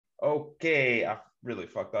Okay, I really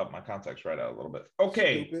fucked up my context right out a little bit.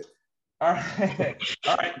 Okay, Stupid. all right,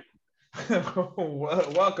 all right.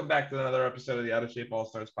 Welcome back to another episode of the Out of Shape All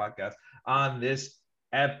Stars podcast. On this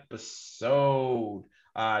episode,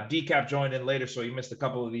 Decap joined in later, so he missed a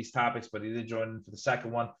couple of these topics, but he did join in for the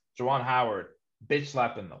second one. Juwan Howard, bitch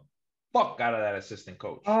slapping the fuck out of that assistant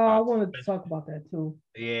coach. I wanted to talk about that too.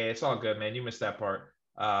 Yeah, it's all good, man. You missed that part.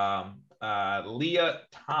 Leah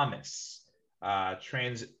Thomas,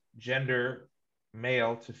 transgender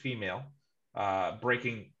male to female,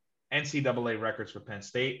 breaking NCAA records for Penn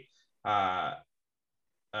State. U.S.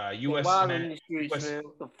 women's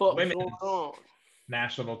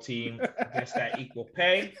national team against that equal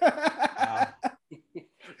pay.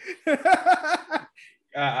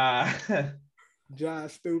 John,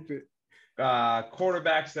 stupid.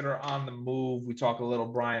 Quarterbacks that are on the move. We talk a little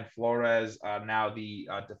Brian Flores, now the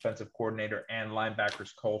defensive coordinator and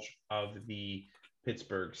linebackers coach of the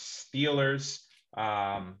Pittsburgh Steelers.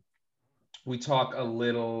 We talk a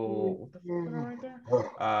little.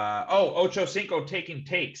 Ocho Cinco taking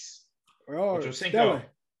takes. Oh, Ocho Cinco.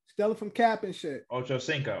 Stella from Cap and shit. Ocho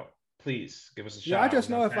Cinco, please give us a Yeah, shout. I just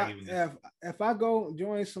know if I go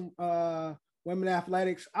join some women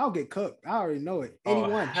athletics, I'll get cooked. I already know it.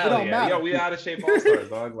 Anyone, it don't matter. Yo, we out of shape all stars,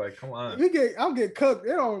 dog. Like, come on. I'll get cooked.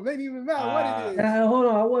 It don't even matter what it is. Hold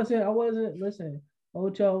on, I wasn't. Listen,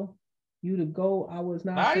 Ocho. You to go. I was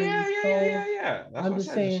not. Yeah. I'm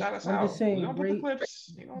just saying.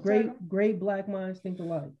 Great black minds think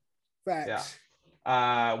alike. Facts.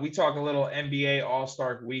 Yeah. We talk a little NBA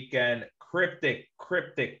All-Star Weekend. Cryptic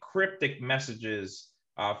messages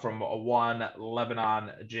from one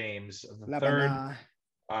Lebanon James the third.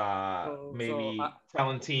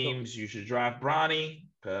 Telling teams you should draft Bronny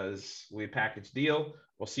because we package deal.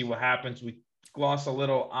 We'll see what happens. We gloss a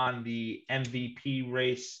little on the MVP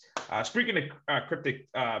race. Speaking of cryptic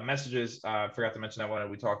messages, I forgot to mention that one.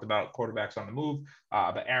 We talked about quarterbacks on the move,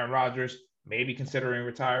 but Aaron Rodgers may be considering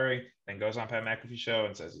retiring, then goes on Pat McAfee show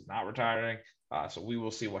and says he's not retiring. So we will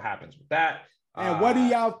see what happens with that. And what do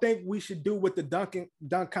y'all think we should do with the dunk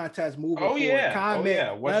contest moving forward?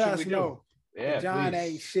 Comment. Let us know. Yeah, John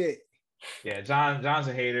ain't shit. Yeah, John's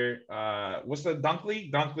a hater. What's the Dunk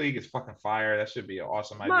League? Dunk League is fucking fire. That should be an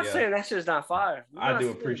awesome idea. I'm not saying that shit's not fire. I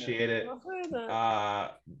do appreciate it.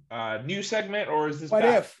 New segment, or is this what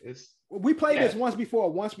back? We played this once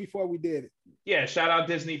before we did it. Yeah, shout out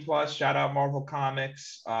Disney Plus, shout out Marvel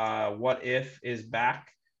Comics. What If is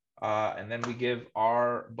back. And then we give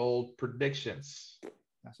our bold predictions.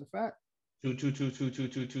 That's a fact.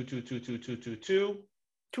 2-2-2-2-2-2-2-2-2-2-2-2.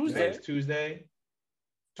 Tuesday.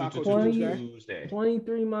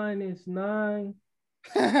 23 minus 9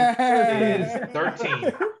 is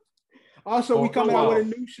 13. Also, we coming out with a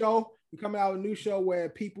new show. We're coming out with a new show where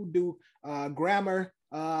people do grammar,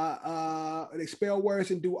 they spell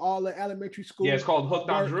words and do all the elementary school. Yeah, it's called Hooked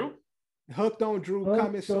on Drew. Hooked on Drew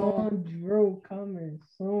coming soon.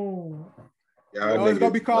 Yeah, it's gonna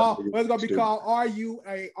be called Are You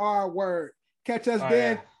a R Word? Catch us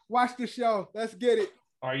then. Yeah. Watch the show. Let's get it.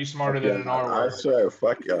 Are you smarter than an R word? I swear,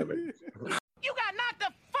 fuck y'all. You got knocked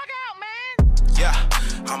the fuck out, man. Yeah,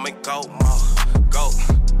 I'm in go mode. Go.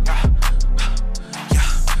 Yeah,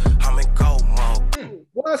 I'm in go mode.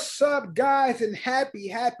 What's up, guys? And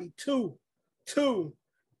happy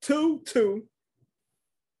 2/2/2.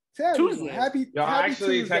 Tuesday. Happy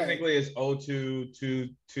actually, Tuesday. technically, it's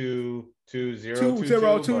 02/22/2022.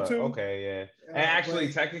 2022. Okay, yeah. And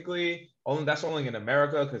actually, technically, that's only in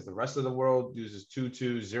America because the rest of the world uses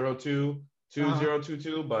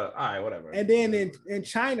 2202/2022. But all right, whatever. And then in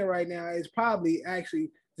China right now, it's probably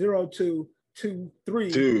actually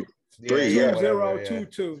 0223.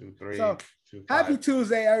 2022. So happy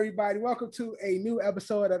Tuesday, everybody. Welcome to a new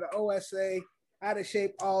episode of the OSA Out of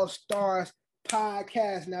Shape All Stars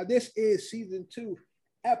podcast. Now, this is season 2,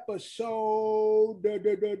 episode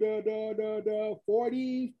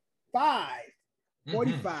 45.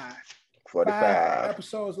 45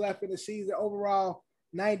 episodes left in the season. Overall,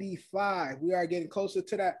 95. We are getting closer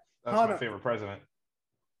to that. That's my favorite president.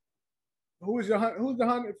 Who's the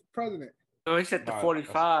 100th president? No, he said the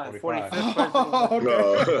 45. 45. Oh,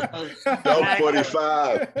 okay. No,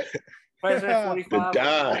 45. President 45.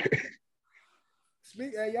 Die.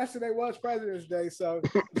 Yesterday was President's Day, so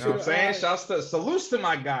you know what I'm saying? Salutes to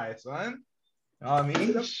my guy, son. You know what I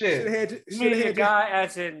mean? Shit. You mean the guy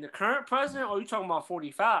as in the current president, or you talking about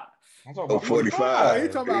 45? I'm talking about 45. You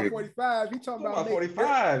talking about 45. You talking about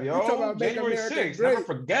 45, yo. You talking about January 6th. Never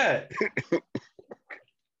forget.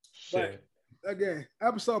 Shit. But, again,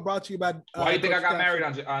 episode brought to you by. Why do you think I got married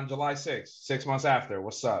on July 6th? 6 months after.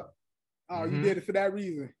 What's up? Oh, you did it for that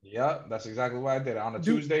reason. Yep, that's exactly why I did it on a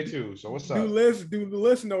Tuesday too. So what's up? Do the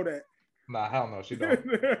list know that? Nah, hell no, she don't.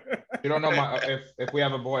 She don't know my. If we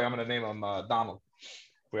have a boy, I'm gonna name him Donald.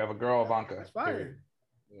 If we have a girl, Ivanka. That's fire.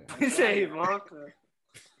 Yeah. You say Ivanka.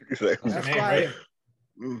 That's her That's name, fire.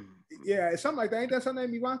 right? Yeah, it's something like that. Ain't that her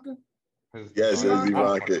name, Ivanka? Yes, it's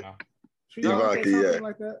Ivanka. She don't Ivanka, say something yeah.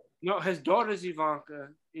 like that. No, his daughter's Ivanka.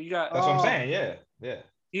 You got. That's what I'm saying. Yeah.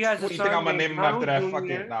 He has. What do you think I'm gonna name him after that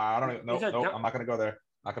fucking? Nah, I don't even. Nope. I'm not gonna go there.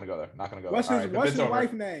 Not gonna go there. What's his wife's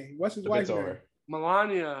wife's name? What's his wife's name? over.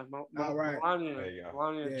 Melania. All right. Melania. There you go.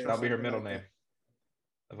 Melania. Yeah. That'll be her middle name.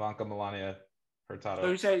 Ivanka Melania Hurtado. So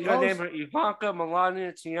you said you're gonna name her Ivanka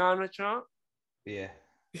Melania Tiana Trump? Yeah.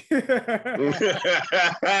 Tiana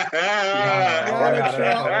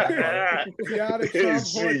Trump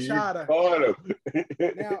Horchata.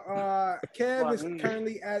 Now, Kev is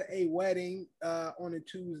currently at a wedding on a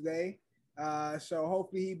Tuesday. So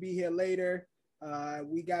hopefully he'll be here later.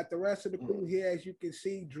 We got the rest of the crew here, as you can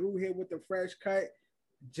see. Drew here with the fresh cut.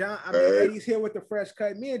 Eddie's here with the fresh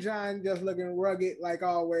cut. Me and John just looking rugged like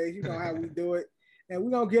always. You know how we do it. And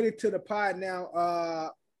we're gonna get it to the pod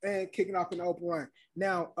now and kicking off an open run.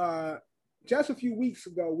 Now, just a few weeks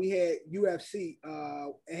ago, we had UFC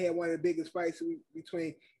and had one of the biggest fights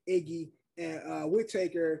between Iggy and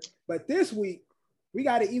Whittaker. But this week, we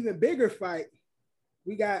got an even bigger fight.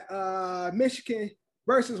 We got Michigan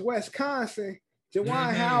versus Wisconsin.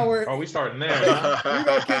 Juwan Howard. Oh, we starting there. Huh? We're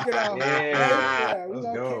gonna kick it off. Yeah. We're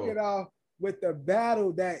gonna kick it off with the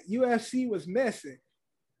battle that UFC was missing.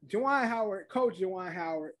 Juwan Howard, Coach Juwan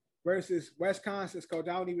Howard versus Wisconsin's coach.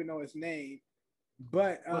 I don't even know his name.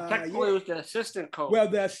 But technically it was the assistant coach. Well,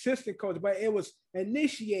 the assistant coach, but it was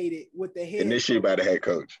initiated with the head. Initiated by the head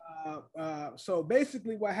coach. So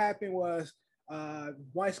basically what happened was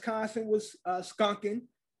Wisconsin was skunking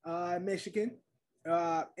Michigan.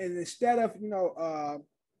 And instead of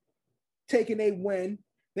taking a win,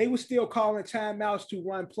 they were still calling timeouts to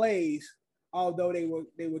run plays, although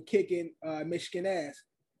they were kicking Michigan ass.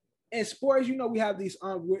 In sports, we have these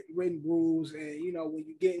unwritten rules, and when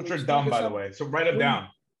you get which are dumb, by the way. So write them down.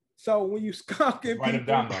 So when you skunking write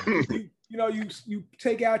them down, you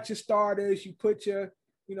take out your starters, you put your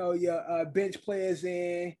your bench players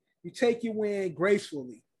in, you take your win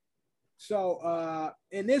gracefully. So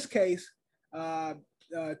in this case, to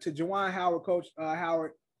Juwan Howard, Coach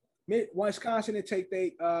Howard, Wisconsin to take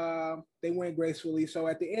they win gracefully. So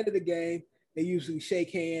at the end of the game, they usually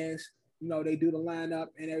shake hands. They do the lineup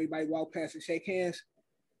and everybody walk past and shake hands.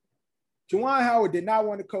 Juwan Howard did not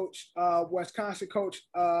want to coach Wisconsin coach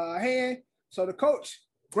hand. So the coach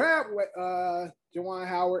grabbed Juwan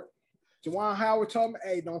Howard. Juwan Howard told him,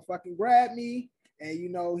 "Hey, don't fucking grab me." And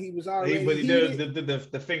he was already. But he did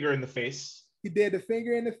the finger in the face. He did the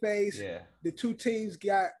finger in the face. Yeah. The two teams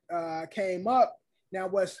came up. Now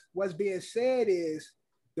what's being said is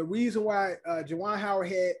the reason why Juwan Howard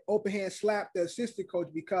had open hand slapped the assistant coach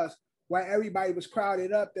because while everybody was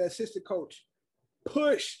crowded up, the assistant coach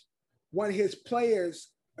pushed one of his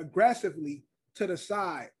players aggressively to the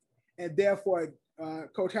side. And therefore,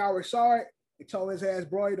 Coach Howard saw it. He told his ass,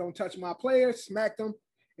 "Bro, you don't touch my players," smacked him.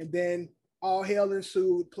 And then all hell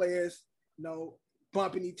ensued, players,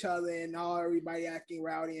 bumping each other and everybody acting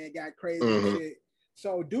rowdy and got crazy and shit.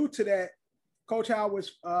 So due to that, Coach Howard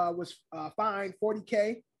was fined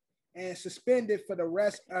 $40K and suspended for the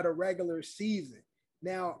rest of the regular season.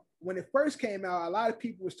 Now, when it first came out, a lot of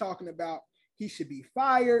people was talking about he should be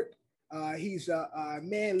fired. He's a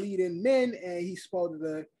man leading men, and he's supposed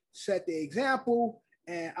to set the example.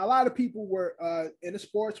 And a lot of people were in the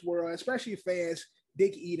sports world, especially fans,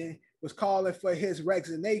 Dick Eden, was calling for his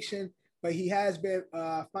resignation, but he has been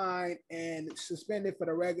fined and suspended for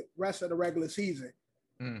the rest of the regular season.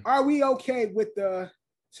 Are we okay with the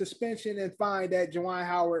suspension and fine that Juwan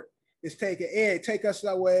Howard is taking? Ed, take us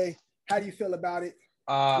away. How do you feel about it?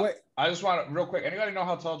 I just want to real quick. Anybody know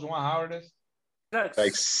how tall Juwan Howard is? Like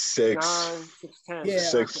 6'9",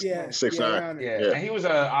 6'9". Yeah, and he was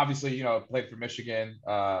obviously played for Michigan,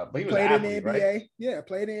 but he was played an athlete, in the NBA. Right? Yeah,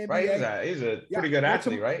 played in the NBA. Right, he's a pretty good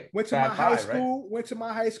athlete, right? Went to my high school. Went to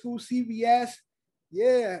my high school, CVS.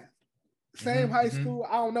 Yeah, same high school.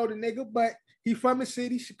 I don't know the nigga, but he from the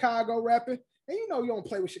city, Chicago, rapping. And you don't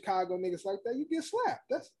play with Chicago niggas like that. You get slapped.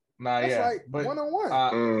 That's like but, one-on-one.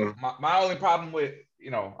 My only problem with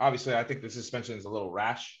obviously I think the suspension is a little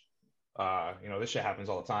rash. This shit happens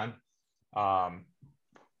all the time.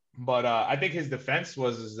 But I think his defense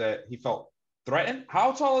is that he felt threatened.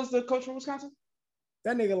 How tall is the coach from Wisconsin?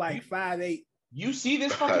 That nigga like 5'8". You see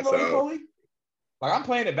this fucking roly-poly? Like I'm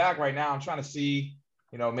playing it back right now. I'm trying to see,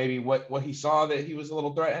 maybe what he saw that he was a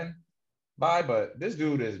little threatened. by, but this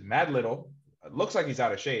dude is mad little. It looks like he's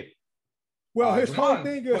out of shape. Well, his whole Juwan,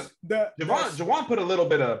 thing is Juwan put a little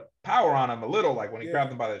bit of power on him, a little, like when he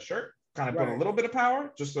grabbed him by the shirt, kind of put a little bit of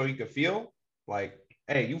power just so he could feel like,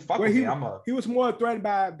 hey, you fuck with me. He was more threatened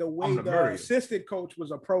by the way the assistant coach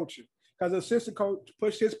was approaching, because the assistant coach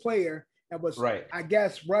pushed his player and was, I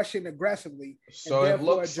guess, rushing aggressively. So it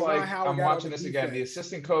looks like I'm watching this again. The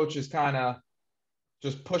assistant coach is kind of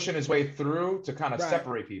just pushing his way through to kind of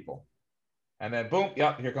separate people. And then boom,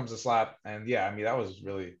 here comes the slap. And yeah, I mean, that was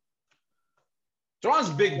really Juwan's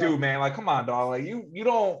a big dude, man. Like, come on, dog. Like, you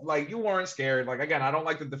don't, like, you weren't scared. Like, again, I don't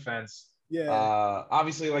like the defense. Yeah.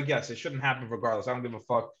 Obviously, like, yes, it shouldn't happen regardless. I don't give a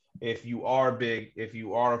fuck if you are big, if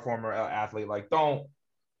you are a former athlete. Like, don't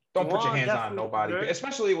put your hands on nobody,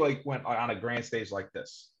 especially like when on a grand stage like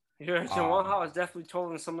this. Yeah, Juwan Howard definitely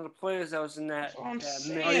told some of the players that was in that.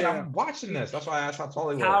 I'm watching this. That's why I asked how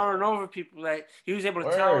tall he was. Towering over people, like he was able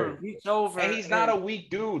to tower and reach over. And he's not a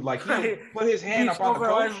weak dude. Like he put his hand up on the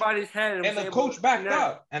coach, everybody's head, and the coach backed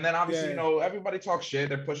up. And then obviously, you know, everybody talks shit.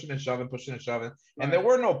 They're pushing and shoving, and there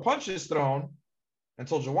were no punches thrown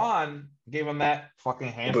until Juwan gave him that fucking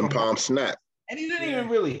hand. Open palm snap. And he didn't even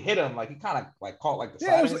really hit him. Like he kind of like caught like the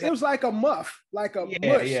side. It was like a muff, like a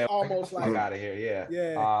mush, almost like out of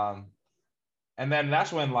here. And then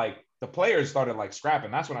that's when like the players started like scrapping.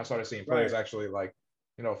 That's when I started seeing players actually like,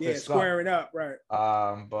 you know, squaring up, right?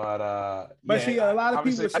 But see, a lot of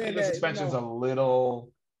people saying I think the suspension's a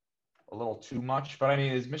little too much. But I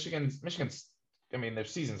mean, is Michigan's? I mean, their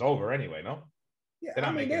season's over anyway, no? Yeah,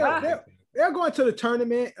 I mean, they're going to the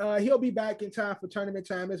tournament. He'll be back in time for tournament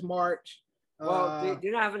time. It's March. Well,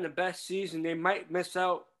 they're not having the best season. They might miss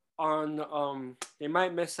out on the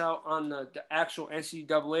actual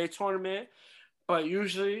NCAA tournament. But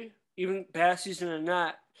usually, even bad season or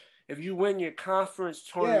not, if you win your conference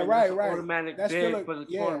tournament, it's an automatic bid for the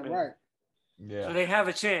tournament. Right. Yeah. So they have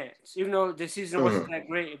a chance, even though the season wasn't that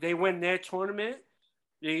great. If they win their tournament,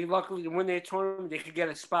 they luckily win their tournament, they could get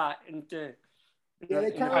a spot.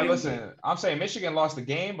 Listen, I'm saying Michigan lost the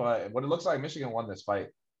game, but what it looks like, Michigan won this fight.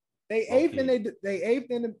 They eighth in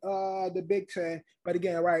the Big Ten, but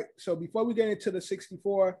again, right. So before we get into the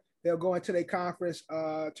 64, they'll go into their conference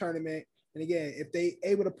tournament, and again, if they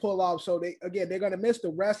able to pull off, so they're gonna miss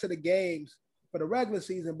the rest of the games for the regular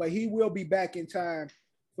season, but he will be back in time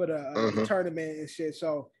for the tournament and shit.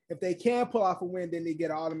 So if they can pull off a win, then they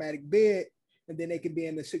get an automatic bid, and then they can be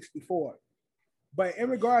in the 64. But in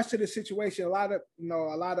regards to the situation, a lot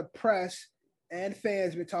of press and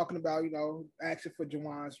fans been talking about, you know, asking for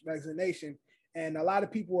Juwan's resignation. And a lot of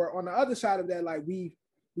people were on the other side of that, like we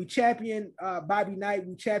champion Bobby Knight,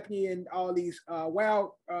 we champion all these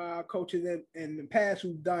wild coaches in the past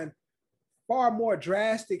who've done far more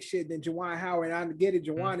drastic shit than Juwan Howard. And I get it,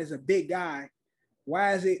 Juwan is a big guy.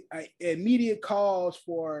 Why is it an immediate cause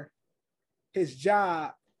for his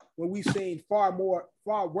job when we've seen far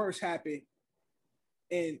worse happen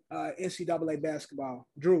in NCAA basketball?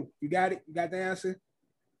 Drew, you got it? You got the answer?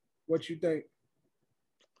 What you think?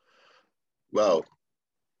 Well,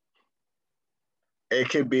 it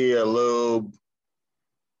could be a little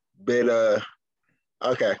bit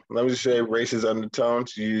okay, let me just say racist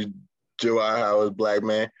undertones. You Juwan Howard's black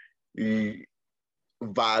man,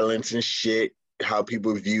 violence and shit, how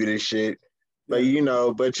people view this shit. But you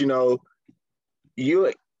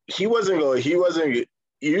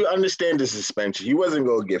understand the suspension. He wasn't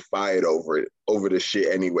gonna get fired over this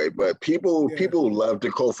shit anyway. But people love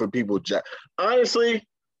to call for people jobs. Honestly,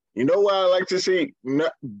 you know what I like to see?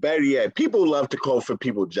 Better yet, people love to call for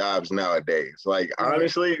people jobs nowadays. Like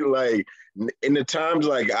honestly, like in the times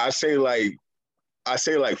like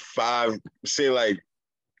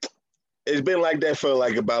it's been like that for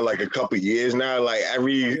like about like a couple years now. Like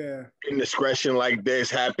every indiscretion like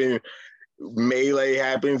this happened. Melee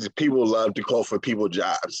happens, people love to call for people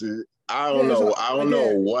jobs. I don't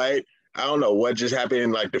know what just happened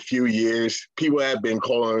in like the few years. People have been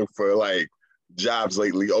calling for like jobs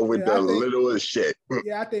lately over the littlest shit.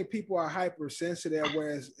 Yeah, I think people are hypersensitive,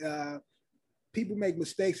 whereas people make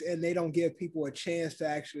mistakes and they don't give people a chance to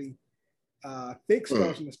actually fix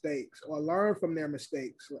those mistakes or learn from their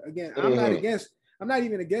mistakes. Again, I'm not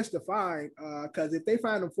even against the fine, because if they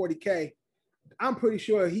find him $40K, I'm pretty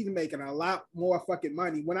sure he's making a lot more fucking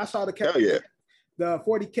money. When I saw the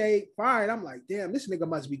 40K fine, I'm like, damn, this nigga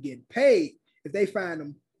must be getting paid if they find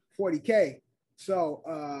him $40K.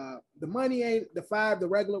 So the money ain't the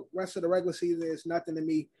rest of the regular season is nothing to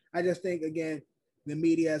me. I just think, again, the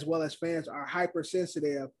media as well as fans are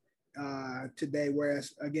hypersensitive today,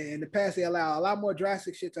 whereas again in the past they allow a lot more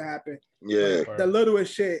drastic shit to happen. Yeah, the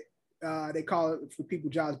littlest shit they call it for people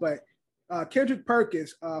jobs, but Kendrick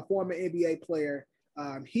Perkins, former NBA player,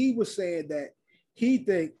 he was saying that he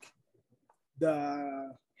think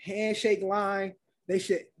the handshake line, they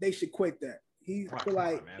should quit that. He feel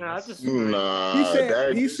like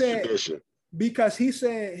he said because he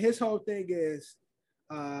said his whole thing is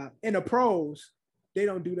in the pros, they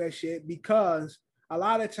don't do that shit because a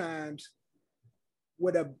lot of times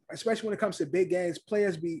especially when it comes to big games,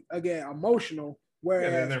 players be again emotional,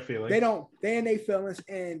 whereas they in their feelings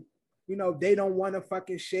and they don't want to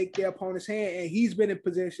fucking shake their opponent's hand. And he's been in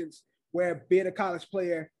positions where being a college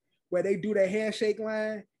player, where they do that handshake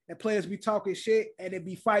line and players be talking shit and it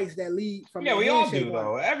be fights that lead from we all do line.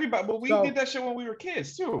 Though. Everybody, but we did that shit when we were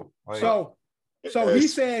kids too. So he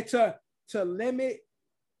said to limit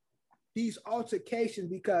these altercations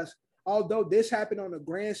because although this happened on a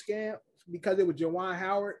grand scale because it was Juwan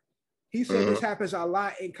Howard, he said this happens a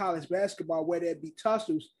lot in college basketball where there'd be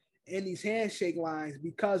tussles in these handshake lines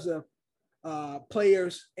because of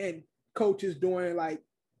players and coaches doing like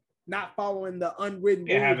not following the unwritten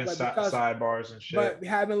rules, having sidebars and shit. But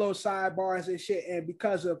having little sidebars and shit, and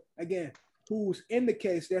because of again who's in the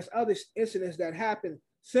case, there's other incidents that happen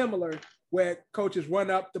similar where coaches run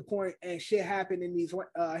up the point and shit happen in these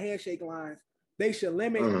handshake lines. They should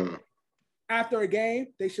limit after a game.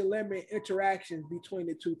 They should limit interactions between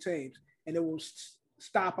the two teams, and it will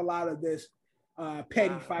stop a lot of this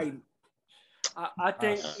petty fighting. I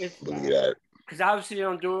think it's because obviously they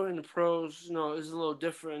don't do it in the pros. It's a little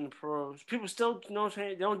different in the pros. People still,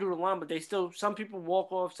 they don't do the line, but they still. Some people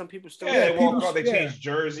walk off. Some people still. Yeah, they walk off. They change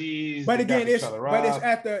jerseys. But again, it's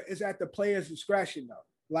at the player's discretion though.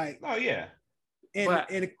 Like, oh yeah.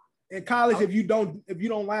 In college, if you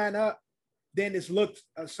don't line up, then it's looked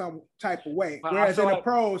some type of way. Whereas in the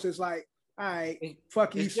pros, it's like, all right,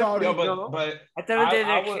 fuck you, saw it. But at the end of the day,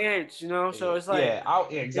 they're kids, So it's like,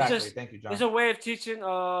 exactly. Thank you, John. It's a way of teaching.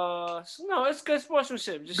 It's good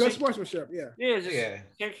sportsmanship. Good sportsmanship, yeah.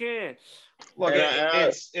 Can't. Look,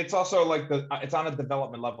 it's also like it's on a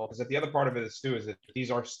development level because the other part of it is too is that these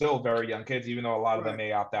are still very young kids, even though a lot of them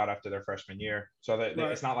may opt out after their freshman year. So that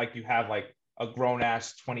it's not like you have like a grown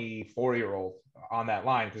ass 24-year-old on that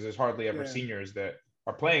line because there's hardly ever seniors that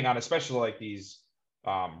are playing on, especially like these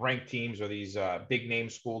ranked teams or these big name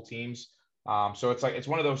school teams. So it's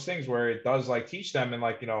one of those things where it does like teach them and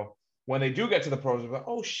like, when they do get to the pros, they're like,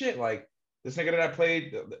 oh shit, like this nigga that I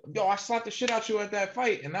played, I slapped the shit out you at that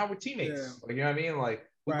fight and now we're teammates. Yeah. Like, you know what I mean? Like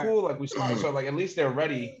we're cool, like we smart. So like at least they're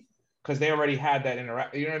ready because they already had that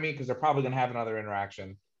interaction. You know what I mean? Because they're probably gonna have another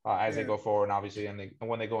interaction as they go forward, and obviously, and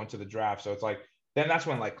when they go into the draft. So it's like then that's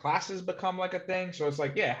when like classes become like a thing. So it's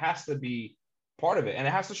like it has to be part of it, and it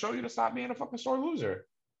has to show you to stop being a fucking sore loser.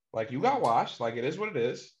 Like you got washed. Like it is what it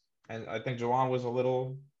is. And I think Juwan was a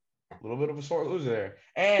little bit of a sore loser there.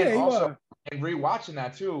 And also, and rewatching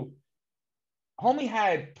that too, homie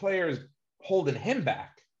had players holding him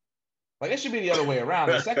back. Like it should be the other way around.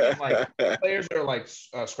 The second like players are like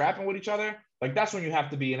scrapping with each other, like that's when you have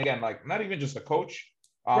to be. And again, like not even just a coach,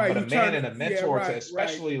 but a man and a mentor to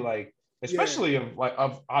especially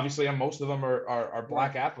of obviously, and most of them are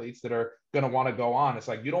black athletes that are gonna want to go on. It's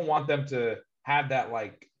like you don't want them to have that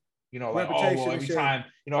like like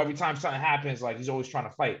every time something happens, like he's always trying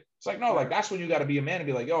to fight. It's like no, like that's when you got to be a man and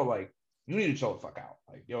be like, yo, like you need to chill the fuck out.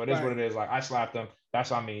 Like yo, it is what it is. Like I slapped him.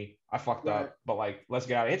 That's on me. I fucked up. But like let's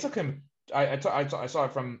get out. It took him. I saw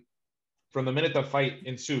it from the minute the fight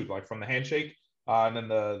ensued, like from the handshake and then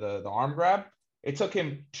the arm grab. It took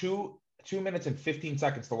him 2 minutes and 15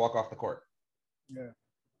 seconds to walk off the court. Yeah.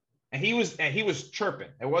 And he was chirping.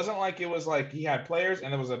 It wasn't like it was like he had players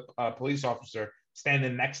and there was a police officer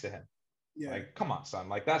standing next to him. Yeah. Like, come on, son.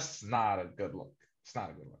 Like, that's not a good look. It's not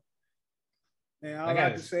a good look. Man, all I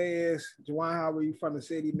got to say is, Juwan Howard, you from the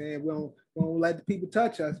city, man. We don't let the people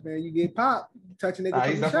touch us, man. You get popped, touching niggas.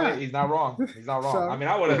 He's not wrong. He's not wrong. So, I mean,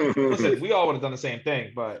 I would have listen. We all would have done the same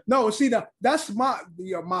thing, but no. See, that's my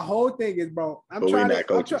whole thing is, bro. I'm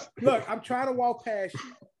trying to walk past you,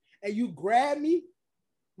 and you grab me.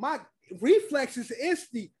 My reflexes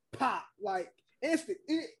instant pop, like instant.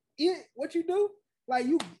 What you do? Like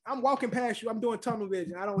I'm walking past you. I'm doing tunnel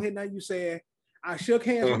vision. I don't hear nothing you saying. I shook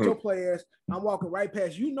hands with your players. I'm walking right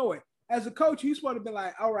past you. Know it. As a coach, you're supposed to be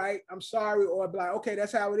like, all right, I'm sorry, or be like, okay,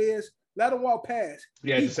 that's how it is. Let him walk past.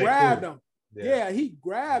 Yeah, he grabbed him. Yeah, he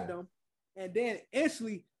grabbed him, and then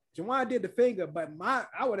instantly, Juwan did the finger. But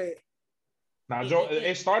I would have. Now,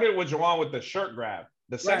 it started with Juwan with the shirt grab.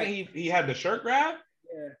 The second he had the shirt grab,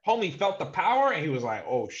 homie felt the power, and he was like,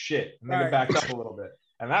 oh shit, and then backed up a little bit,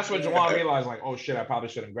 and that's when Juwan realized, like, oh shit, I probably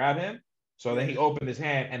shouldn't grab him. So then he opened his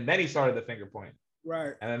hand, and then he started the finger point.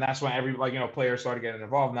 Right. And then that's when players started getting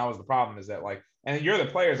involved. And that was the problem, is that and you're the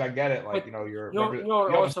players, I get it. Like,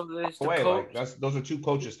 also the coach. Like those are two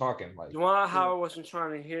coaches talking. Like, Juwan Howard wasn't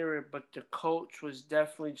trying to hear it, but the coach was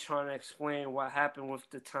definitely trying to explain what happened with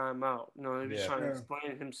the timeout. He was trying to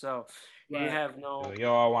explain himself. Right. He have no.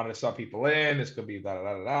 I wanted to sub people in. This could be da da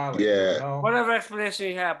da da. Like, whatever explanation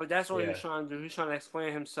he had, but that's what he was trying to do. He's trying to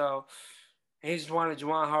explain himself. And he just wanted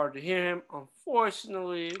Juwan Howard to hear him.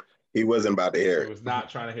 Unfortunately, he wasn't about to hear it. He was not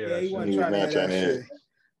trying to hear that. He wasn't trying to hear it.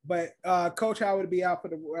 But Coach Howard will be out for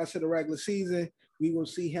the rest of the regular season. We will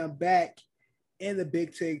see him back in the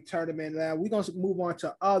Big Ten tournament. Now we're going to move on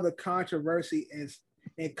to other controversy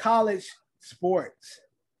in college sports.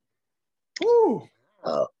 Woo!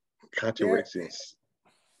 Controversies.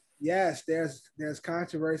 Yes, there's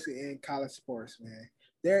controversy in college sports, man.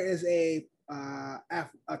 There is a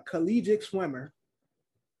collegiate swimmer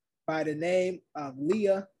by the name of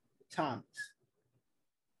Lia Thomas.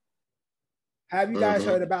 Have you guys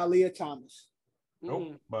heard about Lia Thomas?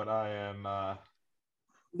 Nope, but I am.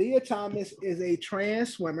 Lia Thomas is a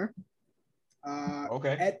trans swimmer.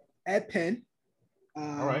 Okay. At Penn.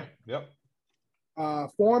 All right. Yep.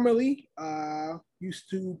 Formerly used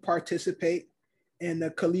to participate in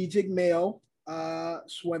the collegiate male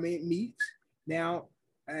swimming meets. Now,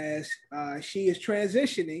 as she is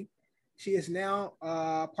transitioning, she is now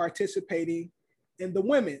participating in the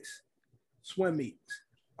women's swim meets.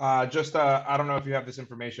 I don't know if you have this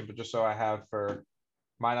information, but just so I have for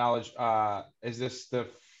my knowledge, is this the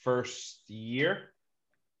first year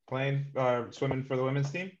playing swimming for the women's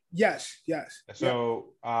team? Yes.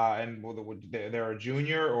 So, and they're a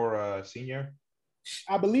junior or a senior?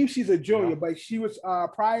 I believe she's a junior, but she was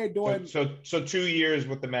prior doing. So 2 years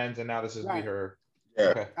with the men's, and now this is her. Yeah.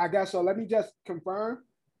 Okay. I guess so. Let me just confirm.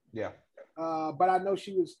 Yeah. But I know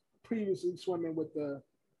she was previously swimming with the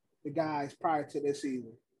guys prior to this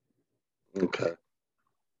season. Okay.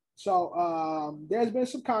 So there's been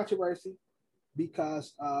some controversy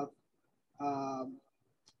because of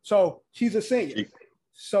so she's a senior.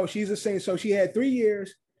 So she had 3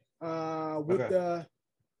 years with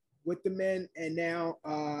the men, and now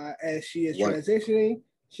as she is transitioning,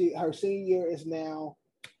 her senior year is now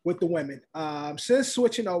with the women. Since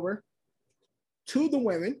switching over to the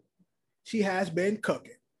women, she has been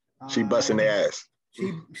cooking. She busting their ass.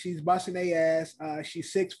 She's busting their ass.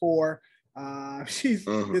 She's 6'4".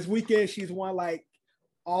 This weekend she's won like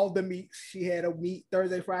all the meets. She had a meet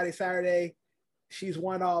Thursday, Friday, Saturday. She's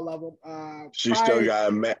won all of them. She still got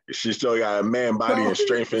a man body and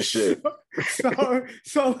strength and shit.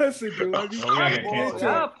 So listen, dude.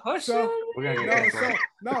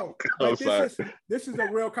 This is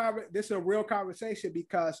a real conversation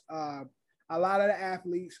because a lot of the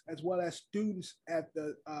athletes as well as students at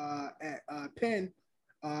Penn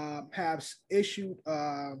have issued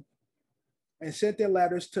and sent their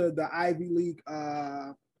letters to the Ivy League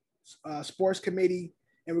sports committee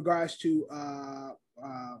in regards to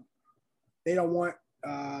they don't want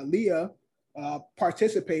Lia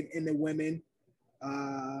participate in the women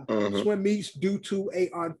swim meets due to an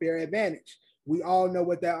unfair advantage. We all know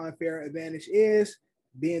what that unfair advantage is,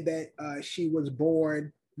 being that she was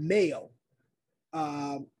born male.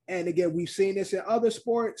 And again, we've seen this in other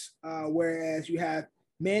sports, whereas you have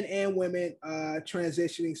men and women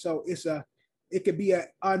transitioning. So it could be an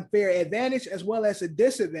unfair advantage as well as a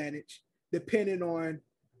disadvantage, depending on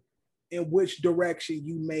in which direction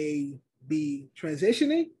you may be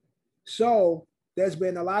transitioning. So there's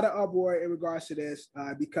been a lot of uproar in regards to this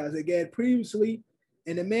because, again, previously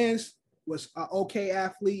in the men's was an okay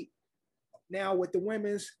athlete. Now with the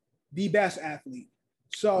women's, the best athlete.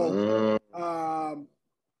 So,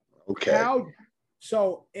 okay.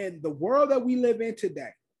 So in the world that we live in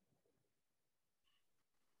today,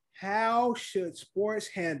 how should sports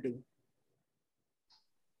handle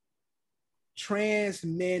trans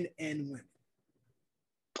men and women?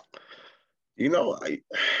 The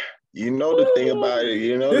thing about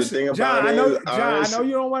it. John, I know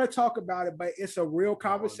you don't want to talk about it, but it's a real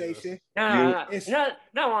conversation. I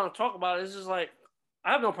want to talk about it. It's just like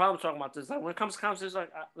I have no problem talking about this. Like when it comes to conversations,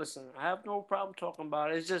 like listen, I have no problem talking about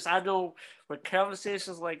it. It's just I know with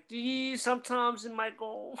conversations like these, sometimes it might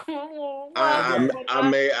go.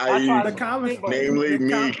 Namely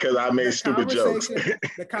me, because I made stupid jokes.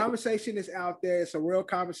 The conversation is out there. It's a real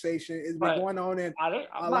conversation. It's been going on in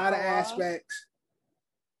a lot of aspects.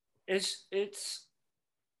 It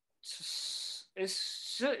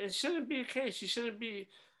shouldn't be a case. She shouldn't be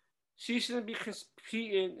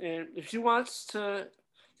competing, and if she wants to,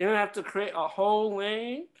 they don't have to create a whole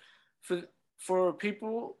lane for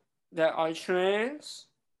people that are trans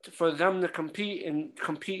for them to compete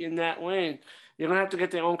in that lane. You're gonna have to get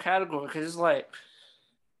their own category because it's like,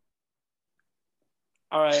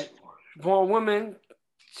 all right, born woman,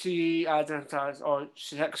 she identifies or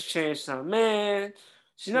she has changed to a man.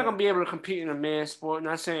 She's not gonna be able to compete in a man's sport.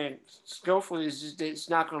 Not saying skillfully, it's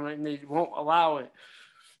not gonna. They won't allow it.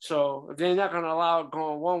 So if they're not gonna allow it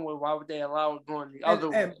going one way, why would they allow it going the other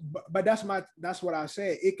way? But that's what I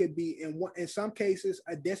said. It could be in some cases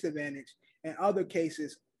a disadvantage, in other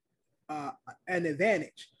cases an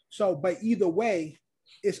advantage. So, but either way,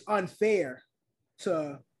 it's unfair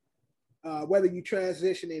to whether you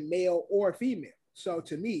transition in male or female. So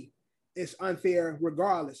to me, it's unfair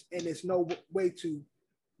regardless, and there's no way to.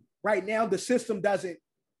 Right now, the system doesn't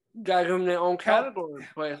gotta give them their own category,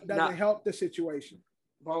 but doesn't help the situation.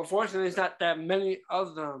 But unfortunately, it's not that many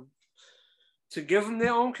of them to give them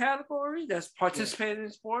their own category that's participating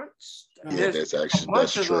in sports. Yeah, that's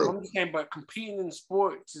true. I'm just saying, but competing in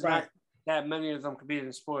sports is not that many of them competing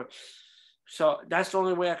in sports. So that's the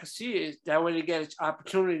only way I can see it. Is that way they get an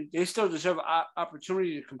opportunity. They still deserve an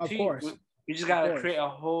opportunity to compete. Of course. You just got to create a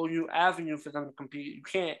whole new avenue for them to compete. You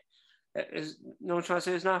can't. I'm trying to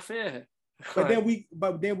say it's not fair. But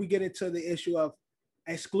then we get into the issue of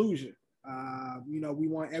exclusion. We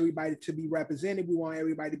want everybody to be represented. We want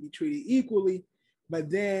everybody to be treated equally.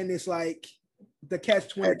 But then it's like the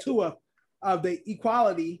catch-22 of the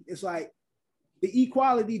equality. It's like the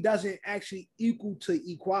equality doesn't actually equal to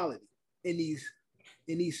equality in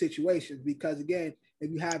these situations, because again,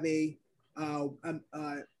 if you have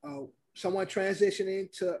someone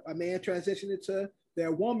transitioning to a man transitioning to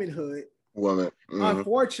their womanhood,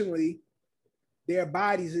 unfortunately, their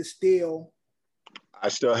bodies is still. I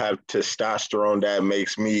still have testosterone that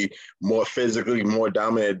makes me more physically more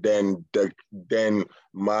dominant than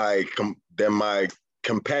my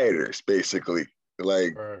competitors, basically.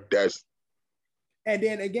 Like that's. And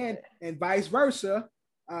then again, and vice versa,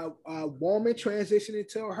 a woman transitioning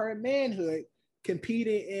to her manhood,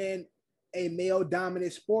 competing in a male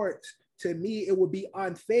dominant sports. To me, it would be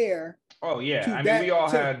unfair. Oh yeah, we all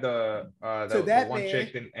had the one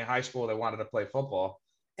chick in high school that wanted to play football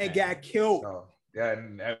and got killed. So, yeah,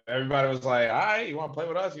 and everybody was like, "All right, you want to play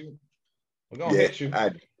with us? We're gonna hit you."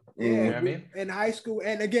 You know what I mean? In high school,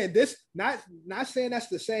 and again, this not saying that's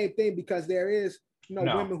the same thing, because there is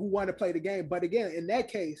women who want to play the game, but again, in that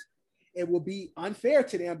case, it will be unfair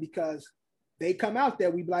to them because they come out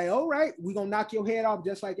there, we be like, all right, we're gonna knock your head off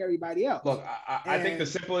just like everybody else. Look, I think the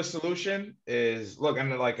simplest solution is because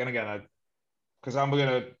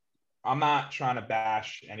I'm not trying to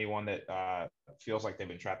bash anyone that feels like they've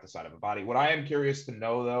been trapped inside of a body. What I am curious to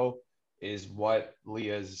know though is what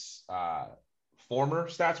Leah's former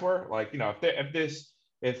stats were. Like,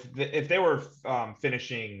 if they were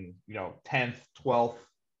finishing 10th, 12th,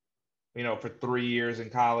 for 3 years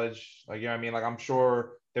in college, like, like I'm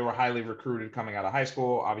sure they were highly recruited coming out of high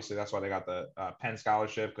school. Obviously, that's why they got the Penn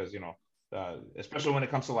scholarship, because especially when it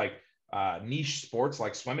comes to like niche sports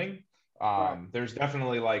like swimming, there's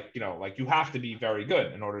definitely like you have to be very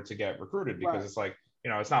good in order to get recruited, because it's like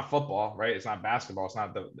it's not football, right? It's not basketball. It's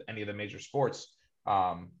not any of the major sports,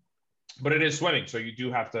 but it is swimming. So you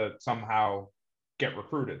do have to somehow get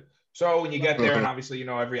recruited. So when you get there, and obviously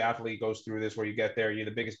every athlete goes through this, where you get there, you're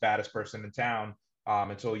the biggest, baddest person in town.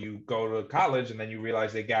 Until you go to college, and then you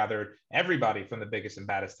realize they gathered everybody from the biggest and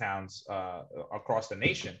baddest towns across the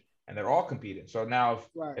nation, and they're all competing. So now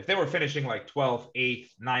if they were finishing like 12th, 8th,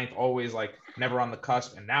 9th, always like never on the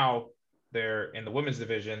cusp, and now they're in the women's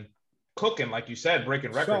division cooking, like you said,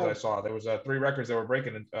 breaking records. I saw there was 3 records that were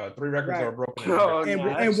breaking, 3 records that were broken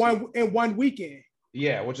in one weekend.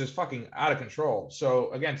 Yeah, which is fucking out of control.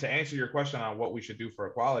 So again, to answer your question on what we should do for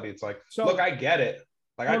equality, it's like, look, I get it.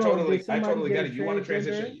 Like I totally get it. You want to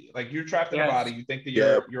transition, like you're trapped in a body. You think that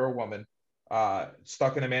you're a woman,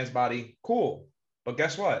 stuck in a man's body. Cool, but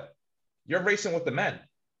guess what? You're racing with the men.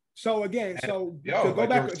 So again, to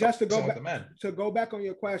go back on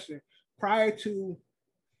your question, prior to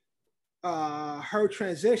her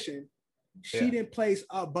transition, she didn't place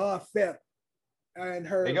above 5th in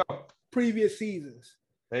her previous seasons.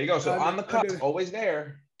 There you go. So on the cusp, always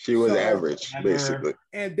there. She was average, basically.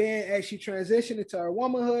 And then as she transitioned into her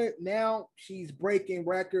womanhood, now she's breaking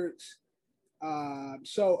records.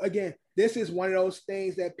 So again, this is one of those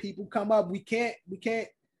things that people come up. We can't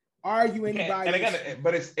argue anybody. And again,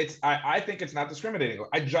 but I think it's not discriminating.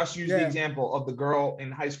 I just used the example of the girl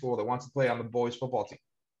in high school that wants to play on the boys' football team,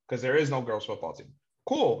 because there is no girls' football team.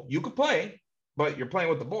 Cool, you could play, but you're playing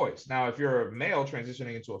with the boys. Now, if you're a male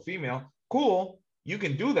transitioning into a female, cool, you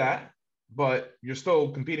can do that, but you're still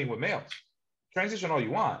competing with males. Transition all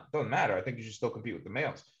you want, doesn't matter. I think you should still compete with the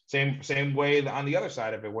males. Same way on the other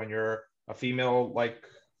side of it, when you're a female like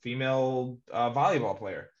female volleyball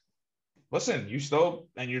player. Listen, you're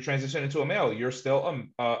transitioning into a male. You're still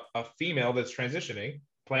a female that's transitioning,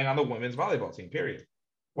 playing on the women's volleyball team. Period.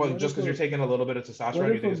 Well, just because you're taking a little bit of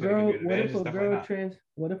testosterone, you think it's going to give you an advantage? It's definitely not.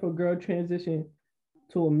 What if a girl transition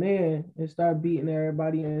to a man and start beating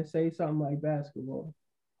everybody and say something like basketball?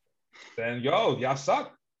 Then y'all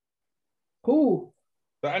suck. Cool.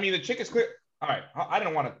 But I mean, the chick is clear. All right, I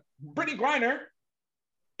didn't want to. Brittany Griner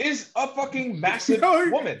is a fucking massive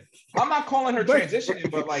woman. I'm not calling her transitioning,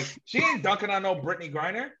 but like she ain't dunking on no Brittany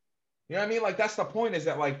Griner. You know what I mean? Like that's the point. Is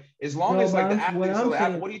that like as long as like the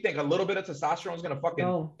athlete, what do you think? A little bit of testosterone is gonna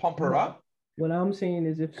fucking pump her up? What I'm saying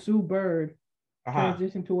is, if Sue Bird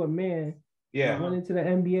transitioned to a man, went into the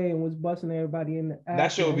NBA and was busting everybody in the ass,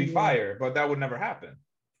 that shit would be fire. But that would never happen.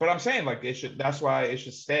 But I'm saying like it should. That's why it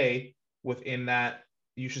should stay within that.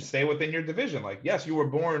 You should stay within your division. Like yes, you were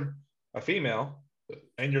born a female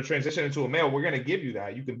and you're transitioning into a male. We're gonna give you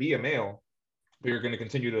that. You can be a male, but you're gonna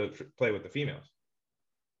continue to play with the females.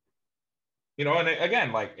 You know, and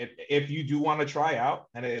again, like if you do want to try out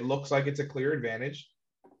and it looks like it's a clear advantage,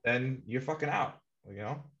 then you're fucking out. You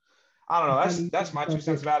know, I don't know. That's my 2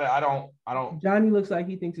 cents about it. I don't. Johnny looks like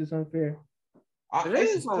he thinks it's unfair.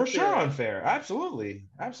 It's for sure unfair. Absolutely.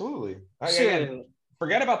 Again,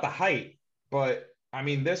 forget about the height, but I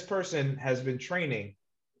mean, this person has been training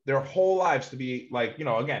their whole lives to be like, you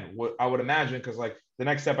know, again, what I would imagine, because like the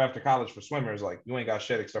next step after college for swimmers, like you ain't got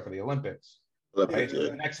shit except for the Olympics. Right?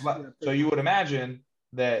 So you would imagine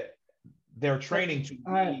that they're training to be.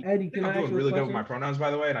 Eddie, can I'm doing really good with my pronouns, by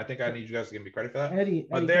the way, and I think I need you guys to give me credit for that. Eddie,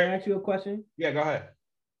 can I ask you a question? Yeah, go ahead.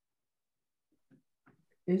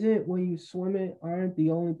 Isn't when you swimming, aren't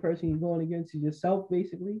the only person you're going against is yourself,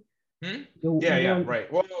 basically? Right.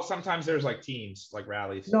 Well, sometimes there's like teams, like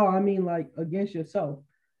rallies. No, I mean like against yourself.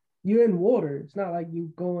 You're in water. It's not like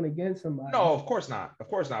you going against somebody. No, of course not.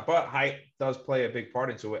 But height does play a big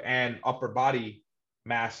part into it, and upper body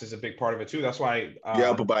mass is a big part of it too. That's why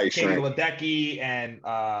upper body Katie Ledecky and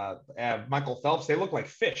Michael Phelps, they look like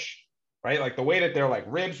fish, right? Like the way that their like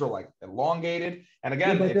ribs are like elongated. And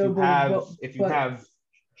again, if you have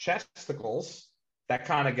chesticles, that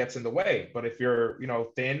kind of gets in the way. But if you're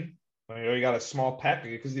thin, you got a small pec,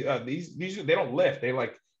 because these they don't lift.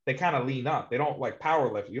 They kind of lean up. They don't like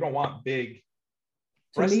power lift. You don't want big.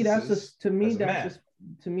 To me, that's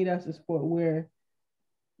a sport where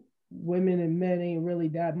women and men ain't really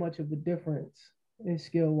that much of a difference in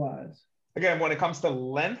skill wise. Again, when it comes to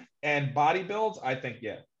length and body builds, I think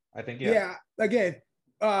yeah. Yeah. Again,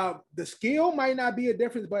 the skill might not be a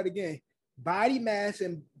difference, but again, body mass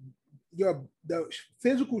and the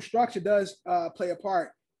physical structure does play a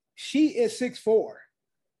part. She is 6'4".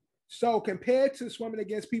 So compared to swimming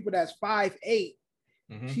against people that's 5'8",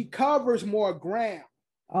 she covers more ground.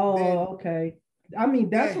 Oh, okay. I mean,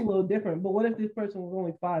 that's a little different. But what if this person was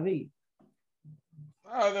only 5'8"?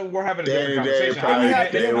 Then we're having a different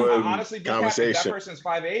conversation. Honestly, if that person's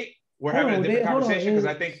 5'8", we're having a different conversation, because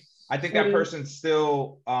I think that person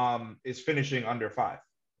still is finishing under 5.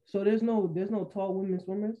 So there's no tall women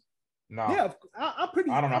swimmers? No. Yeah, I'm pretty.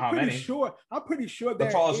 I don't know how many. I'm pretty sure the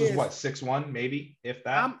tallest is what, 6'1", maybe, if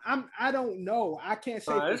that. I don't know. I can't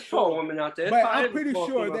say for there's sure. Tall women out there, but I'm pretty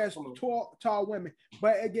sure there's tall women.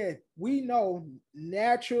 But again, we know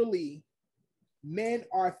naturally, men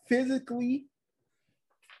are physically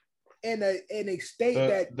in a state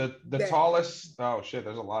the tallest. Oh shit,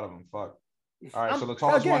 there's a lot of them. Fuck. All right, so the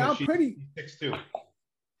tallest one is 6'2".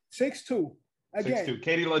 6'2". Again, 6'2".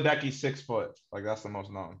 Katie Ledecky 6 foot. Like that's the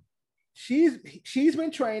most known. She's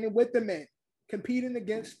been training with the men, competing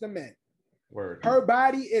against the men. Word. Her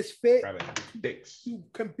body is fit to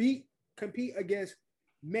compete against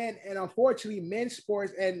men, and unfortunately, men's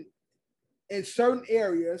sports and in certain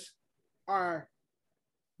areas are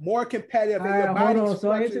more competitive. Hold on.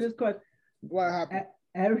 So answer this question. What happened?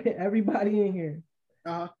 Everybody in here.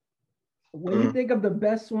 When you think of the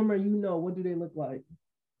best swimmer, what do they look like?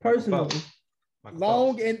 Personally,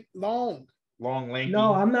 long. Lanky.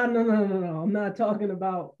 No, I'm not. No. I'm not talking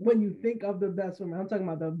about when you think of the best swimmer. I'm talking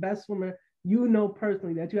about the best swimmer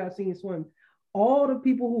personally that you have seen swim. All the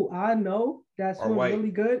people who I know that swim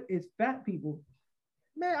really good is fat people.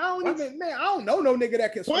 Man, I don't know no nigga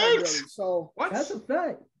that can swim really. So that's a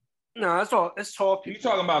fact. No, that's all. It's tall people. You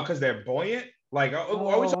talking about because they're buoyant? Like,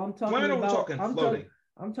 are we talking floating?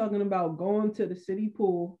 I'm talking about going to the city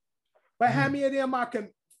pool. But how many of them are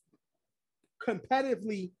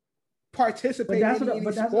competitively participating in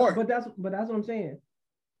any sport? But that's what I'm saying.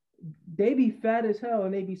 They be fat as hell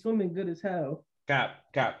and they be swimming good as hell. Cap.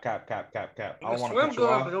 I They can don't want to swim cut you good,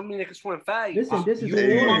 off. but don't mean they can swim fast. Listen, this is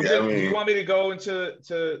you want me to go into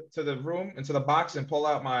the room, into the box, and pull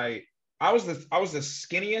out my? I was the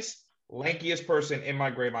skinniest, lankiest person in my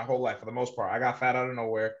grade my whole life for the most part. I got fat out of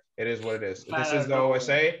nowhere. It is what it is. This is the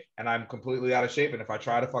OSA, and I'm completely out of shape. And if I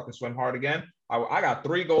try to fucking swim hard again, I got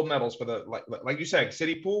 3 gold medals for the like you said,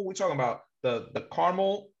 city pool. We're talking about the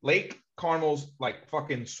Carmel Lake Carmel's like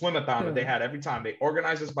fucking swim-a-thon that they had every time. They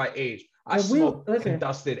organized this by age. I smoked and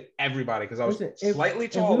dusted everybody because I was slightly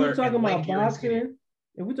taller. If we're talking about boxing,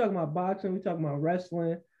 we're talking about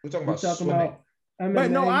wrestling. We're talking about swimming.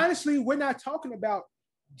 But no, honestly, we're not talking about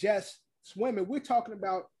just swimming. We're talking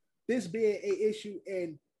about this being an issue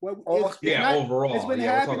in overall. It's been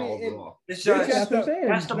happening. That's what I'm saying.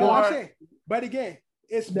 That's the more. But again,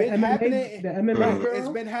 it's been happening. It's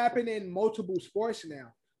been happening in multiple sports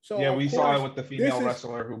now. So yeah, we saw it with the female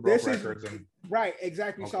wrestler who broke records. Right,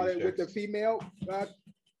 exactly. We saw it with the female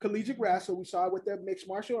collegiate wrestler. We saw it with the mixed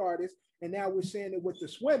martial artists, and now we're seeing it with the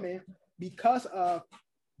swimming because of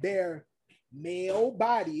their male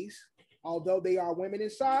bodies. Although they are women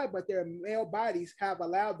inside, but their male bodies have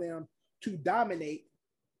allowed them to dominate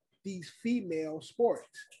these female sports.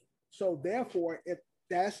 So therefore, if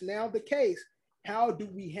that's now the case, how do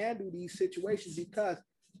we handle these situations? Because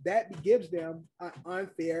that gives them an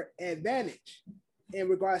unfair advantage in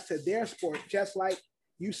regards to their sport. Just like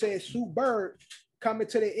you said, Sue Bird coming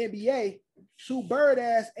to the NBA, Sue Bird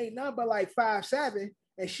ass ain't nothing but like 5'7",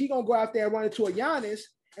 and she gonna go out there and run into a Giannis,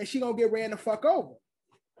 and she gonna get ran the fuck over.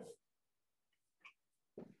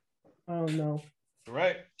 I don't know.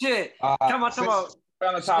 Right? Shit. Come on.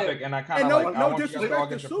 On the topic, and I kind of no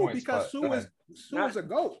disrespect to Sue because Sue is a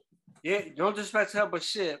GOAT. Yeah, no disrespect to her, but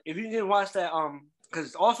shit, if you didn't watch that,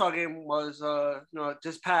 because the All-Star game was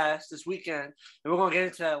just passed this weekend, and we're gonna get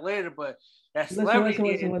into that later, but that celebrity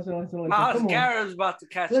listen. Miles Garrett was about to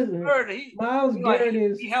catch the bird. Miles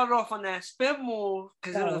Garrett he held off on that spin move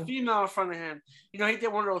because there was a female in front of him. You know, he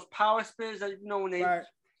did one of those power spins that when they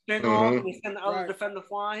spin off and they send the other defender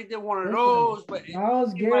flying. He did one of those, but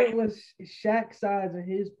Miles Garrett was Shaq size in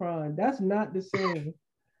his prime. That's not the same.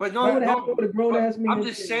 But I'm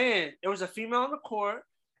just saying, there was a female on the court.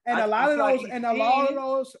 And a lot of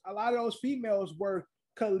those females were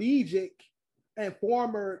collegiate and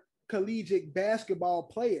former collegiate basketball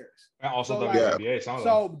players. And also WNBA.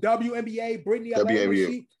 So WNBA, Brittany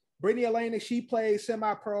Elena, she played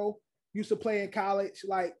semi-pro, used to play in college.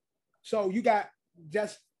 Like, so you got,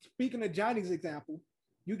 just speaking of Johnny's example,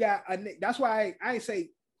 you got that's why I say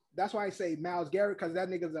Miles Garrett, because that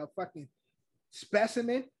nigga's a fucking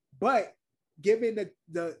specimen. But given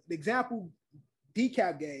the example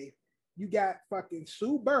Decap gave, you got fucking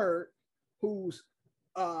Sue Bird, who's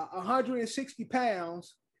 160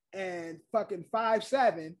 pounds and fucking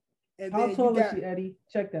 5'7". And how tall is she, Eddie?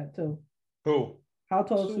 Check that too. Who? How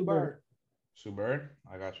tall is Sue Bird? Sue Bird?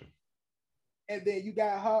 I got you. And then you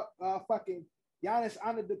got her fucking Giannis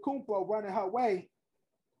Antetokounmpo running her way.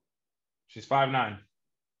 She's 5'9".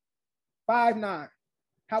 5'9".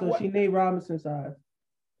 So she Nate Robinson size.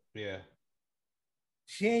 Yeah.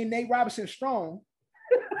 She ain't Nate Robinson strong.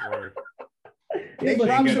 Nate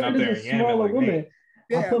Robinson is a smaller woman.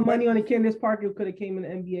 I put money on the Candace Parker who could have came in the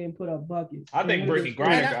NBA and put up buckets. I think Brittany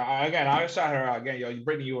Griner, again, I shot her out again. Yo,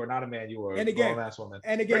 Brittany, you are not a man. You are a grown-ass woman.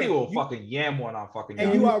 And again, Brittany will fucking yam one on fucking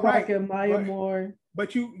and you are right. Maya Moore.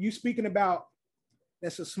 But you speaking about,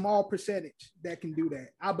 that's a small percentage that can do that.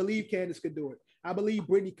 I believe Candace could do it. I believe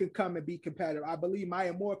Brittany could come and be competitive. I believe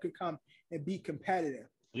Maya Moore could come and be competitive.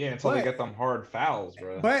 Yeah, until they get them hard fouls,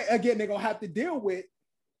 bro. But again, they're gonna have to deal with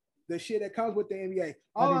the shit that comes with the NBA.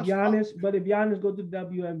 But if Giannis go to the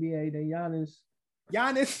WNBA, then Giannis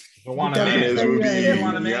will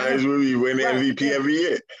be winning MVP every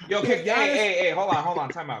year. Yo, hey, hold on,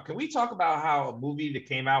 time out. Can we talk about how a movie that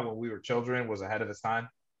came out when we were children was ahead of its time?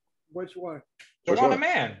 Which one? Juwanna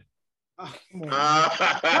Mann.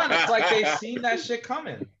 It's like they seen that shit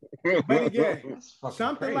coming. But again,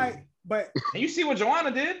 something crazy. But and you see what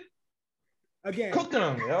Juwanna did? Again, cooking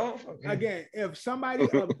them, yo. Again, if somebody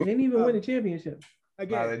they didn't even win the championship.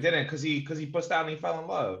 Again, they didn't because he pushed out and he fell in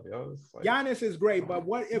love. Yo, like, Giannis is great, but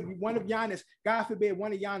what if one of Giannis, God forbid,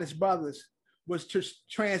 one of Giannis' brothers was to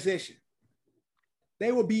transition?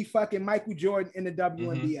 They would be fucking Michael Jordan in the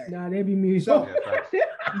WNBA. Nah, they'd be me. So,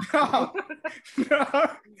 no,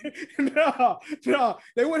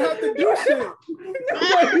 they wouldn't have to do shit.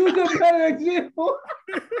 Use a better example.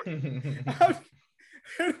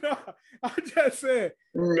 No, I'm just saying.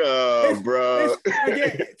 No, bro.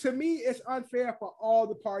 Again, to me, it's unfair for all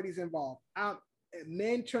the parties involved.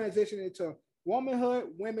 Men transitioning into womanhood,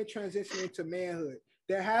 women transitioning into manhood.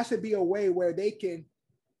 there has to be a way where they can,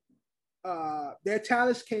 their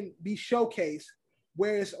talents can be showcased,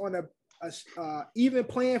 where it's on a even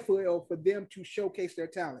playing field for them to showcase their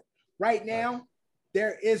talent. Right now,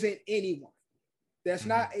 there isn't anyone. There's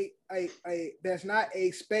not there's not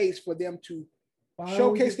a space for them to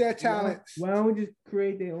showcase their talents. Why don't we just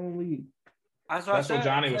create their own league? That's what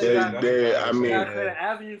Johnny was saying. I mean, create an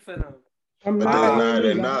avenue for them. But there's not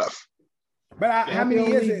enough. But how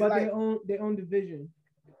many is it? But like, their own division.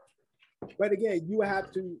 But again, you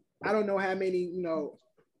have to. I don't know how many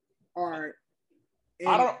are.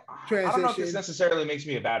 I don't know if this necessarily makes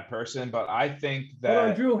me a bad person, but I think that. Hold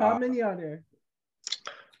on, Drew. How many are there?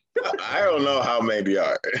 I don't know how many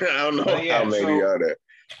are. I don't know how many are there.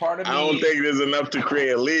 Part of me, I don't think there's enough to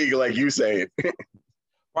create a league, like you saying.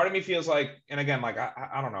 Part of me feels like, and again, like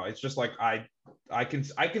I don't know. It's just like I can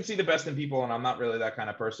see the best in people, and I'm not really that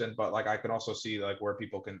kind of person. But like I can also see like where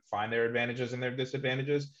people can find their advantages and their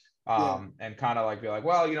disadvantages. And kind of like be like,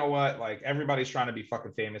 well, you know what? Like everybody's trying to be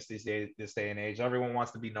fucking famous these days, this day and age. Everyone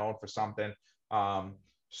wants to be known for something.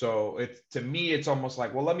 So it's, to me, it's almost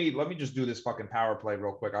like, well, let me just do this fucking power play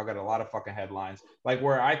real quick. I'll get a lot of fucking headlines. Like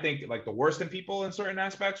where I think like the worst in people in certain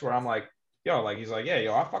aspects, where I'm like, yo, like he's like, yeah,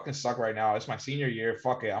 yo, I fucking suck right now. It's my senior year.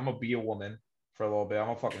 Fuck it. I'm gonna be a woman for a little bit. I'm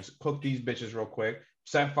gonna fucking cook these bitches real quick.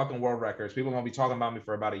 Set fucking world records. People are gonna be talking about me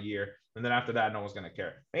for about a year. And then after that, no one's gonna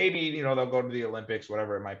care. Maybe, they'll go to the Olympics,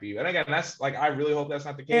 whatever it might be. And again, that's like, I really hope that's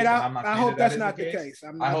not the case. And I hope that's not the case.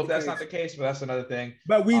 I hope that's not the case, but that's another thing.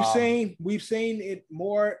 But we've seen it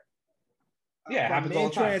more. Yeah, it happens all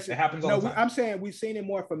the time. It happens all the time. I'm saying we've seen it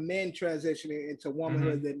more for men transitioning into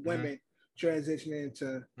womanhood than women transitioning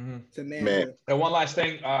into manhood. And one last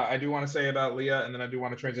thing I do want to say about Leah, and then I do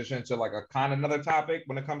want to transition into like a kind of another topic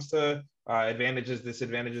when it comes to advantages,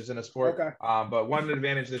 disadvantages in a sport. Okay. But one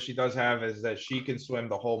advantage that she does have is that she can swim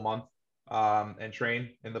the whole month and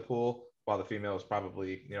train in the pool, while the female is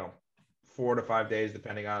probably 4 to 5 days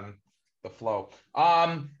depending on the flow.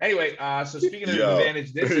 Anyway, so speaking of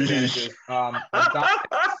advantage, disadvantages, what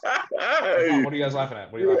are you guys laughing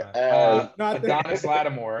at? What are you laughing at? Adonis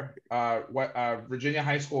Lattimore, Virginia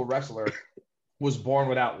high school wrestler, was born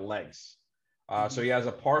without legs. So he has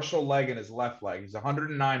a partial leg in his left leg. He's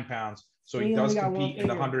 109 pounds, so he does compete in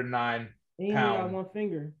the 109 pound. He only got one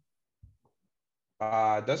finger.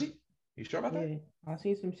 Does he? You sure about that? Yeah, I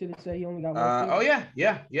seen some shit that say he only got one finger.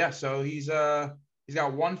 Oh yeah. So he's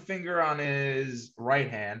got one finger on his right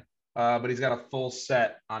hand, but he's got a full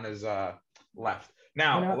set on his left.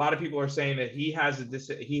 Now, a lot of people are saying that he has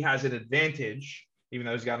an advantage, even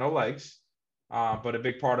though he's got no legs. But a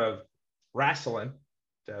big part of wrestling,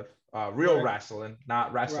 real wrestling,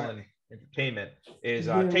 not wrestling entertainment, is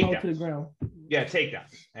takedowns. To the ground. Yeah,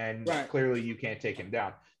 takedowns. And clearly you can't take him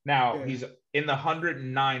down. Now, he's in the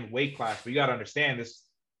 109 weight class, but you got to understand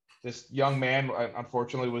this young man,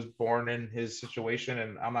 unfortunately, was born in his situation,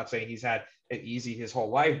 and I'm not saying he's had it easy his whole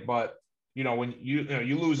life, but when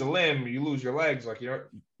you lose a limb, you lose your legs, like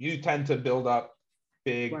you tend to build up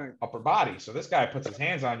big upper body. So this guy puts his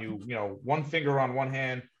hands on you, one finger on one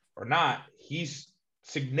hand or not, he's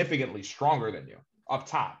significantly stronger than you up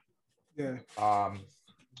top. Yeah.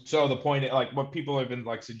 So the point, like what people have been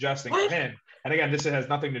like suggesting for him, and again, this has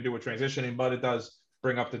nothing to do with transitioning, but it does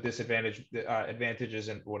bring up the advantages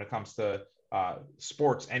and when it comes to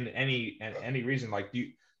sports and any reason. Like, do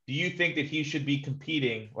you think that he should be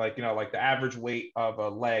competing like the average weight of a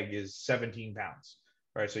leg is 17 pounds,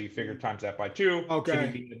 right? So you figure times that by 2. Okay. Should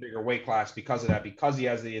he be in a bigger weight class because of that? Because he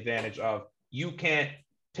has the advantage of you can't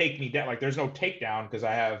take me down. Like there's no takedown because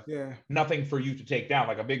I have nothing for you to take down.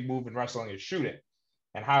 Like a big move in wrestling is shooting,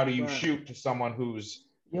 and how do you shoot to someone who's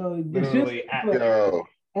literally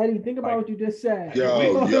Eddie, think about what you just said.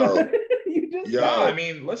 Yo. I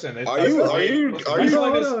mean, listen.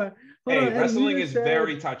 Wrestling is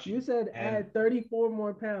very touchy. You said add 34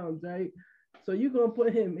 more pounds, right? So you're gonna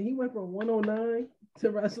put him. He went from 109 to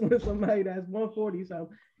wrestling somebody that's 140. So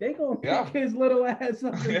they gonna pick his little ass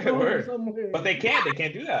up and throw him somewhere. But they can't. They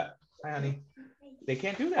can't do that, honey. They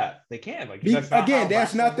can't do that. They can't. Like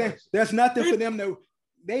that's nothing. There's nothing for them to.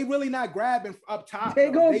 They really not grabbing up top.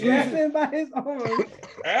 They gonna grab him by his arm.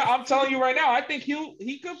 I'm telling you right now, I think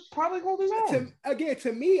he could probably hold his own.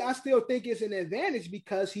 To me, I still think it's an advantage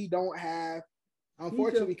because he don't have,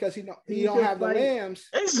 unfortunately, because he don't have the limbs.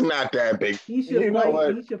 It's not that big. He should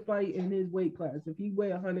fight. He should fight in his weight class. If he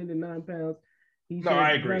weigh 109 pounds, he should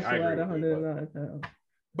wrestle at 109 pounds.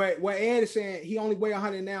 But what Ed is saying, he only weigh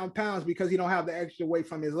 109 pounds because he don't have the extra weight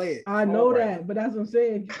from his leg. I know that, but that's what I'm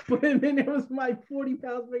saying. Put him in there with like 40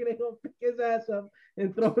 pounds bigger, they gonna pick his ass up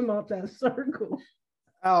and throw him off that circle.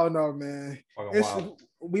 I don't know, man.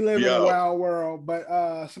 We live in a wild world,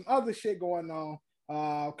 but some other shit going on.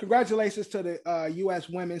 Congratulations to the U.S.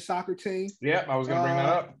 women's soccer team. Yeah, I was gonna bring that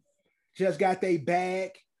up. Just got their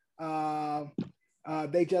bag.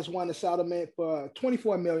 They just won a settlement for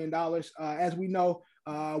 $24 million. As we know,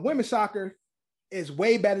 women's soccer is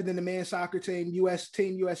way better than the men's soccer team.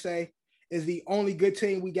 Team USA is the only good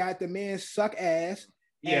team we got. The men suck ass.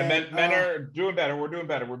 Yeah, men are doing better. We're doing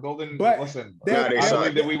better. We're building. Listen, I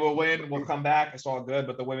believe that we will win. We'll come back. It's all good.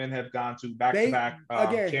 But the women have gone to back-to-back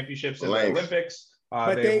championships in the Olympics.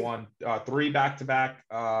 They've won 3 back-to-back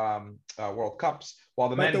World Cups, while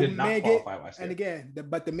the men did not qualify last year. And again,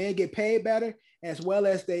 but the men get paid better, as well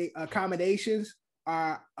as the accommodations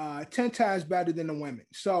are 10 times better than the women.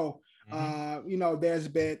 So, there's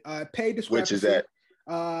been pay discrepancy. Which is that?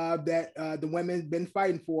 That the women's been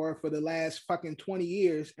fighting for the last fucking 20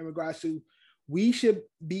 years in regards to we should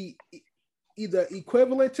be either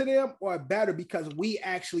equivalent to them or better because we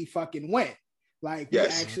actually fucking win. Like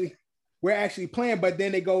we're actually playing, but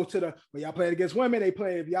then they go to y'all played against women,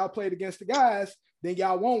 if y'all played against the guys, then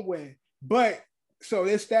y'all won't win. But so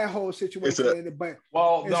it's that whole situation. The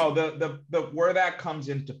where that comes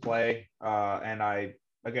into play, and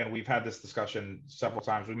we've had this discussion several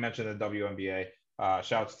times. We mentioned the WNBA.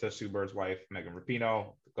 Shouts to Sue Bird's wife, Megan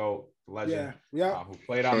Rapinoe, the GOAT, legend, who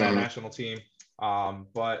played on that national team.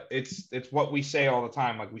 But it's what we say all the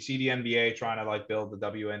time. Like, we see the NBA trying to like build the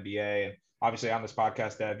WNBA, and obviously on this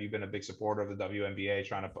podcast, Dev, you've been a big supporter of the WNBA,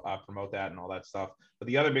 trying to promote that and all that stuff. But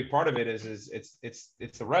the other big part of it is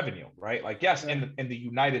it's the revenue, right? Like, yes, in the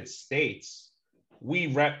United States, we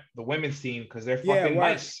rep the women's team because they're fucking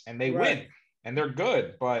nice and they win and they're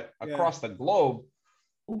good. But across the globe,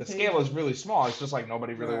 the scale is really small. It's just like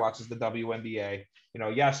nobody really watches the WNBA.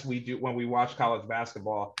 Yes, we do. When we watch college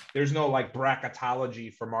basketball, there's no like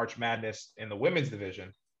bracketology for March Madness in the women's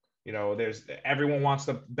division. Everyone wants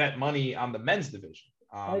to bet money on the men's division.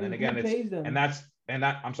 And again,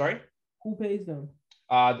 I'm sorry. Who pays them?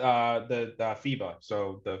 The FIBA,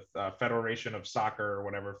 so the Federation of Soccer or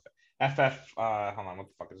whatever. FF. Hold on, what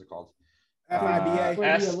the fuck is it called? FIBA.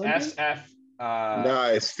 SF. No,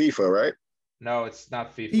 it's FIFA, right? No, it's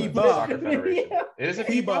not FIFA. It's the Soccer Federation. It is a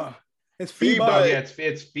FIBA. It's FIBA. Oh, yeah, it's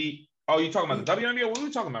FIBA. Oh, you're talking about the WNBA? What are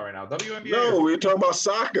we talking about right now? WNBA? No, we're talking about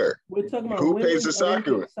soccer. We're talking about who pays the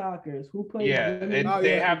soccer? Who plays? Yeah,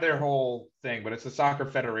 they have their whole thing, but it's the Soccer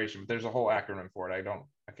Federation. But there's a whole acronym for it.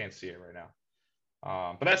 I can't see it right now.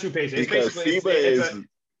 But that's who pays it. Because FIBA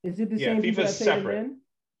is it the same people that pay the men?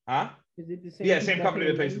 Huh? Is it the same? Yeah, same company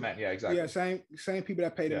that pays the men. Yeah, exactly. Yeah, same people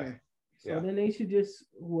that pay the men. So then they should just,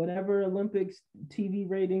 whatever Olympics TV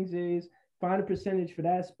ratings is, find a percentage for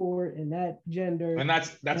that sport and that gender. And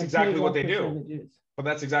that's exactly what they do. But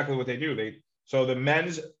that's exactly what they do. So the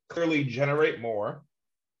men's clearly generate more.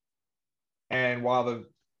 And while the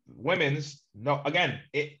women's, during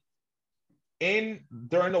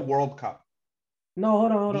the World Cup. No,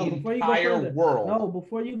 hold on. Before you go further. World. No,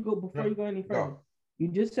 before you go any further. You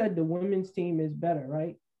just said the women's team is better,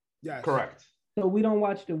 right? Yes. Correct. So we don't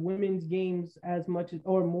watch the women's games as much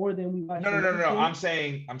or more than we watch. No. I'm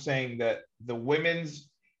saying that the women's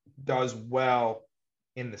does well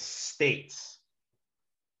in the States,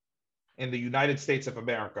 in the United States of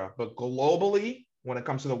America, but globally, when it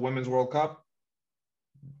comes to the Women's World Cup,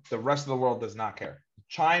 the rest of the world does not care.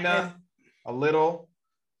 China, a little.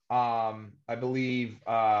 I believe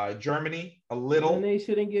Germany a little. And they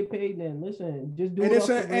shouldn't get paid then. Listen, just do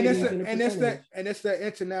it's the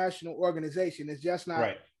international organization. It's just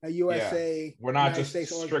not a USA. Yeah. We're not just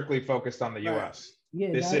strictly focused on the US.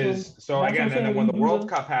 Yeah, this is so again, and then when the World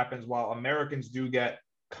Cup happens, while Americans do get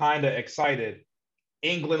kind of excited,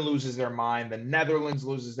 England loses their mind, the Netherlands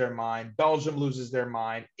loses their mind, Belgium loses their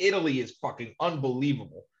mind, Italy is fucking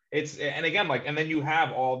unbelievable. And then you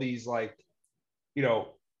have all these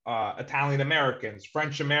Italian Americans,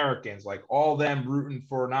 French Americans, like all them rooting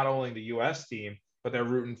for not only the US team, but they're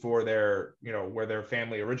rooting for their, where their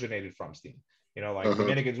family originated from team.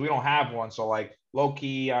 Dominicans, we don't have one. So like low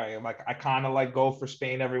key, I kind of go for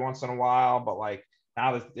Spain every once in a while, but like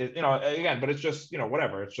now that, again, but it's just,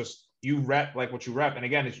 whatever. It's just, you rep like what you rep. And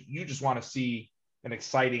again, you just want to see an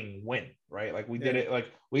exciting win, right? Like we did it. Like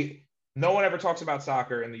no one ever talks about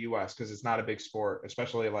soccer in the US because it's not a big sport,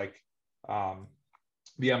 especially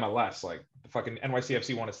the MLS, like the fucking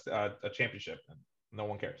NYCFC won a championship and no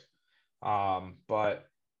one cares. But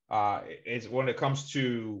it's when it comes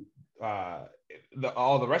to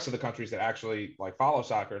all the rest of the countries that actually follow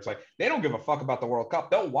soccer, it's like they don't give a fuck about the World Cup.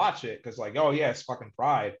 They'll watch it because it's fucking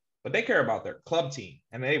pride, but they care about their club team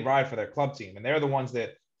and they ride for their club team, and they're the ones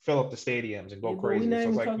that fill up the stadiums and go Yeah, but crazy. we not So it's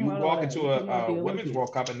even like you talking about walk all that. into We're talking about a the women's Olympics.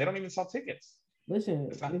 World Cup and they don't even sell tickets. Listen,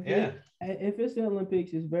 It's not- if it's the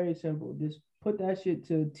Olympics, it's very simple. Just put that shit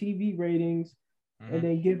to TV ratings, and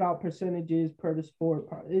then give out percentages per the sport.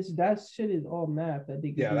 That shit is all math that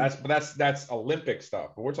they can do. That's Olympic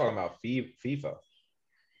stuff. But we're talking about FIFA.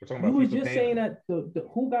 We're talking about You was FIFA just saying that the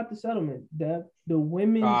who got the settlement? The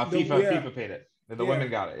women. FIFA paid it. The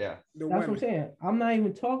women got it. Yeah. That's what I'm saying. I'm not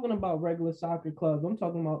even talking about regular soccer clubs. I'm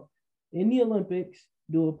talking about in the Olympics,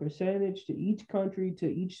 do a percentage to each country, to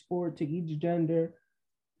each sport, to each gender,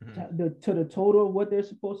 to the total of what they're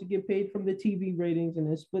supposed to get paid from the TV ratings, and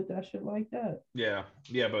then split that shit like that. Yeah,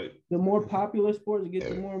 but the more popular sports get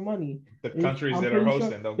the more money. The countries that are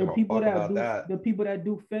hosting don't give a fuck about that. The people that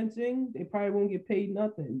do fencing, they probably won't get paid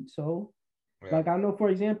nothing. So, like I know, for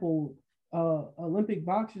example, Olympic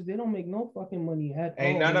boxers, they don't make no fucking money at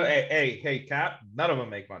all. Hey, Cap, none of them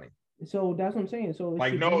make money. So that's what I'm saying. So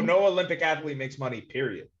like no Olympic athlete makes money,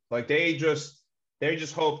 period. Like they just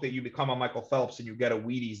hope that you become a Michael Phelps and you get a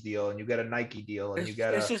Wheaties deal and you get a Nike deal and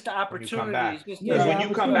it's just the opportunity. Because when you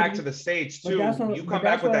come back to the States too, you come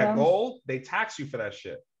back with that goal, they tax you for that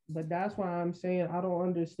shit. But that's why I'm saying I don't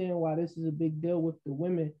understand why this is a big deal with the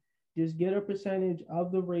women. Just get a percentage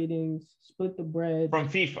of the ratings, split the bread from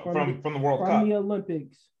FIFA, from the World Cup, from the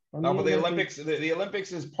Olympics. The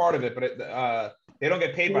Olympics is part of it, but they don't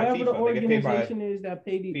get paid by FIFA. The organization they get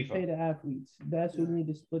paid by is that pay the athletes. That's who need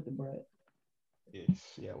to split the bread.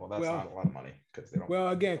 Yeah, well, that's not a lot of money because they don't. Well,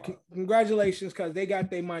 again, congratulations because they got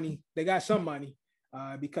their money. They got some money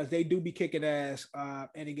because they do be kicking ass.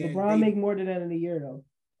 And again, LeBron make more than that in a year though.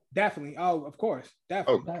 Definitely. Oh, of course,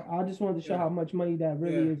 definitely. I just wanted to show how much money that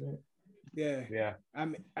really isn't. Yeah. I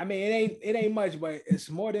mean, it ain't much, but it's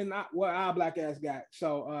more than what our black ass got.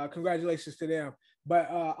 So, congratulations to them. But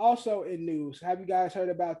also in news, have you guys heard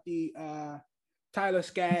about the Tyler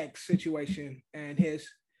Skaggs situation and his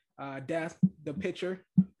death? The pitcher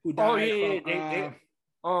who died.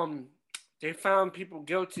 They found people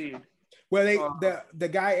guilty. Well, the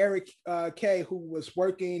guy Eric K, who was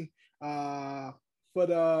working for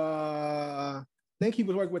I think he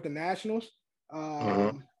was working with the Nationals.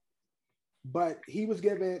 But he was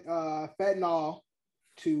given fentanyl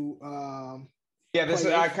to I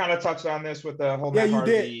kind of touched on this with the whole Matt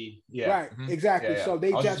Harvey. Right, exactly. Yeah. So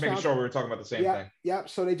they just making sure we were talking about the same thing. Yep.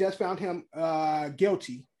 So they just found him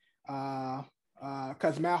guilty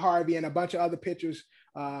because Matt Harvey and a bunch of other pitchers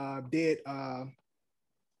did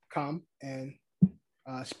come and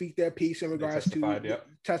speak their piece in regards to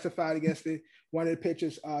testified against one of the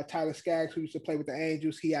pitchers, Tyler Skaggs, who used to play with the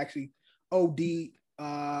Angels. He actually OD'd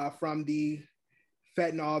from the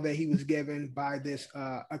fentanyl that he was given by this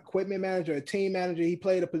equipment manager, a team manager. He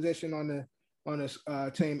played a position on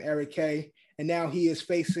the team, Eric K, and now he is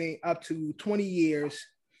facing up to 20 years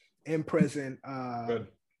in prison. Good.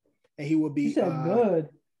 And he will be. He said good.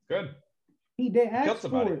 Good. They asked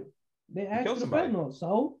for it. They asked for fentanyl.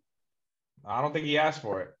 So. I don't think he asked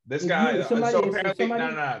for it. This guy. Hold on.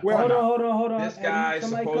 This guy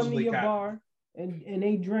somebody come to your bar and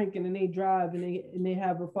they drink and then they drive and they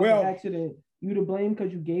have a fucking accident. You to blame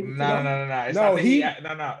because you gave it to them? No.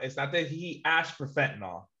 It's not that he asked for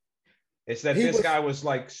fentanyl. It's that this guy was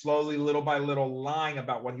like slowly, little by little, lying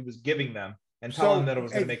about what he was giving them and telling them that it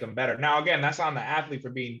was going to make them better. Now, again, that's on the athlete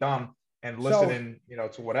for being dumb and listening,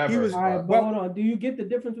 to whatever. All right, but hold on. Do you get the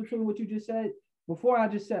difference between what you just said? Before I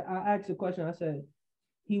asked a question. I said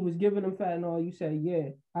he was giving them fentanyl. You said yeah.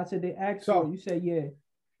 I said they asked for it. You said yeah.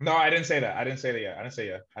 No, I didn't say that. I didn't say yeah.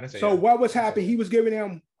 What was happening? He was giving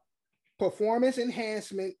them performance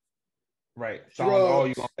enhancement. Right. So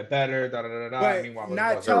you gonna get better. But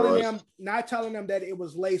not telling them that it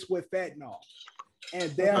was laced with fentanyl.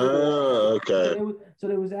 And therefore, so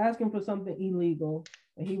they was asking for something illegal.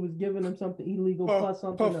 And he was giving them something illegal plus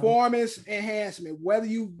something performance enhancement. Whether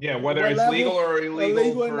it's legal or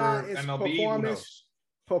illegal or not, it's MLB,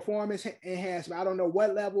 performance enhancement. I don't know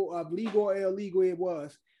what level of legal or illegal it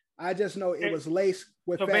was. I just know it was laced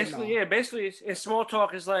with fentanyl. Basically, in small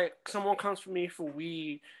talk, it's like someone comes for me for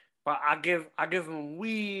weed, but I give them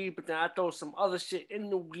weed, but then I throw some other shit in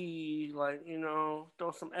the weed, like throw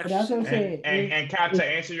some extra. That's what I'm saying. And Cap, to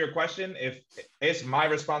answer your question, if it's my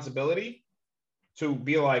responsibility to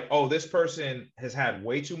be like, oh, this person has had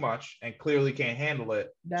way too much and clearly can't handle it,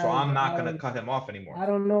 so I'm not gonna cut him off anymore. I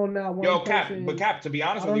don't know now. Cap, to be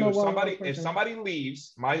honest with you, if somebody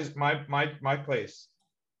leaves my place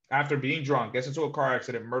after being drunk, gets into a car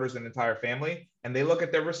accident, murders an entire family, and they look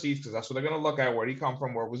at their receipts because that's what they're gonna look at. Where did he come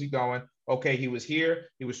from? Where was he going? Okay, he was here.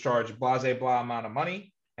 He was charged blah amount of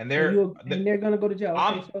money, and they're gonna go to jail.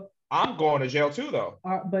 I'm going to jail too, though.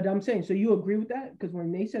 But I'm saying, so you agree with that? Because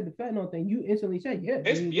when they said the fentanyl thing, you instantly said, yeah.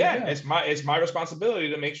 It's my responsibility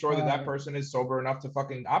to make sure that person is sober enough to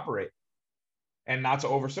fucking operate and not to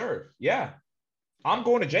overserve. Yeah, I'm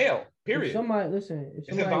going to jail. Period. It's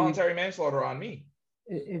involuntary manslaughter on me.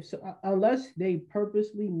 Unless they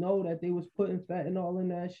purposely know that they was putting fentanyl in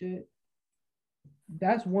that shit.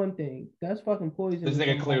 That's one thing. That's fucking poison. This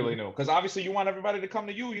nigga clearly knew, because obviously you want everybody to come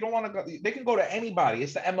to you. You don't want to go. They can go to anybody.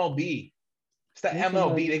 It's the MLB. It's the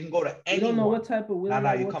MLB. They can go to anyone. We don't know what type of.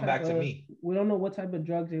 You come back to me. We don't know what type of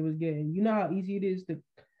drugs they was getting. You know how easy it is to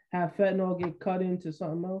have fentanyl get cut into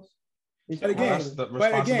something else. That's the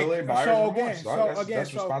responsibility of buyers.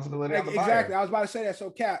 That's responsibility of the buyer. Exactly. I was about to say that.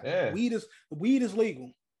 So, Cap, weed is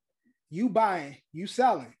legal. You buying, you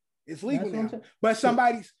selling. It's legal now. But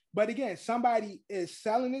somebody is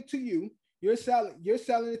selling it to you. You're selling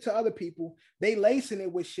it to other people. They lacing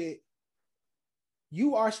it with shit.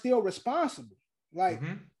 You are still responsible. Like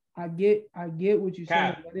I get what you're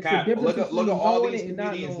saying. Look at all these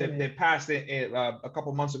comedians that passed it a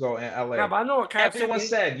couple months ago in LA. Yeah, but I know what Cap everyone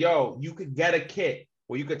said, yo, you could get a kit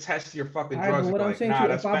where you could test your fucking drugs. What I'm saying,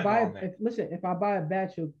 if I buy a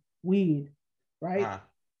batch of weed, right?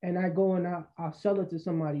 And I go and I'll sell it to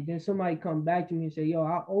somebody. Then somebody come back to me and say, yo,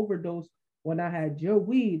 I overdosed when I had your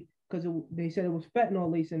weed because they said it was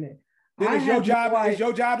fentanyl laced in it. Then it's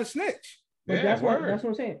your job to snitch. But that's what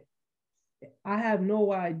I'm saying. I have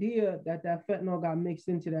no idea that fentanyl got mixed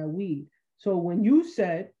into that weed. So when you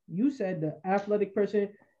said the athletic person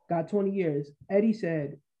got 20 years, Eddie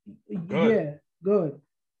said, yeah, good.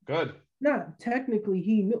 Not technically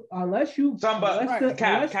he knew, unless the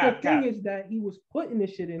thing is that he was putting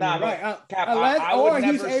this shit in there. Right.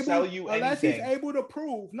 Unless he's able to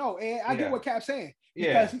prove. No, and I get what Cap's saying.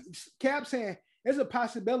 Because Cap's saying there's a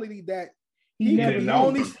possibility that he can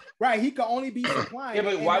only be supplying. Yeah,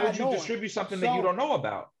 but why would you distribute something that you don't know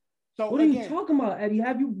about? So what are you talking about, Eddie?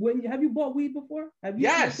 Have you bought weed before?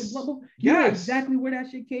 Yes. You know exactly where that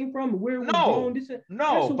shit came from, where it was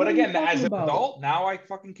going. But again, as an adult, now I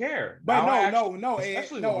fucking care. But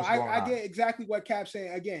I get exactly what Cap's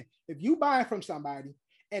saying. Again, if you buy from somebody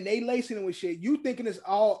and they lacing it with shit, you thinking it's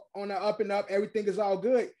all on the up and up, everything is all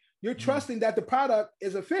good. You're trusting that the product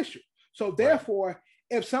is official. So therefore,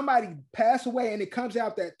 if somebody passed away and it comes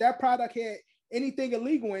out that that product had anything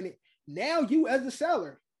illegal in it, now you as the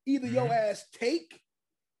seller, either your ass take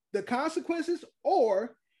the consequences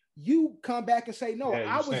or you come back and say, no,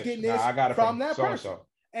 I was getting this from that person.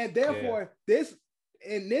 And therefore,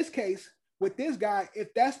 in this case, with this guy,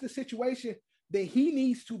 if that's the situation, then he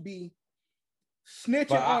needs to be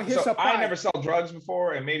snitching on his supply. I never sell drugs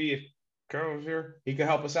before, and maybe if Carol was here, he could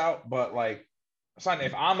help us out. But like, son,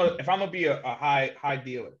 if I'm gonna be a high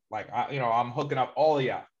dealer, like I'm hooking up all of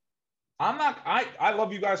y'all. I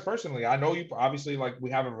love you guys personally. I know you obviously, like,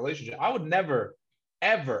 we have a relationship. I would never,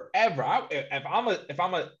 ever, if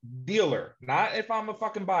I'm a dealer, not if I'm a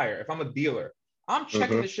fucking buyer, if I'm a dealer, I'm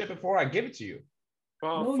checking the shit before I give it to you.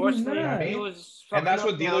 Well, unfortunately, and that's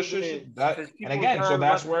what dealers should. And again, so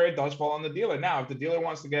that's where it does fall on the dealer. Now, if the dealer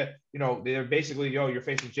wants to get, they're basically, you're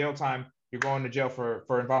facing jail time. You're going to jail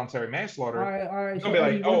for involuntary manslaughter. All right. You're gonna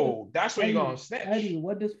be like, that's where you're gonna snitch. Eddie,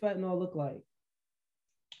 what does fentanyl look like?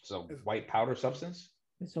 So white powder substance.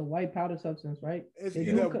 It's a white powder substance, right? It's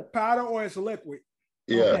either powder or it's a liquid.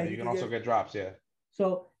 Yeah. Okay, you can also get drops. Yeah.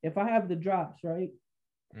 So if I have the drops, right,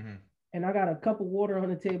 and I got a cup of water on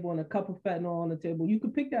the table and a cup of fentanyl on the table, you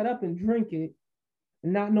could pick that up and drink it,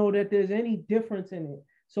 and not know that there's any difference in it.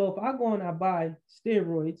 So if I go and I buy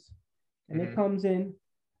steroids, and it comes in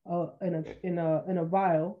a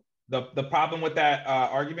vial. The problem with that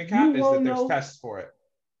argument, Cap, is that there's tests for it.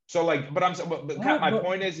 So like, but Cap, my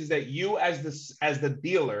point is that you as the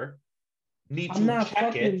dealer need to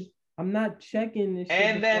check it. I'm not checking this.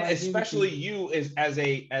 And then especially you as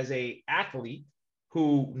a athlete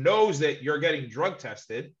who knows that you're getting drug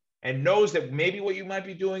tested and knows that maybe what you might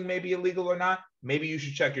be doing may be illegal or not. Maybe you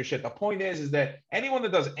should check your shit. The point is that anyone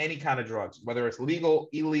that does any kind of drugs, whether it's legal,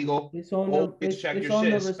 illegal, check your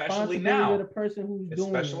shit, especially now. The person who's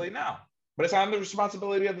especially doing it. Now. But it's on the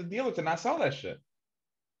responsibility of the dealer to not sell that shit.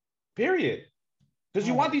 Period. Because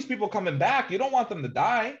you want these people coming back. You don't want them to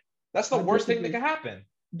die. That's the worst thing that can happen.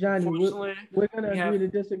 Johnny, we're gonna agree to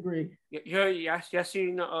disagree. Y'all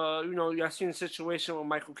seen the situation with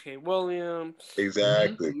Michael K. Williams.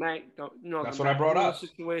 Exactly. That's what I brought up.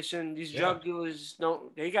 Situation. These drug dealers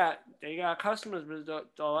don't. They got customers, but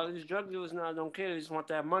a lot of these drug dealers now don't care. They just want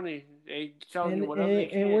that money. They telling you whatever they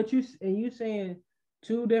can. And you saying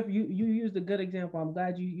two different. You used a good example. I'm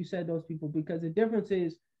glad you said those people, because the difference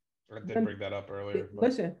is I did bring that up earlier.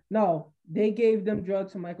 Listen, no, they gave them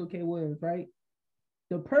drugs to Michael K. Williams, right?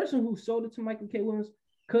 The person who sold it to Michael K. Williams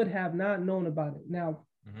could have not known about it. Now,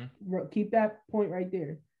 keep that point right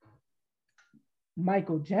there.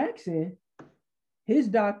 Michael Jackson, his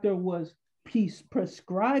doctor was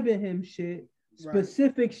prescribing him shit,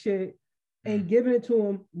 specific shit, and giving it to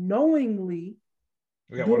him knowingly.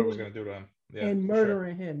 Yeah, what it was going to do to him. Yeah, and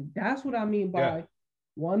murdering him. That's what I mean by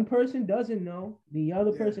one person doesn't know, the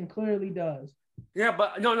other person clearly does. Yeah,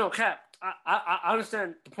 but no, Cap. I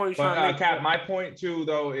understand the point you're trying to make. Cap, my point too,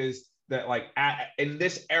 though, is that like in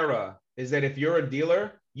this era, is that if you're a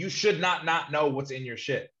dealer, you should not know what's in your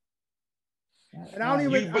shit. And I don't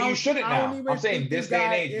even. But you shouldn't now. I'm saying this day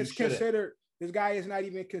and age, is considered. This guy is not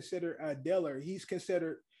even considered a dealer. He's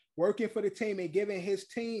considered working for the team and giving his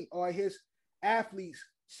team or his athletes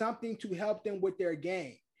something to help them with their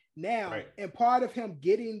game. Now, and part of him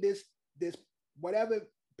getting this whatever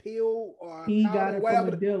pill or he got it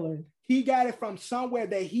whatever, from a dealer. He got it from somewhere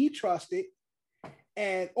that he trusted,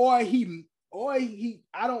 and or he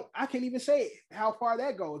I can't even say how far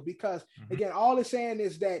that goes because again, all it's saying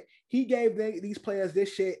is that he gave these players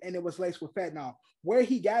this shit and it was laced with fentanyl. Where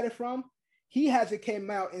he got it from, he hasn't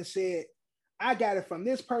came out and said, I got it from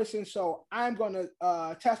this person, so I'm going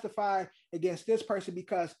to testify against this person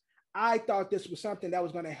because I thought this was something that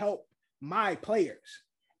was going to help my players.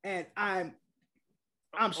 And I'm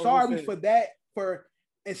sorry for that, for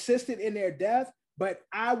insisting in their death, but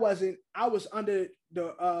I was under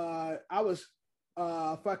the, I was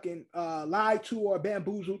fucking lied to or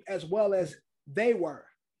bamboozled as well as they were.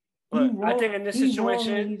 But I think in this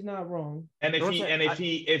situation, he's not wrong. And if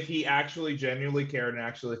he actually genuinely cared and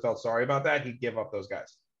actually felt sorry about that, he'd give up those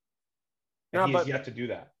guys. And he has yet to do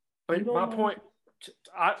that. But my point,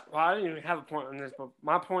 I didn't even have a point on this, but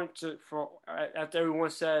my point after everyone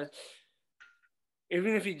says,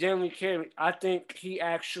 even if he genuinely cared, I think he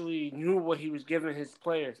actually knew what he was giving his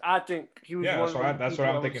players. I think he was. Yeah, that's what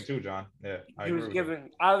I'm thinking too, John. Yeah, he was giving.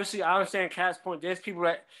 Obviously, I understand Cat's point. There's people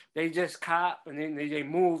that they just cop and then they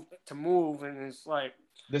move, and it's like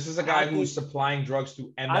this is a guy who's supplying drugs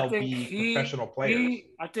to MLB professional players.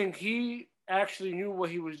 I think he actually knew what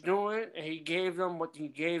he was doing, and he gave them what he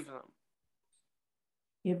gave them.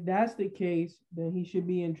 If that's the case, then he should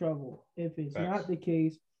be in trouble. If it's not the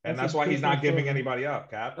case. And that's why he's not giving anybody up,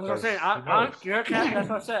 Cap. That's what I'm saying. You're Cap. That's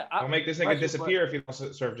what I said. Don't make this nigga disappear if he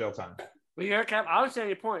don't serve jail time. But you're Cap. I understand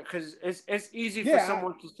your point because it's easy for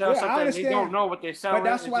someone to sell something and they don't know what they're selling.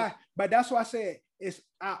 But that's why I said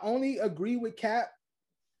I only agree with Cap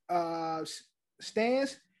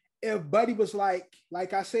stance if Buddy was like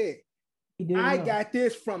I said, I got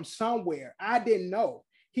this from somewhere. I didn't know.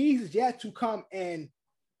 He's yet to come and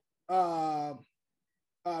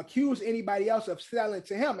accuse anybody else of selling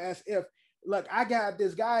to him as if, look, I got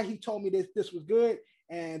this guy, he told me this was good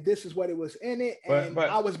and this is what it was in it, and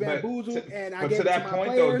I was bamboozled and I gave it to my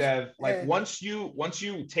point players, though, Dev, like once you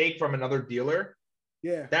take from another dealer,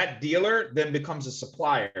 that dealer then becomes a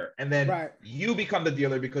supplier, and then you become the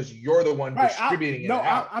dealer because you're the one distributing it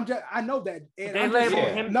out. I know that. And they labeled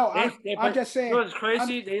him. No, I'm just saying. It's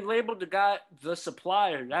crazy. They labeled the guy the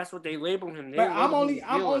supplier. That's what they labeled him. But I'm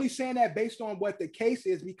only saying that based on what the case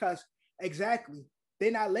is because exactly they're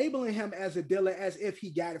not labeling him as a dealer as if he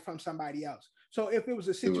got it from somebody else. So if it was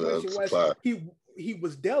a situation where he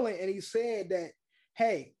was dealing and he said that,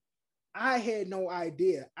 hey, I had no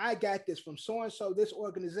idea. I got this from so-and-so, this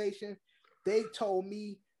organization. They told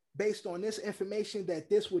me based on this information that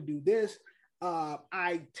this would do this.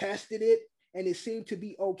 I tested it and it seemed to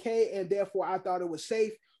be okay. And therefore I thought it was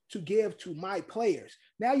safe to give to my players.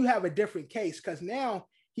 Now you have a different case because now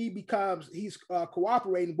he's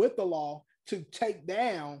cooperating with the law to take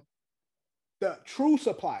down the true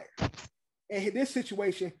supplier. And in this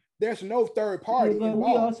situation, there's no third party. But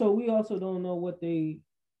we also don't know what they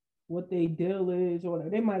deal is, or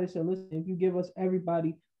they might have said, listen, if you give us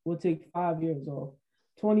everybody, we'll take 5 years off.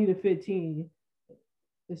 20 to 15.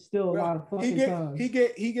 It's still a lot of fucking time.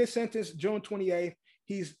 He gets sentenced June 28th.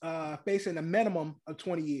 He's facing a minimum of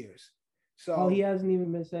 20 years. So he hasn't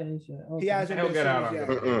even been sentenced yet. Okay. He hasn't been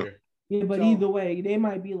sentenced yet. Yeah, but either way, they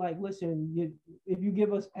might be like, listen, if you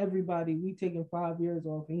give us everybody, we taking 5 years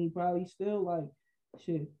off. And he probably still like,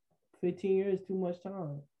 shit, 15 years, too much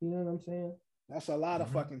time. You know what I'm saying? That's a lot of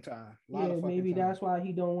fucking time. Maybe that's why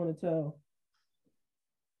he don't want to tell.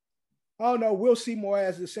 Oh, no, we'll see more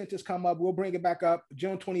as the sentence come up. We'll bring it back up.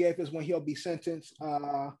 June 28th is when he'll be sentenced.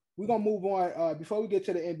 We're going to move on. Before we get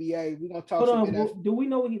to the NBA, we're going to talk some do we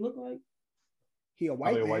know what he looked like? He a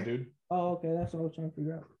white man. White dude. Oh, okay. That's what I was trying to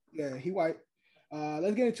figure out. Yeah, he white.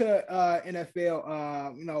 Let's get into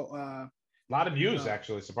NFL. A lot of news,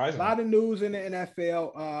 actually, surprisingly. A lot of news in the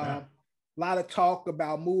NFL. A lot of talk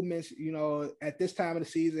about movements, at this time of the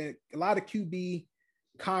season. A lot of QB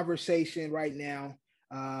conversation right now.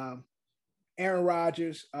 Aaron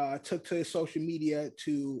Rodgers took to his social media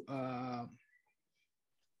to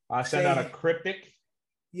send out a cryptic.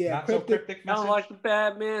 Yeah, not cryptic message. Sound like the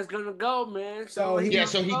bad man's gonna go, man. So we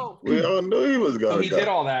all knew he was gonna go. He did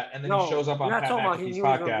all that, and then he shows up on Pat McAfee's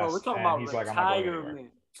podcast. We're talking about he's like, I'm not going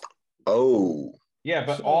anywhere. Oh. Yeah,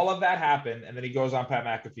 but all of that happened, and then he goes on Pat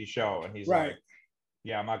McAfee's show, and he's like,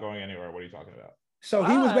 yeah, I'm not going anywhere. What are you talking about? So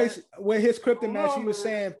he was basically, with his cryptic message, he was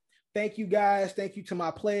saying, thank you guys. Thank you to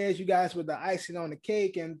my players. You guys were the icing on the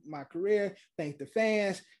cake in my career. Thank the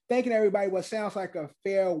fans. Thanking everybody what sounds like a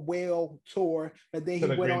farewell tour. But then he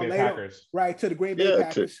went on later, to the Green Bay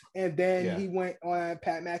Packers. And then he went on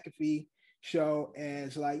Pat McAfee show and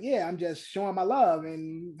it's like, yeah, I'm just showing my love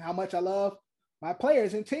and how much I love my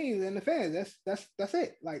players and teams and the fans. That's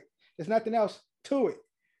it. Like, there's nothing else to it.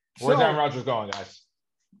 Where's Aaron Rodgers going, guys?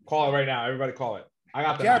 Call it right now. Everybody call it. I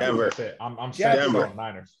got the Denver. That's it. I'm set to go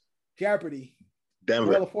Niners. Jeopardy. Denver.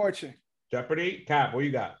 Wheel of Fortune. Jeopardy. Cap, what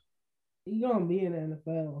you got? He's gonna be in the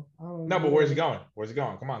NFL. No, but where's he going? Where's he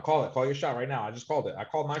going? Come on, call it. Call your shot right now. I just called it. I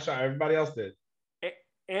called my shot. Everybody else did.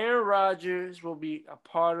 Aaron Rodgers will be a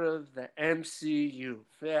part of the MCU.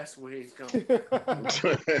 That's where he's going.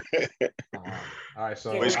 All right,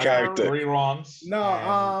 so which character? 3 wrongs.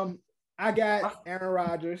 No, I got Aaron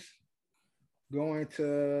Rodgers going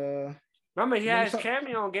to. Remember, he had his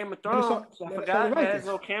cameo on Game of Thrones. I forgot he had his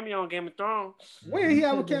little cameo on Game of Thrones. Where he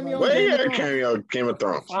have a cameo? Where he had a cameo on Game of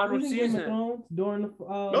Thrones? Final season. During the,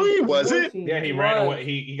 no, he wasn't. Yeah, he ran away.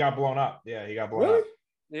 He got blown up. Yeah, he got blown up.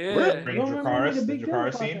 Yeah. The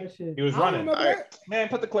Dracarys scene. He was running. Man,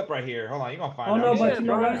 put the clip right here. Hold on, you're gonna find out. No, but he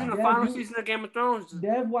was in the final season of Game of Thrones.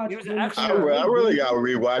 Dev watched. I really gotta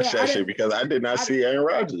rewatch that shit because I did not see Aaron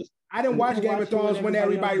Rodgers. I didn't watch Game of Thrones when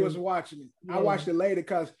everybody was watching it. Yeah. I watched it later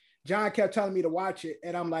because John kept telling me to watch it,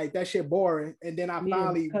 and I'm like, that shit boring. And then I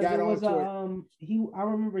finally got onto it. I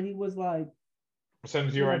remember he was like, I'm sending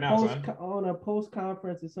it to you right now, son. On a post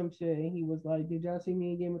conference or some shit, and he was like, "Did y'all see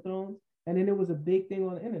me in Game of Thrones?" And then it was a big thing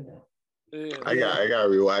on the internet. Yeah. I gotta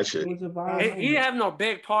rewatch it. He didn't have no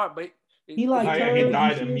big part, but he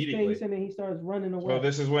died immediately, and then he starts running away. So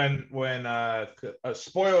this is when a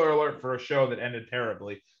spoiler alert for a show that ended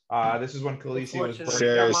terribly. This is when Khaleesi was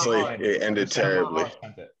seriously, it ended terribly.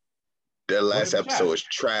 That last episode was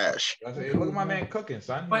trash. Look at my man cooking,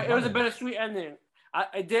 son. But it was a bittersweet ending.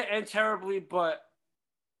 It did end terribly, but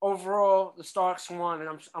overall, the Starks won, and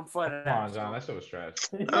I'm for that. Come on, John. That shit was trash.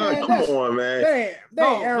 Come on, man.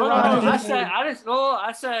 I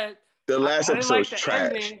said the last episode was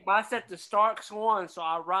trash. Ending, but I said the Starks won, so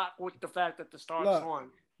I rock with the fact that the Starks won.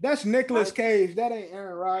 That's Nicolas Cage. That ain't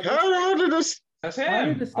Aaron Rodgers. How did this? That's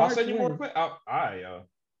him. I'll send you more quick.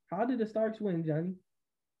 How did the Starks win, Johnny?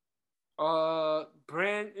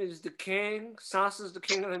 Bran is the king. Sansa's the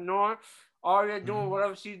king of the north. Arya doing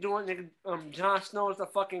whatever she's doing. Jon Snow is the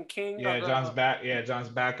fucking king. Yeah, Jon's back. Yeah, Jon's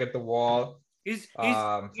back at the wall. He's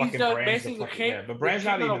basically the king. Yeah, but Bran's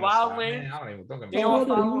not even Wild Land. They all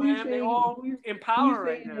follow him. They all in power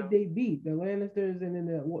right now. They beat the Lannisters and then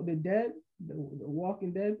the dead, the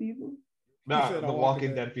Walking Dead people. No, the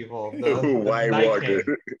Walking Dead people. The White Walkers.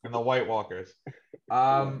 And the White Walkers.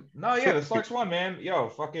 No, yeah, the Starks won, man. Yo,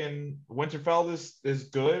 fucking Winterfell is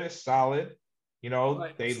good. It's solid. You know,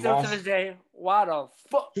 but they still lost. To this day, why the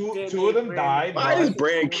fuck? Two of them died. Why is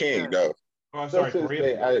Bran king, though? Oh,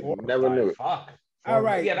 sorry, I never knew it. Fuck. All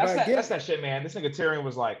right. Yeah, that's that shit, man. This nigga Tyrion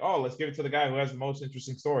was like, oh, let's give it to the guy who has the most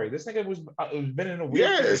interesting story. This nigga was been in a weird.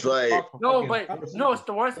 Yeah, it's like it's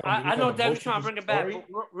the worst. I know Devin's trying to bring it back.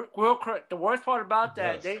 Real quick, the worst part about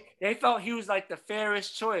that, they felt he was like the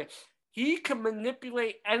fairest choice. He can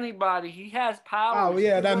manipulate anybody. He has power. Oh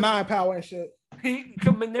yeah, that mind power and shit. He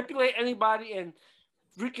can manipulate anybody and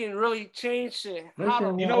freaking really change shit. You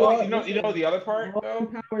know the other part though.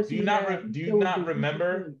 Do you not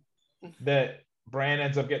remember that Bran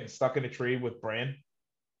ends up getting stuck in a tree with Bran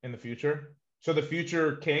in the future? So the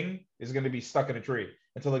future king is going to be stuck in a tree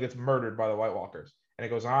until he gets murdered by the White Walkers, and it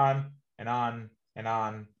goes on and on and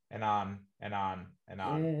on and on and on and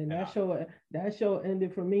on. And that show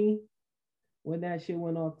ended for me when that shit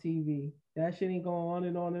went off TV. That shit ain't going on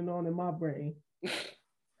and on and on in my brain.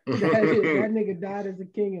 that nigga died as a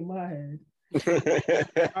king in my head.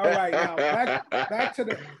 All right, now back to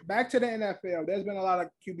the NFL. There's been a lot of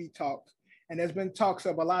QB talks, and there's been talks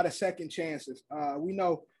of a lot of second chances. We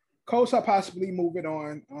know Colts are possibly moving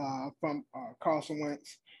on from Carson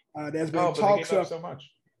Wentz. There's been talks of so much,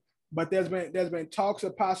 but there's been talks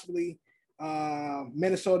of possibly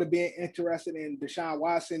Minnesota being interested in Deshaun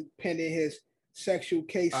Watson pending his sexual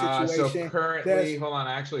case situation. So currently, hold on,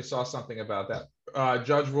 I actually saw something about that.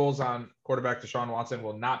 Judge rules on quarterback Deshaun Watson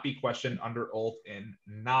will not be questioned under oath in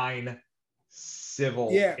 9 civil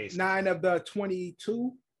cases. 9 of the 23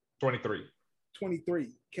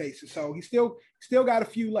 cases. So he still got a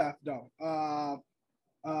few left though.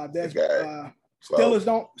 There's Steelers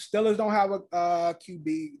don't have a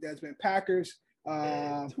QB. There's been Packers.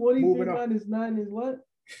 23 minus 9 is what?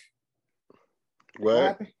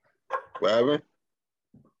 What happened?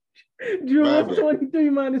 Drew, what's 23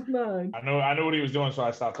 minus 9? I know what he was doing, so I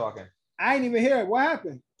stopped talking. I ain't even hear it. What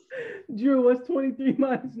happened? Drew, what's 23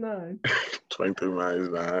 minus 9? 23 minus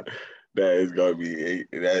 9. That is gonna be 8.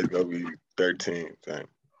 That is gonna be 13.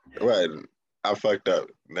 What? I fucked up.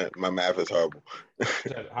 My math is horrible.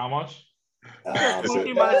 How much?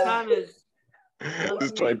 23 minus 9 is.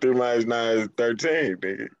 This 23 minus 9 is 13,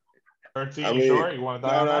 nigga. 13, I mean, sure? You want to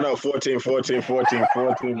die? No, 14.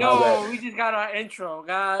 Yo, we just got our intro.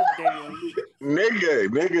 God damn.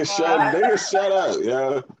 Nigga, shut up,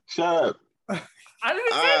 yo. Shut up. I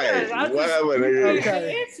didn't say that. Whatever, nigga.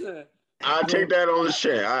 Okay. I'll take that on the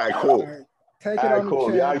chin. All right, cool. Right. Take it on the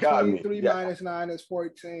chin. Y'all got 23 minus 9 is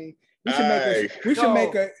 14. We should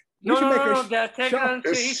make a No, Dad, take it on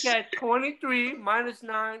the chin. He said 23 minus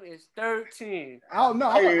 9 is 13. Oh, no.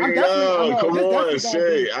 I'm definitely. Come on,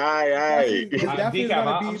 say. It's definitely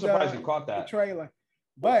going to be surprised you caught that. The trailer.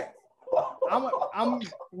 But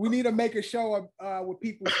we need to make a show with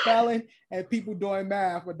people spelling and people doing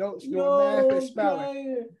math, adults doing math and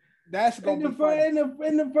spelling. That's going to be fun.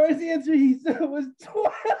 In the first answer, he said it was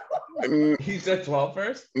 12. He said 12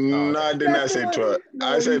 first? No, I did not say 12.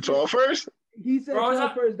 I said 12 first? He said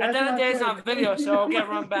 12 first. At the end of the day, it's on video, so I'll get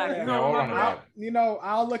run back.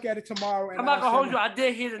 I'll look at it tomorrow. And I'm not going to hold you. I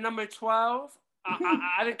did hear the number 12.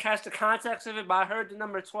 I didn't catch the context of it, but I heard the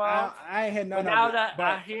number 12. I ain't had none of it. Now that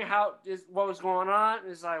I hear what was going on,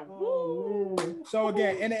 it's like, woo. So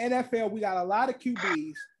again, in the NFL, we got a lot of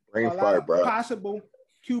QBs. Brain fart, bro. Possible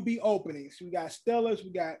QB openings. We got Steelers,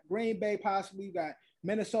 we got Green Bay possibly, we got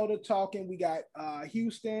Minnesota talking, we got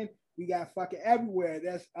Houston, we got fucking everywhere.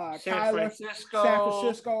 That's San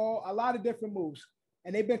Francisco, a lot of different moves.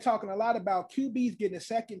 And they've been talking a lot about QBs getting a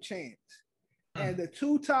second chance. And the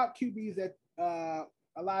 2 top QBs that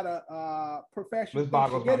a lot of professionals this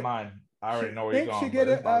boggles my mind. I already know where you're going. Should get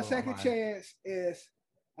a second chance is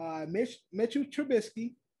Mitchell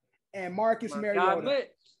Trubisky and Marcus Mariota.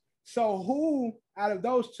 So who out of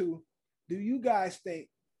those 2 do you guys think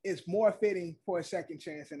is more fitting for a second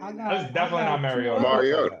chance? It's definitely not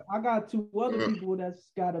Mariota. I got 2 other people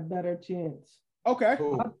that's got a better chance. Okay.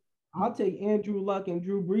 I'll take Andrew Luck and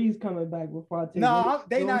Drew Brees coming back before I take. No,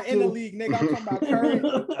 they not in the league, nigga. I'm talking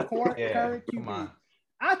about current QB.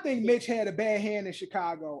 I think Mitch had a bad hand in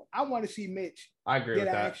Chicago. I want to see Mitch get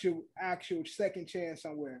an actual second chance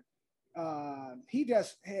somewhere. He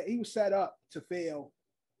was set up to fail.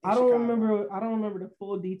 I don't remember the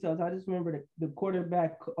full details. I just remember the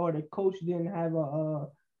quarterback or the coach didn't have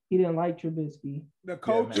he didn't like Trubisky. The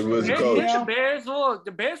coach,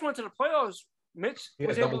 the Bears went to the playoffs. Mitch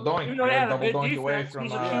was double doink. They had a good defense.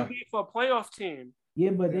 He's a QB for a playoff team.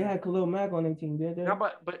 Yeah, but they had Khalil Mack on their team, didn't they? No,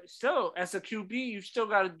 but still, as a QB, you still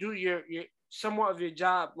got to do your somewhat of your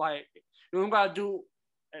job. Like you don't got to do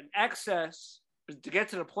an excess to get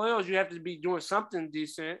to the playoffs. You have to be doing something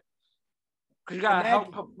decent. Because you got to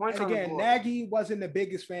help put points on the board. Nagy wasn't the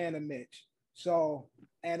biggest fan of Mitch. So,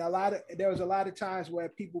 and there was a lot of times where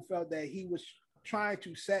people felt that he was trying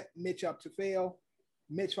to set Mitch up to fail.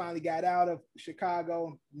 Mitch finally got out of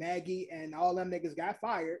Chicago. Nagy and all them niggas got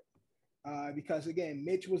fired because, again,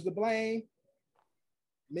 Mitch was to blame.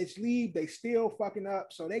 Mitch leave, they still fucking up,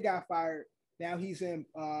 so they got fired. Now he's in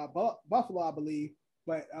Buffalo, I believe,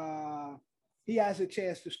 but he has a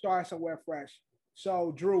chance to start somewhere fresh.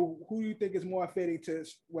 So, Drew, who do you think is more fitting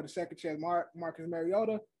with a second chance, Marcus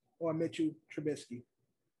Mariota or Mitchell Trubisky?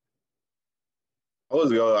 I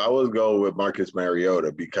was going with Marcus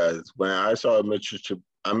Mariota because when I saw Mitchell,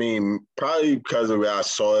 probably because of where I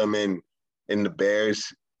saw him in the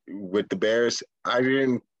Bears with the Bears, I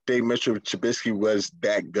didn't think Mitchell Trubisky was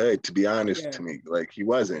that good, to be honest to me. Like he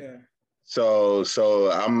wasn't. Yeah.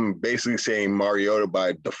 So I'm basically saying Mariota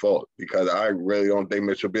by default because I really don't think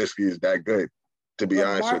Mitchell Trubisky is that good, to be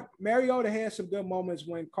honest. Mariota had some good moments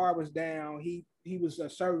when Carr was down. He was a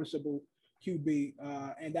serviceable QB,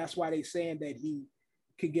 and that's why they saying that he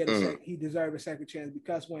could get he deserved a second chance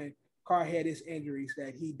because when Carr had his injuries,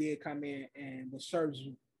 that he did come in and was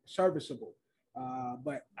serviceable.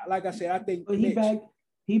 But like I said, I think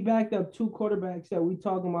he backed up 2 quarterbacks that we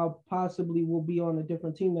talking about possibly will be on a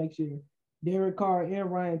different team next year. Derek Carr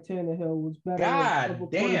and Ryan Tannehill was better. God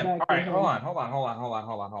damn! All right, hold on.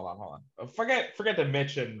 Forget the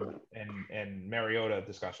Mitch and Mariota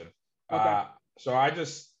discussion. Okay. So I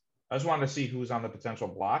just wanted to see who's on the potential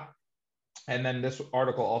block, and then this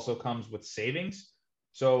article also comes with savings.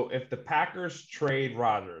 So if the Packers trade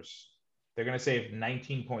Rodgers, they're gonna save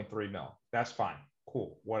 19.3 mil. That's fine,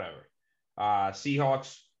 cool, whatever.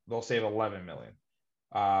 Seahawks, they'll save 11 million.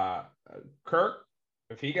 Kirk,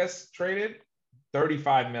 if he gets traded,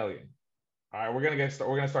 35 million. All right, we're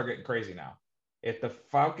gonna start getting crazy now. If the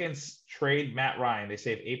Falcons trade Matt Ryan, they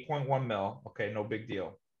save 8.1 mil. Okay, no big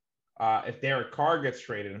deal. If Derek Carr gets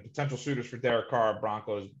traded, and potential suitors for Derek Carr,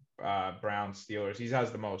 Broncos, Browns, Steelers, he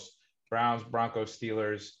has the most. Browns, Broncos,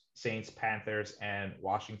 Steelers, Saints, Panthers, and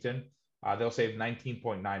Washington. They'll save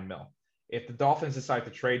 19.9 mil. If the Dolphins decide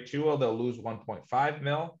to trade Tua, they'll lose 1.5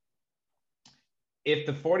 mil. If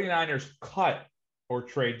the 49ers cut or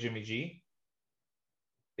trade Jimmy G,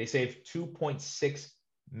 they save $2.6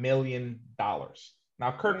 million.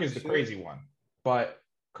 Now, Kirk is the crazy one, but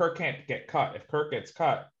Kirk can't get cut. If Kirk gets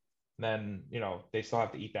cut, then, they still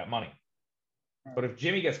have to eat that money. But if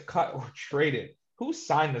Jimmy gets cut or traded, who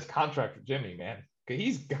signed this contract for Jimmy, man? Because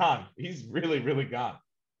he's gone. He's really, really gone.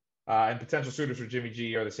 And potential suitors for Jimmy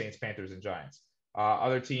G are the Saints, Panthers, and Giants.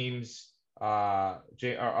 Other teams, other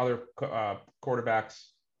quarterbacks,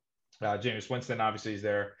 Jameis Winston obviously is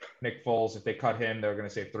there. Nick Foles, if they cut him, they're going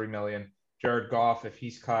to save $3 million. Jared Goff, if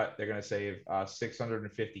he's cut, they're going to save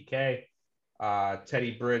 $650K.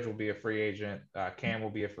 Teddy Bridge will be a free agent. Cam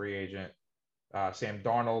will be a free agent. Sam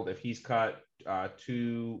Darnold, if he's cut,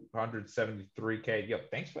 $273K.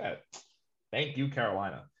 Yep, thanks for that. Thank you,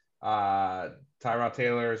 Carolina. Tyrod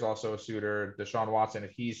Taylor is also a suitor. Deshaun Watson,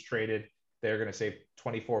 if he's traded, they're going to save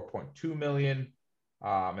 $24.2 million.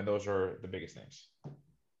 And those are the biggest names.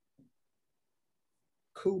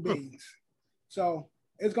 QBs. So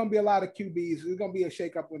it's going to be a lot of QBs. It's going to be a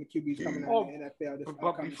shakeup when the QBs coming out in the NFL.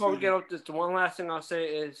 But before we get off this, the one last thing I'll say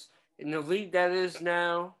is in the league that is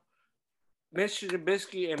now, Mitch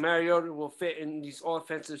Trubisky and Mariota will fit in these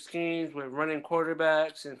offensive schemes with running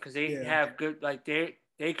quarterbacks, and because they have good,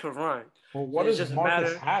 they could run. Well, what does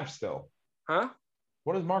Marcus have still? Huh?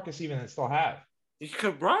 What does Marcus even still have? He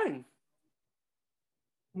could run.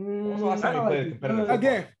 When was the last time he played a competitive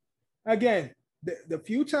football? Again, the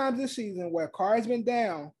few times this season where Carr's been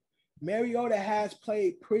down, Mariota has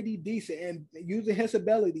played pretty decent, and using his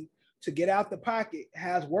ability to get out the pocket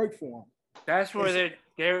has worked for him. That's where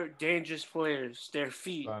they're dangerous players, their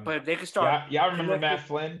feet. But they can start. Yeah, I remember Matt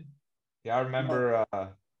Flynn. Yeah, I remember.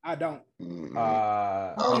 I don't. I'm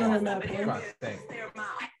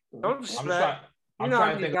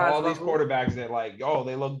trying to think of all these quarterbacks that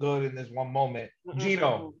they look good in this one moment.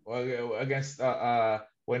 Gino against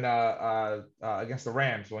against the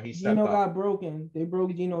Rams when he stepped Gino up. got broken. They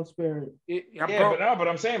broke Gino's spirit. But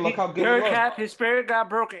I'm saying, look how good he was. His spirit got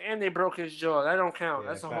broken and they broke his jaw. That don't count.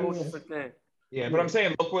 That's a whole different thing. Yeah, but I'm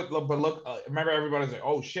saying, look. Remember, everybody's like,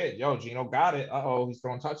 "Oh shit, yo, Gino got it. He's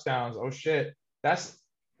throwing touchdowns. Oh shit."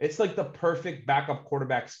 It's like the perfect backup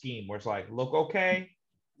quarterback scheme where it's like, look okay,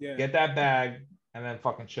 get that bag, and then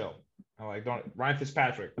fucking chill. And Ryan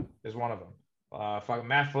Fitzpatrick is one of them. Fucking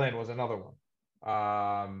Matt Flynn was another one.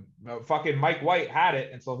 Fucking Mike White had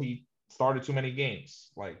it until he started too many games.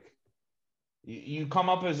 You come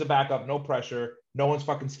up as a backup, no pressure, no one's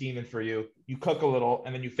fucking scheming for you. You cook a little,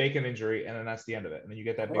 and then you fake an injury, and then that's the end of it. And then you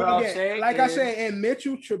get that big. I say, and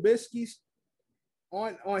Mitchell Trubisky's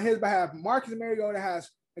on his behalf, Marcus Mariota has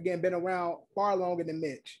again been around far longer than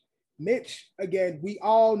Mitch. Mitch, again, we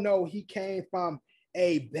all know he came from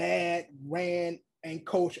a bad ran and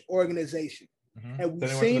coach organization. Mm-hmm. And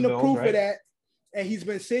we've seen the proof of that. And he's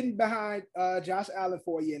been sitting behind Josh Allen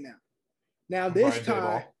for a year now. Now this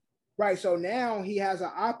time, right, so now he has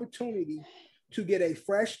an opportunity to get a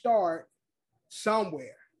fresh start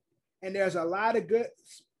somewhere. And there's a lot of good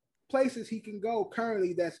places he can go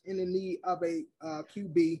currently that's in the need of a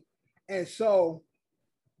QB. And so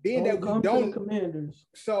being that we don't Commanders.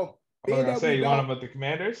 So being that we want him with the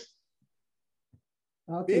Commanders?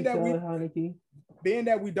 I'll take Heineke. Being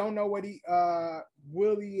that we don't know what he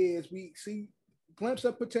really is, we see glimpse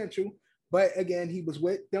of potential, but again, he was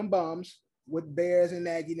with them bums, with Bears and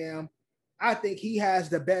Nagy now. I think he has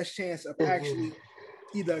the best chance of actually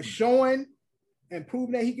either showing and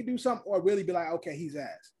proving that he can do something, or really be like, okay, he's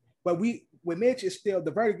ass. But with Mitch, is still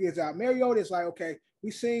the verdict is out. Mariota is like, okay,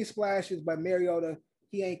 we've seen splashes, but Mariota,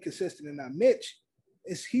 he ain't consistent enough. Mitch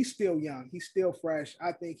he's still young, he's still fresh.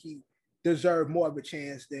 I think he deserved more of a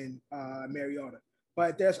chance than Mariota.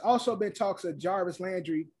 But there's also been talks of Jarvis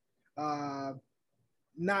Landry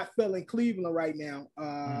not feeling Cleveland right now.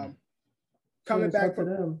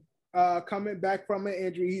 coming back from an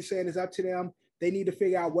injury. He's saying it's up to them. They need to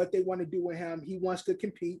figure out what they want to do with him. He wants to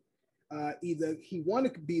compete. Either he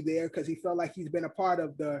wanted to be there because he felt like he's been a part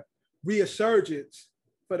of the resurgence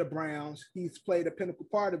for the Browns. He's played a pinnacle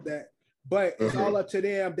part of that. But it's all up to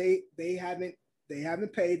them. They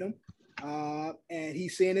haven't paid him. And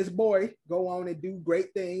he's seeing his boy go on and do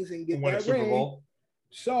great things and get that ring.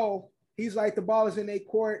 So he's like, the ball is in their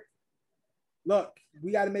court. Look,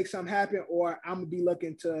 we got to make something happen, or I'm gonna be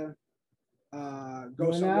looking to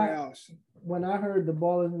go somewhere else. When I heard the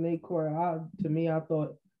ball is in their court, I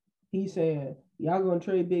thought he said, y'all gonna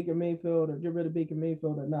trade Baker Mayfield or get rid of Baker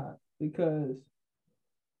Mayfield or not, because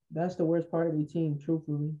that's the worst part of the team,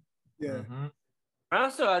 truthfully. Yeah. Mm-hmm.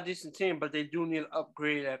 Browns still a decent team, but they do need an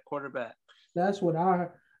upgrade at quarterback. That's what I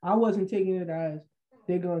wasn't taking it as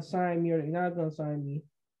they're gonna sign me or they're not gonna sign me.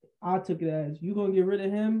 I took it as, you gonna get rid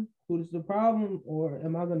of him, who's the problem, or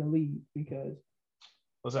am I gonna leave? Because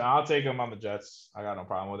listen, I'll take him on the Jets. I got no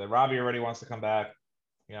problem with it. Robbie already wants to come back.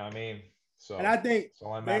 You know what I mean? So, and I think it's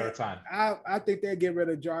only a matter of time. I think they'll get rid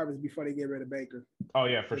of Jarvis before they get rid of Baker. Oh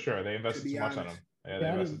yeah, for sure. They invested too much on him. Yeah, they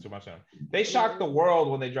invested too much on him. They shocked the world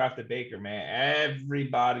when they drafted Baker, man.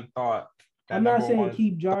 Everybody thought that I'm not saying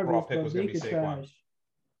keep Jarvis, but Baker's trash.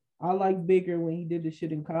 I like Baker when he did the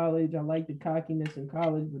shit in college. I like the cockiness in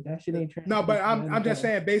college, but that shit ain't trash. No, but I'm just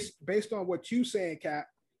saying based on what you saying, Cap,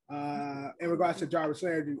 in regards to Jarvis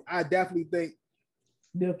Landry, I definitely think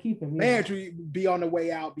they'll keep him. Landry be on the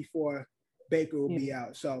way out before Baker will be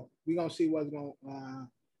out. So we're gonna see what's gonna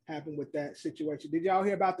happen with that situation. Did y'all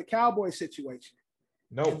hear about the Cowboys situation?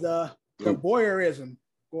 No. The voyeurism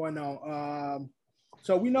going on.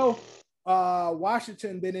 So we know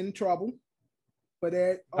Washington been in trouble for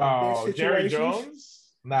their situations. Jerry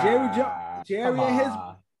Jones? Nah,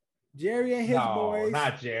 Jerry and his boys.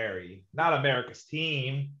 Not Jerry. Not America's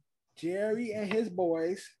team. Jerry and his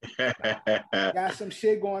boys got some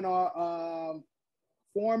shit going on.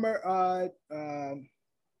 Former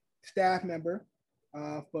staff member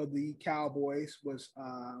for the Cowboys was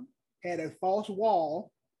had a false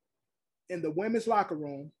wall in the women's locker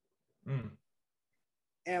room.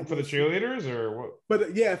 And for the cheerleaders or what?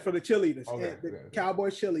 But yeah, for the cheerleaders, okay, the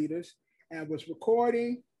Cowboys cheerleaders, and was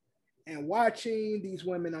recording and watching these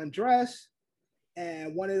women undress.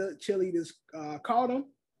 And one of the cheerleaders caught them,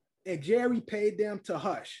 and Jerry paid them to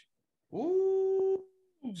hush. Ooh.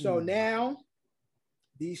 So now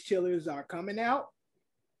these cheerleaders are coming out.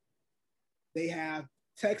 They have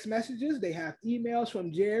text messages, they have emails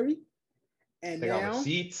from Jerry, and they now got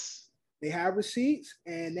receipts. They have receipts,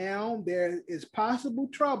 and now there is possible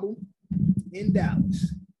trouble in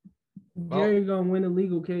Dallas. Jerry's gonna win a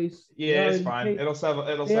legal case. Yeah, it's fine. It'll settle.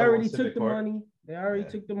 They already took the money. They already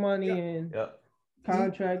took the money, and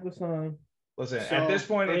contract was signed. Listen, at this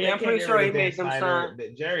point, I'm pretty sure he made them sign.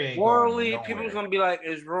 Jerry ain't morally, people's gonna be like,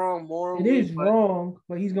 "It's wrong morally." It is wrong,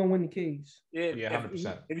 but he's gonna win the case. Yeah,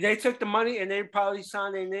 100%. If they took the money and they probably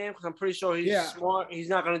signed their name, because I'm pretty sure he's smart. He's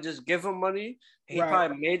not gonna just give them money. He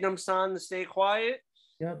probably made them sign to stay quiet.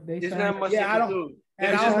 Yep, they signed. I don't.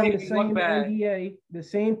 And I signed the same NDA, the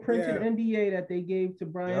same printed NDA that they gave to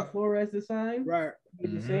Brian Flores to sign. Right.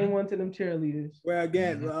 The same one to them cheerleaders. Well,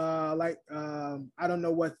 again, I don't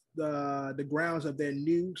know what the grounds of their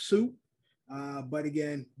new suit, but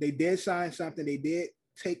again, they did sign something. They did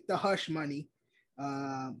take the hush money,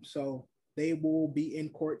 so they will be in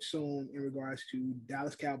court soon in regards to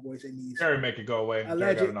Dallas Cowboys and these. Jerry make it go away.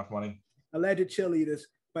 Jerry got enough money. Alleged cheerleaders.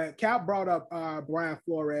 But Cap brought up Brian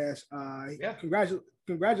Flores.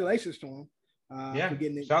 Congratulations to him. For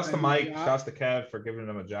getting it. Shouts to Mike. Shouts to Kev for giving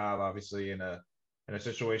him a job. Obviously, in a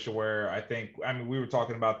situation where we were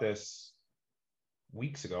talking about this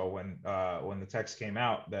weeks ago when the text came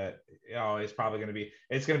out that it's probably going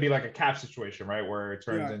to be like a Cap situation, right, where it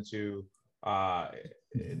turns into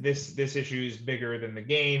this issue is bigger than the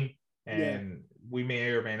game, and we may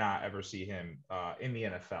or may not ever see him in the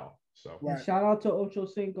NFL. So shout out to Ocho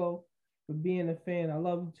Cinco for being a fan. I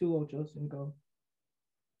love you too, Ocho Cinco.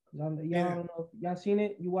 Y'all don't know. Y'all seen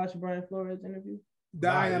it? You watched Brian Flores interview? The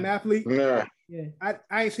I Am Athlete? Yeah. I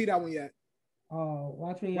ain't see that one yet. Oh,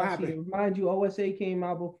 watch me. Y'all see it. Remind you, OSA came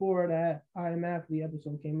out before that I Am Athlete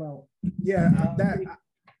episode came out. Yeah,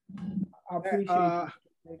 I appreciate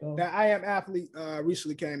that I Am Athlete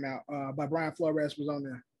recently came out. By Brian Flores was on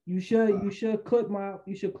there. You should clip my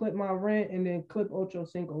rant and then clip Ocho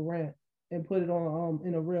Cinco rant and put it on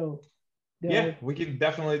in a reel. Yeah, we can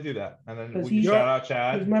definitely do that. And then we can shout out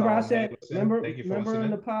Chad. Remember I said, remember in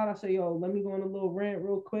the pod, I said, yo, let me go on a little rant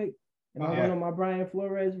real quick. And I went on my Brian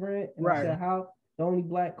Flores rant. And I said how the only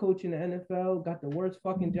black coach in the NFL got the worst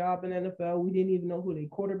fucking job in the NFL. We didn't even know who their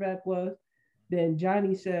quarterback was. Then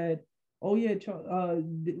Johnny said, "Oh yeah,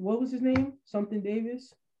 what was his name? Something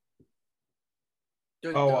Davis."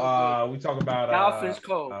 We talk about Dolphins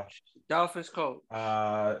coach. Dolphins coach.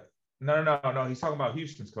 No. He's talking about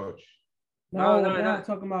Houston's coach. No, I'm not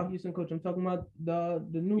talking about Houston coach. I'm talking about the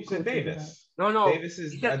new you coach. Said Davis. No. Davis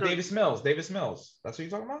is Davis Mills. Davis Mills. That's what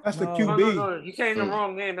you're talking about? That's the QB. No. He's saying the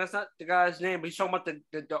wrong name. That's not the guy's name. But he's talking about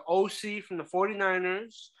the OC from the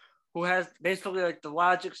 49ers who has basically like the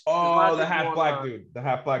logic. The half black dude. The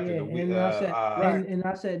half black dude. And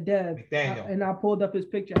I said Dev. McDaniel. And I pulled up his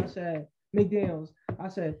picture. I said McDaniels. I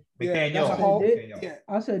said McDaniel.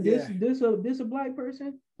 I said this a black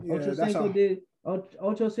person. Yeah,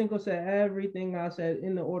 Ocho Cinco said everything I said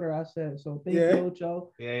in the order I said. So thank you,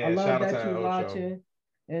 Ocho. Yeah, I love that you're watching.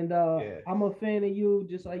 And I'm a fan of you,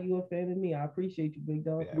 just like you a fan of me. I appreciate you, big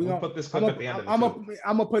dog. Yeah, we'll put this clip at the end of the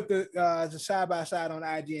I'm gonna put the side by side on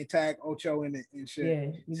IG and tag Ocho in it and shit.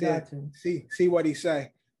 Yeah, you got to see what he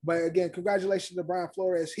say. But again, congratulations to Brian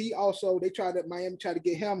Flores. Miami tried to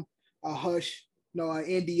get him a hush, an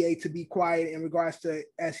NDA to be quiet in regards to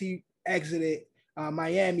as he exited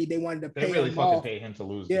Miami. They wanted to pay him. They really fucking paid him to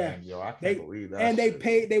lose games, yo. I can't believe that. And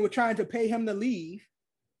they were trying to pay him to leave,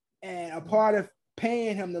 and a part of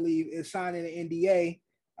paying him to leave is signing an NDA.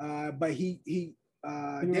 But he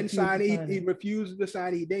didn't sign it. He refused to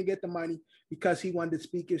sign it. He didn't get the money because he wanted to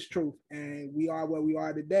speak his truth. And we are where we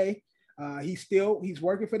are today. He's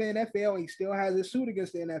working for the NFL. And he still has his suit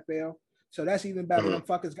against the NFL. So that's even better. Them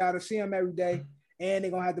fuckers got to see him every day, and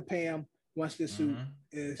they're gonna have to pay him once this suit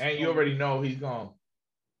is. And you already know he's gonna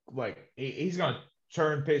he's gonna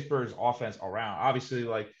turn Pittsburgh's offense around. Obviously,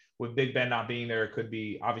 like with Big Ben not being there, it could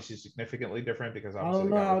be obviously significantly different because I don't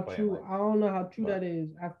know how true that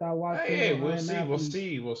is. After I watch,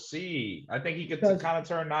 we'll see. I think he could kind of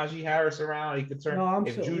turn Najee Harris around. He could turn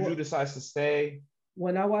Juju decides to stay.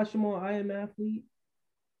 When I watch him on I Am Athlete,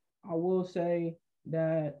 I will say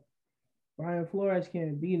that Brian Flores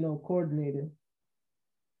can't be no coordinator.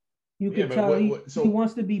 You can tell he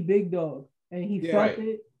wants to be big dog, and he felt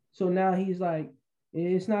it. So now he's like,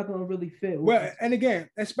 it's not going to really fit. Well, and again,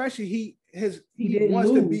 especially he wants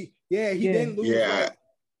to be. Yeah, he didn't lose. Yeah.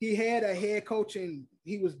 He had a head coach, and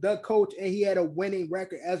he was the coach, and he had a winning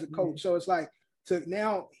record as a coach. Yeah. So it's like,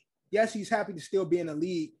 now, yes, he's happy to still be in the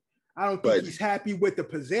league. I don't think he's happy with the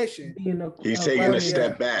position. He's taking a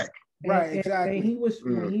step back. Right, exactly. And he was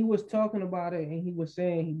when he was talking about it, and he was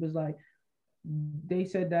saying, he was like, they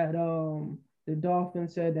said that the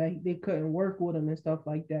Dolphins said that they couldn't work with him and stuff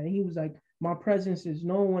like that. And he was like, my presence is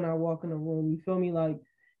known when I walk in the room. You feel me? Like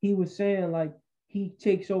he was saying, like he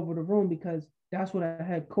takes over the room because that's what a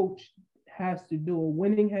head coach has to do. A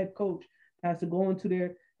winning head coach has to go into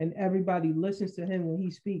there and everybody listens to him when he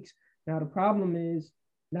speaks. Now the problem is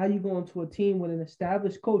now you go into a team with an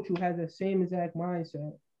established coach who has the same exact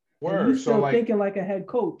mindset. You're still thinking like a head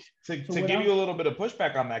coach. To give you a little bit of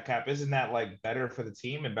pushback on that, Cap, isn't that like better for the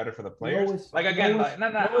team and better for the players?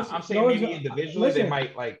 I'm saying maybe individually they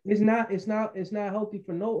might like. It's not healthy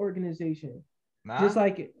for no organization. Nah. Just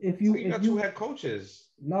like if you got two head coaches.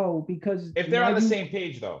 No, because if they're on the same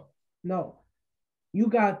page though. No, you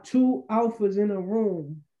got two alphas in a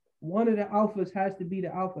room. One of the alphas has to be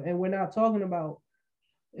the alpha, and we're not talking about.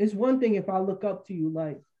 It's one thing if I look up to you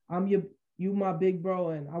like you my big bro,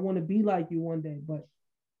 and I want to be like you one day. But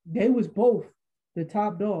they was both the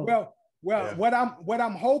top dog. Well, what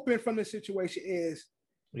I'm hoping from the situation is,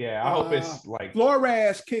 I hope it's like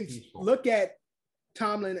Flores can look at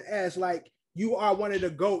Tomlin as like you are one of the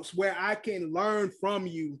GOATs where I can learn from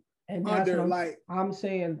you. And I'm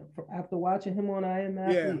saying after watching him on I Am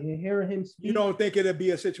Athlete and hearing him speak, you don't think it'll be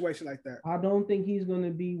a situation like that? I don't think he's going to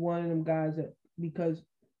be one of them guys because.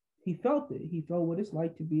 He felt it. He felt what it's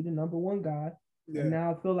like to be the number one guy. Yeah. And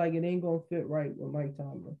now I feel like it ain't gonna fit right with Mike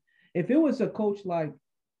Tomlin. If it was a coach like,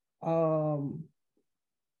 I don't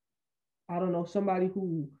know, somebody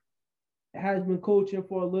who has been coaching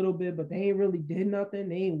for a little bit, but they ain't really did nothing.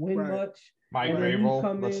 They ain't win much. Mike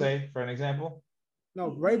Vrabel, let's say, for an example.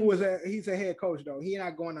 No, Vrabel he's a head coach though. He's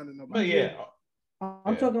not going under nobody.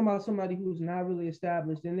 I'm talking about somebody who's not really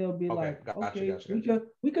established, and they'll be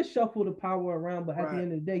we could shuffle the power around, but at the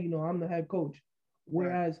end of the day, I'm the head coach.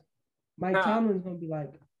 Whereas Mike Tomlin's gonna be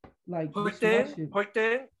like put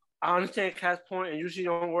in. I understand Cat's point, and usually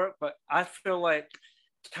don't work, but I feel like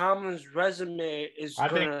Tomlin's resume is. I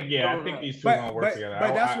think these two gonna work together.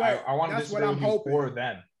 But I wanted this to be for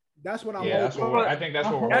them. That's what I'm hoping. I think that's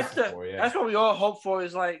what we're hoping for. Yeah, that's what we all hope for.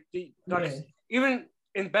 Is like even.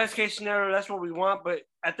 In best case scenario, that's what we want. But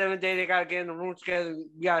at the end of the day, they got to get in the room together.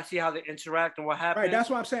 We got to see how they interact and what happens. Right. That's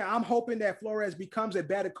what I'm saying. I'm hoping that Flores becomes a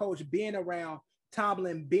better coach, being around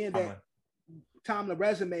Tomlin, being that Tomlin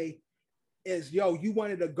resume is, yo, you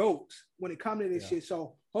one of the GOATs when it comes to this shit.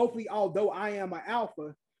 So hopefully, although I am an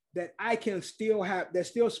alpha, that I can still have, there's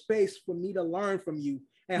still space for me to learn from you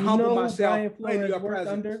and humble myself in your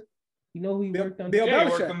presence. You know who he worked under? Bill Belichick.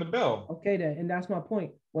 He worked on the Bill. Okay, then, and that's my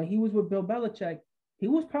point. When he was with Bill Belichick, he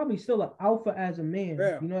was probably still an alpha as a man.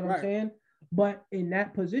 Yeah, you know what I'm saying? But in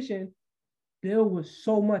that position, Bill was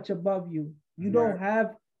so much above you. You don't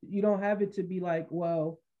have it to be like,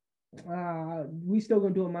 well, we still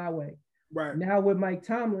gonna do it my way. Right. Now with Mike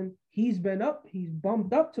Tomlin, he's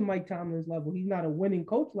bumped up to Mike Tomlin's level. He's not a winning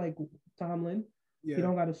coach like Tomlin. Yeah. He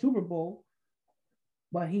don't got a Super Bowl,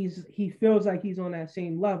 but he feels like he's on that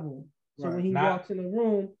same level. So when he walks in the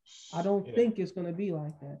room, I don't think it's gonna be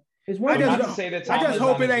like that. I just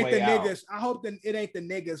hope it ain't the niggas. I hope that it ain't the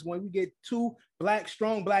niggas when we get two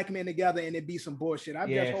strong black men together and it be some bullshit.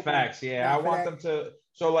 Facts. Yeah, I want them to.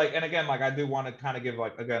 So like, and again, like I do want to kind of give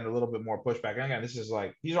like again a little bit more pushback. And again, this is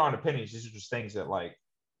like these aren't opinions. These are just things that like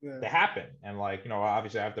that happen. And like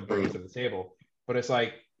obviously I have to bring it to the table. But it's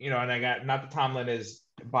like and I got not that Tomlin is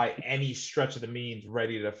by any stretch of the means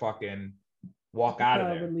ready to fucking walk out of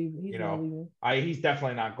there. He's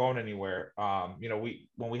definitely not going anywhere.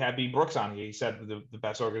 When we had B Brooks on here, he said the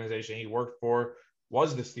best organization he worked for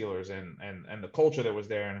was the Steelers and the culture that was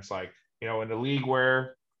there. And it's like, in the league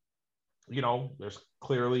where, there's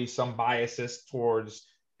clearly some biases towards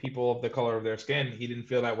people of the color of their skin. He didn't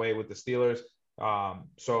feel that way with the Steelers.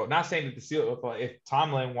 So not saying that the Steelers, if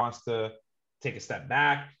Tomlin wants to take a step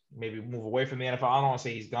back, maybe move away from the NFL, I don't want to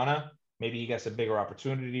say he's gonna. Maybe he gets a bigger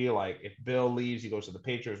opportunity. Like if Bill leaves, he goes to the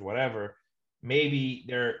Patriots, whatever. Maybe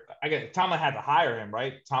Tomlin had to hire him,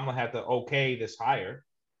 right? Tomlin had to okay this hire.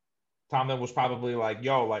 Tomlin was probably like,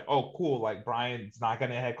 oh, cool. Like Brian's not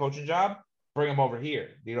getting a head coaching job. Bring him over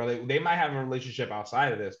here. They might have a relationship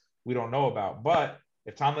outside of this we don't know about. But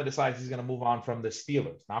if Tomlin decides he's going to move on from the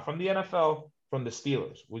Steelers, not from the NFL, from the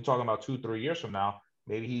Steelers, we're talking about 2-3 years from now,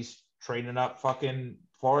 maybe he's trading up fucking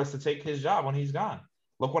Flores to take his job when he's gone.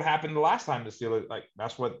 Look what happened the last time the Steelers, like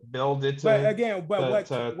that's what Bill did to. But again, what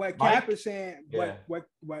Cap is saying, what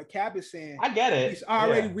Cap is saying, I get it. He's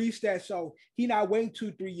already reached that, so he not waiting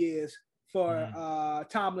 2-3 years for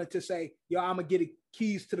Tomlin to say, "Yo, I'm gonna get the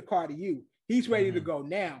keys to the car to you." He's ready to go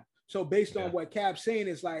now. So based on what Cap's saying,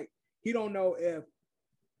 is like he don't know if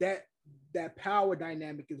that power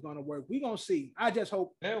dynamic is gonna work. We gonna see. I just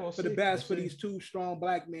hope for the best for these two strong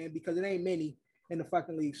black men because it ain't many in the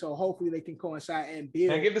fucking league. So hopefully they can coincide and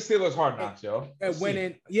build. And give the Steelers hard knocks, yo. And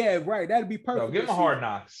winning. Yeah, right. That'd be perfect. Yo, give them hard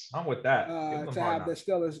knocks. I'm with that. To have the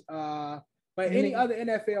Steelers. But any other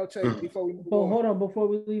NFL take before we move on? Hold on, before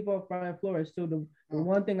we leave off Brian Flores, too. The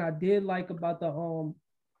one thing I did like about the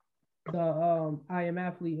I Am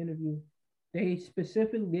Athlete interview, they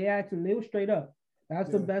asked him, they were straight up.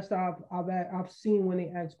 That's the best I've seen when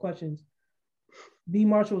they ask questions. B.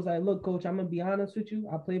 Marshall was like, "Look, coach, I'm gonna be honest with you.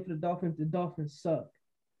 I played for the Dolphins. The Dolphins suck."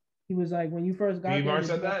 He was like, "When you first got there." B. Marshall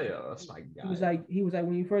said that? Yeah, that's my guy. He was like,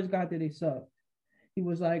 "When you first got there, they sucked." He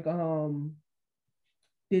was like,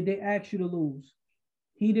 "Did they ask you to lose?"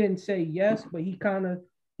 He didn't say yes, but he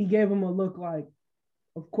gave him a look like,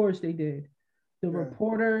 "Of course they did." The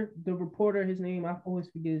reporter, his name, I always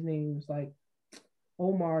forget his name. It was like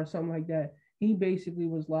Omar or something like that. He basically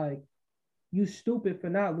was like, "You stupid for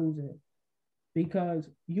not losing it. Because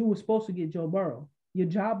you were supposed to get Joe Burrow. Your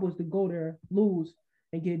job was to go there, lose,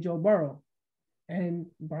 and get Joe Burrow." And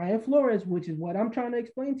Brian Flores, which is what I'm trying to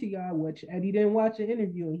explain to y'all, which Eddie didn't watch the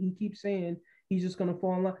interview, and he keeps saying he's just going to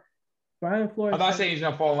fall in line. Brian Flores. I'm not saying he's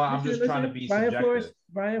going to fall in line. I'm just trying to be subjective.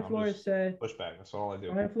 Brian Flores said. Pushback. That's all I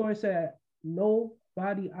do. Brian Flores said,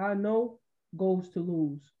 "Nobody I know goes to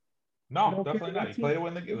lose." No, definitely not. He played to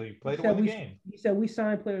win the game. He said, "We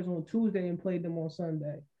signed players on Tuesday and played them on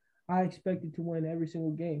Sunday. I expected to win every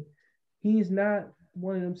single game." He's not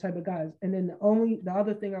one of them type of guys. And then the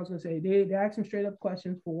other thing I was going to say, they asked him straight up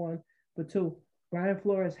questions for one, but two, Brian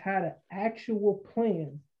Flores had an actual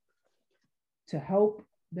plan to help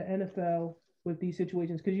the NFL with these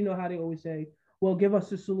situations. Because you know how they always say, "Well, give us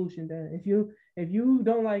a solution then. If you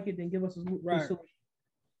don't like it, then give us a solution."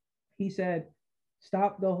 He said,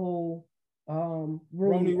 "Stop the whole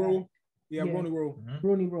Rooney rule." Rooney rule. Mm-hmm.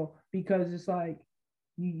 Rooney rule. Because it's like,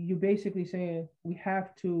 you're basically saying we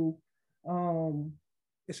have to.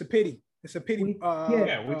 It's a pity. It's a pity. We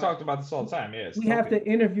talked about this all the time. Yeah, we have to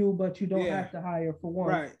interview, but you don't have to hire for one.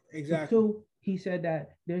 Right. Exactly. For two, he said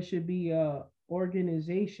that there should be a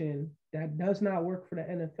organization that does not work for the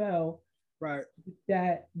NFL. Right.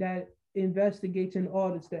 That investigates and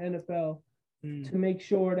audits the NFL to make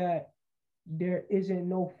sure that there isn't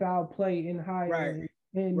no foul play in hiring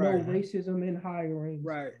and no racism in hiring.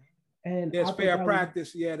 Right. And there's fair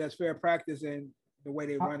practice. That's fair practice and the way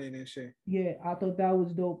they run it and shit. Yeah, I thought that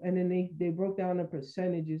was dope. And then they broke down the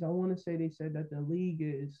percentages. I want to say they said that the league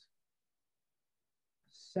is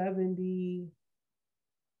 74%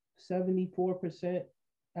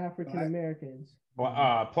 African Americans.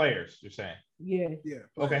 Well, players, you're saying? Yeah.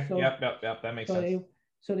 Okay. So, yep. That makes sense.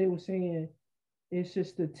 So they were saying it's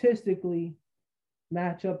just statistically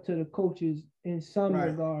match up to the coaches in some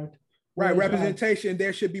regard. Right. Representation.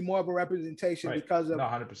 There should be more of a representation because of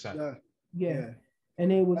 100%. Yeah.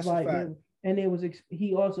 And it was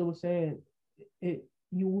he also was saying it.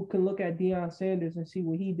 You can look at Deion Sanders and see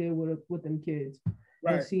what he did with them kids,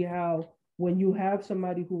 and see how when you have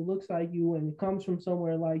somebody who looks like you and comes from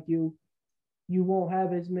somewhere like you won't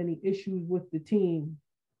have as many issues with the team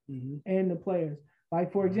and the players.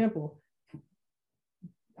 Like, for example,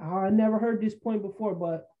 I never heard this point before,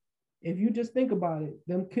 but if you just think about it,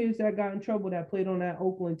 them kids that got in trouble that played on that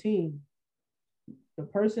Oakland team, the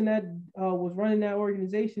person that was running that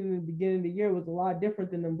organization in the beginning of the year was a lot different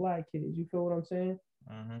than them black kids. You feel what I'm saying?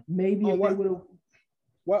 Maybe if they would have.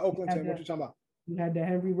 What Oakland team? What you talking about? You had the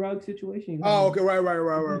Henry Ruggs situation. Okay, right.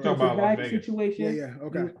 Talking about situation. Yeah,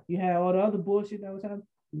 okay. You had all the other bullshit that was happening.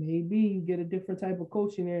 Maybe you get a different type of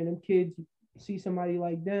coaching there, and them kids see somebody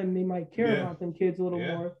like them. They might care about them kids a little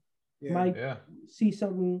more. Might see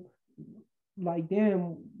something like,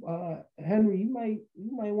 damn, Henry, you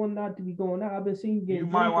might want not to be going out. I've been seeing you. You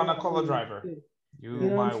might want to call a driver. You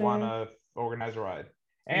might want to organize a ride,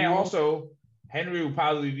 and also. Henry would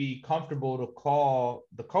probably be comfortable to call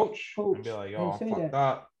the coach and be like, "Yo, I'm fucked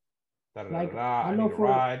up. I need a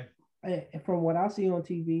ride." From what I see on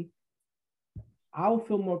TV, I would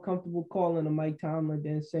feel more comfortable calling a Mike Tomlin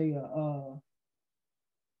than say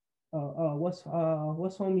what's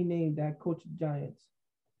homie name that coach the Giants?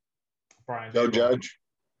 Joe Judge.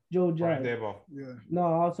 Brian Daboll. Yeah. No,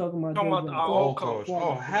 I was talking about old coach.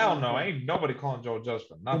 Oh hell no, ain't nobody calling Joe Judge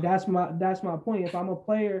for nothing. But that's my point. If I'm a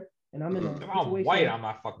player. And I'm in a if I'm white, I'm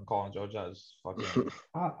not fucking calling Joe Judge. Fucking.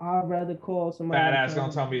 I'd rather call somebody. Badass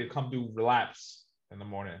gonna tell me to come do relapse in the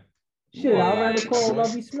morning. Shit, I'd rather call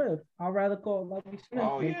Lovie Smith.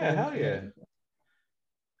 Oh yeah, hell yeah.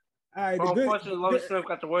 All right, unfortunately, Lovie Smith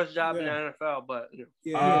got the worst job in the NFL, but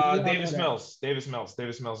Davis Mills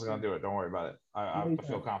is gonna do it. Don't worry about it. I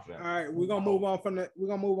feel confident. All right, we're gonna move on from that.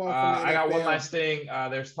 I got one last thing.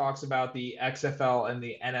 There's talks about the XFL and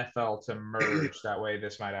the NFL to merge. That way,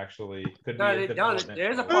 this might actually could be a development.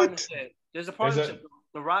 There's a partnership.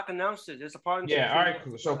 The Rock announced it. There's a partnership. Yeah. All right.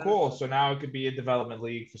 So cool. So now it could be a development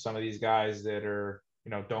league for some of these guys that are,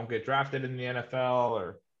 don't get drafted in the NFL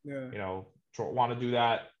or, want to do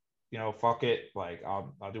that. Fuck it. Like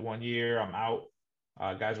I'll do 1 year. I'm out.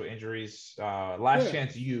 Guys with injuries. Last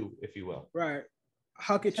chance, if you will. Right.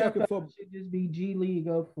 Hockey, chuck, and football should just be G League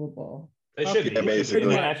of football. It should be.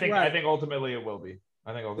 Basically. I think ultimately it will be.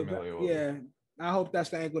 Yeah. I hope that's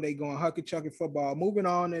the angle they going. Hockey, chuck, and football. Moving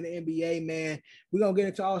on in the NBA, man. We're gonna get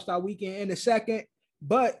into All-Star Weekend in a second,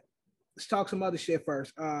 but let's talk some other shit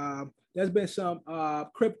first. There's been some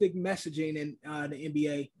cryptic messaging in the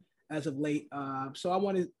NBA as of late. So I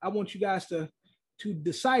want you guys to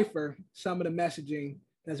decipher some of the messaging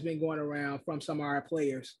that's been going around from some of our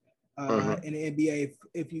players in the NBA.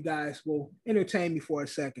 If you guys will entertain me for a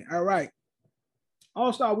second. All right.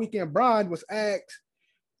 All-Star Weekend, Bron was asked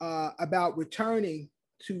about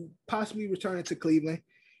possibly returning to Cleveland.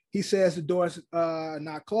 He says the door's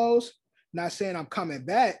not closed. Not saying I'm coming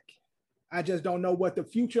back. I just don't know what the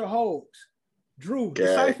future holds. Drew,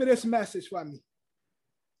 decipher this message for me.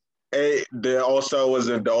 Hey, the All-Star was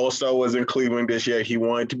in Cleveland this year. He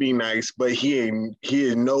wanted to be nice, but he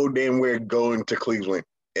is no damn where going to Cleveland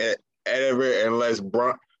ever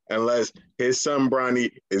unless his son Bronny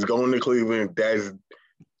is going to Cleveland.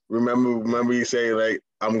 Remember you say like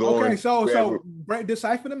I'm going. Okay, so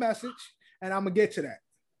decipher the message, and I'm gonna get to that.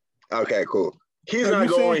 Okay, cool. He's not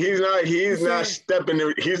going. He's not stepping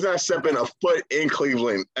a foot in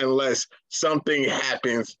Cleveland unless something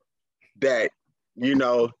happens that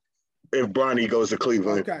if Bronny goes to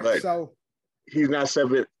Cleveland. Okay, but so he's not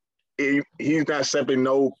stepping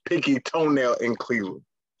no picky toenail in Cleveland.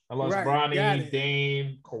 Unless Bronny,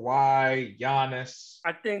 Dame, Kawhi, Giannis.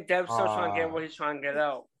 I think Dev's still trying to get what he's trying to get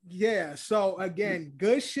out. Yeah. So again,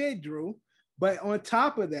 good shit, Drew. But on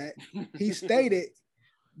top of that, he stated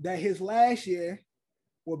that his last year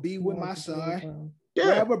will be with my son. Yeah.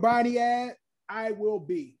 Wherever Bronny at, I will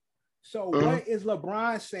be. So what is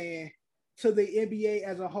LeBron saying to the NBA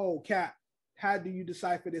as a whole? Cap, how do you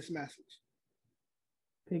decipher this message?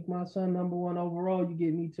 Pick my son number 1 overall, you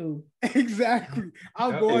get me too. Exactly.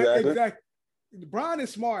 I'm going exactly. LeBron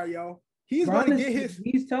is smart, yo. he's going to get his.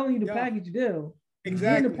 He's telling you the package deal. Exactly. He's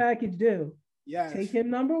getting the package deal. Yeah. Take him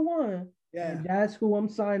number one. Yeah. And that's who I'm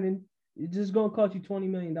signing. It's just going to cost you $20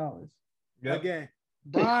 million. Yep. Again,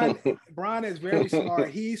 Bron is very smart.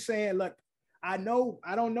 He's saying, look, I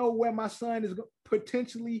don't know where my son is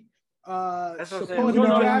potentially supposed to be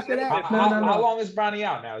drafted at. How long is Bronny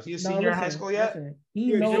out now? Is he a senior in high school yet?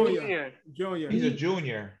 He knows junior. He's a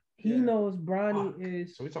junior. He knows Bronny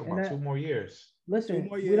is. So we're talking about 2 more years. Listen, 2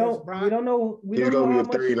 more years. we don't know. He's gonna be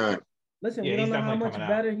 39. Listen, we don't know how much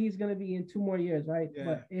better he's gonna be in 2 more years, right? Yeah.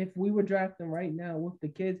 But if we were drafting right now with the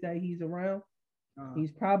kids that he's around,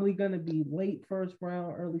 he's probably gonna be late first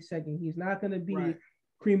round, early second. He's not gonna be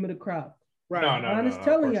cream of the crop. Right. Bron is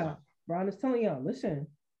telling y'all. Listen,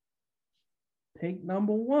 pick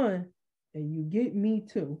number one, and you get me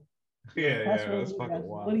too. That's fucking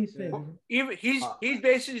wild. What he's saying. Even he's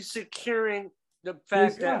basically securing the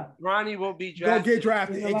fact that Bronny will be drafted. Go get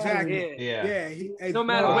drafted. Exactly. Yeah. No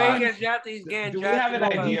matter where he gets drafted, he's getting drafted. Do we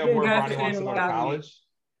have an idea of where Bronny wants to go to college?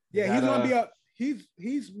 Yeah, he's gonna be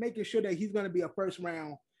he's making sure that he's gonna be a first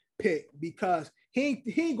round pick because he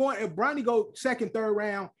ain't going. If Bronny go second, third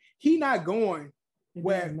round, he not going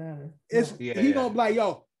where it's he gonna be like,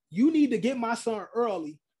 yo, you need to get my son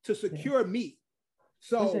early to secure me.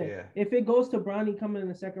 So listen, if it goes to Bronny coming in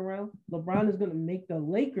the second round, LeBron is gonna make the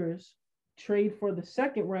Lakers trade for the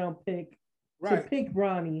second round pick to pick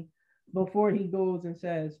Bronny before he goes and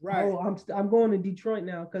says, "Oh, I'm going to Detroit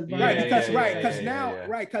now because because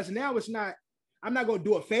now it's not. I'm not gonna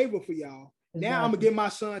do a favor for y'all. Exactly. Now I'm gonna get my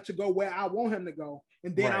son to go where I want him to go,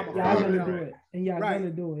 and then I'm gonna do it, and y'all gonna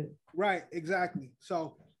do it. Right, exactly.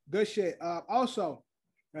 So good shit. Also,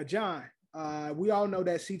 John, we all know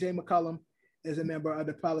that CJ McCollum is a member of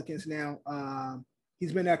the Pelicans now.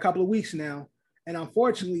 He's been there a couple of weeks now. And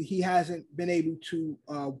unfortunately, he hasn't been able to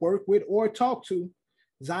work with or talk to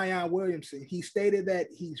Zion Williamson. He stated that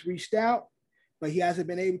he's reached out, but he hasn't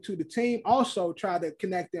been able to. The team also tried to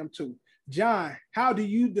connect them to. John, how do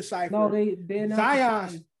you decipher? No, they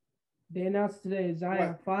announced They announced today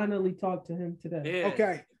Zion finally talked to him today. Yeah.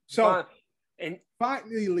 Okay, so and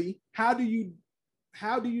finally, how do you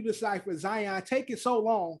decipher Zion taking so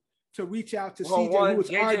long to reach out to CJ, who was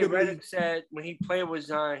JJ Redick said when he played with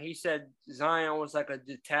Zion, he said Zion was like a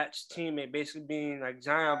detached teammate, basically being like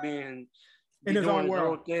Zion being in his own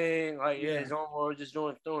world, thing, like his own world, just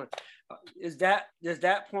doing. Is that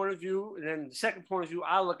point of view? And then the second point of view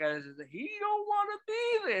I look at is that he don't want to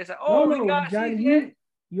be there. It's like, we got Johnny,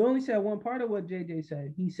 you only said one part of what JJ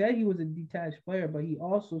said. He said he was a detached player, but he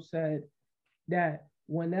also said that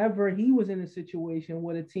whenever he was in a situation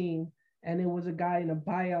with a team and it was a guy in a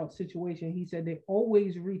buyout situation, he said they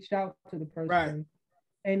always reached out to the person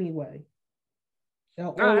anyway.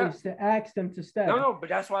 They'll always to ask them to step. No, but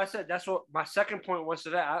that's why I said that's what my second point was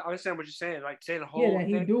to that. I understand what you're saying, like say the whole thing.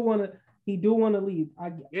 He do want to leave.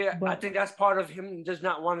 I think that's part of him just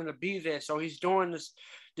not wanting to be there. So he's doing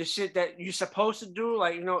the shit that you're supposed to do,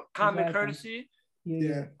 like common courtesy.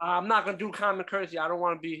 Yeah. I'm not gonna do common courtesy. I don't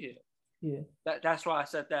want to be here. Yeah. That's why I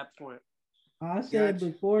said that point. I said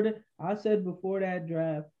before that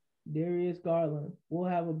draft, Darius Garland will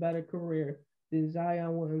have a better career than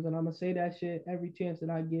Zion Williams, and I'm gonna say that shit every chance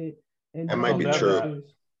that I get. And that might be true.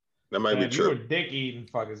 That might be true. You were dick eating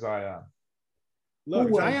fucking Zion.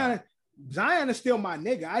 Look, Zion is still my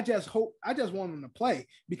nigga. I just want him to play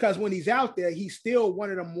because when he's out there, he's still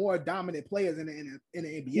one of the more dominant players in the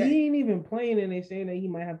NBA. He ain't even playing, and they saying that he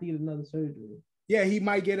might have to get another surgery. Yeah, he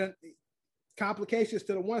might get complications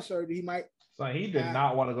to the one surgery. He might. So he did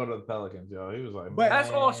not want to go to the Pelicans, yo. He was like, but that's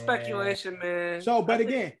all speculation, man. So, but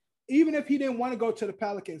again, even if he didn't want to go to the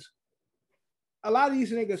Pelicans, a lot of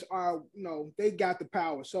these niggas are, they got the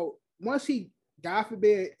power. So once he, God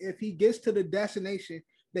forbid, if he gets to the destination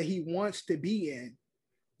that he wants to be in,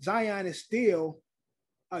 Zion is still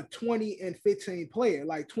a 20 and 15 player,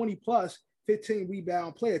 like 20 plus 15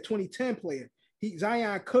 rebound player, 20-10 player.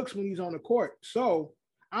 Zion cooks when he's on the court. So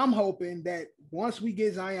I'm hoping that once we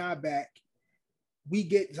get Zion back, we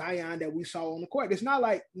get Zion that we saw on the court. It's not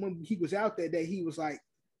like when he was out there that he was like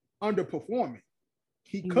underperforming.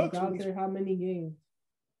 He cooks. Out there how many games?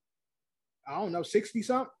 I don't know, 60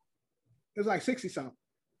 something. It was like 60 something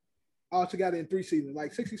all together in 3 seasons,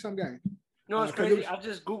 like 60 some games. No, it's crazy. I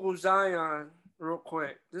just Googled Zion real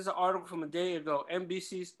quick. This is an article from a day ago.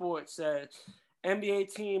 NBC Sports says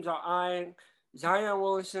NBA teams are eyeing Zion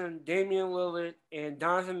Williamson, Damian Lillard, and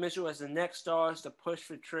Donovan Mitchell as the next stars to push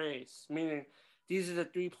for trades, meaning these are the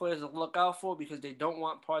 3 players to look out for because they don't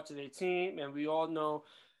want parts of their team. And we all know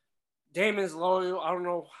Damon's loyal. I don't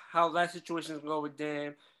know how that situation is going with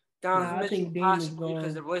Dame. Donovan Mitchell possibly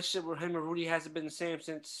because the relationship with him and Rudy hasn't been the same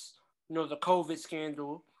since the COVID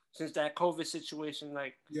scandal, since that COVID situation,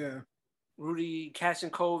 like Rudy catching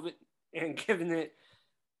COVID and giving it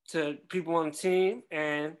to people on the team,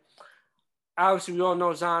 and obviously we all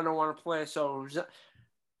know Zion don't want to play. So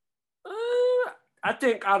I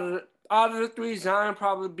think out of the three, Zion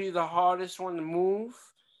probably be the hardest one to move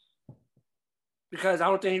because I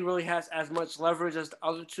don't think he really has as much leverage as the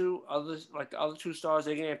other two. The other two stars,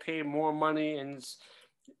 they're getting paid more money, and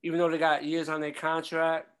even though they got years on their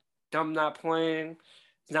contract, them not playing,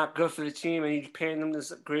 it's not good for the team, and he's paying them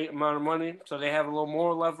this great amount of money, so they have a little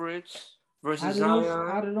more leverage versus Zion.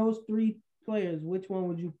 Out of those three players, which one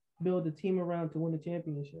would you build a team around to win the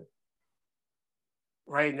championship?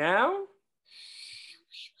 Right now?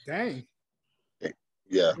 Dang.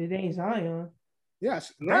 Yeah. It ain't Zion.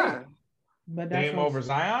 Yes. Yeah. But that's Dame over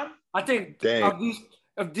Zion? I think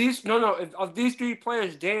of these three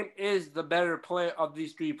players, Dame is the better player of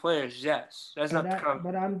these three players. Yes. That's not the comment.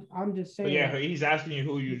 But I'm just saying. But yeah, he's asking you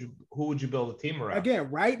who would you build a team around?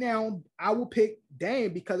 Again, right now, I will pick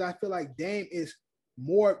Dame because I feel like Dame is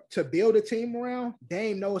more to build a team around.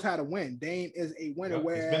 Dame knows how to win. Dame is a winner,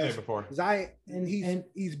 whereas he's been there before. Zion,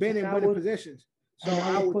 he's been in winning positions. So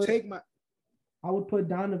I would put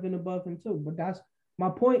Donovan above him too. But that's my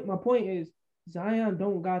point. My point is Zion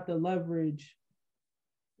don't got the leverage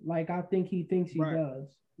like I think he thinks he does.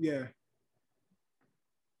 Yeah.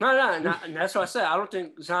 No, and that's what I said. I don't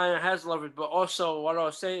think Zion has leverage, but also what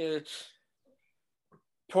I'll say is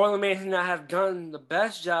Portland may not have done the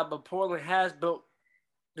best job, but Portland has built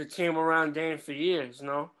the team around Dame for years,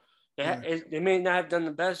 They may not have done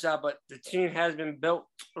the best job, but the team has been built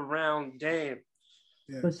around Dame.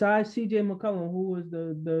 Yeah. Besides CJ McCollum, who was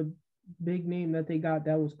the big name that they got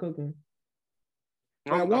that was cooking?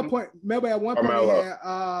 At one point they had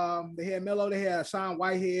Melo, they had Hassan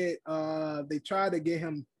Whitehead. They tried to get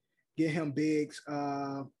him bigs.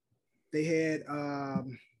 They had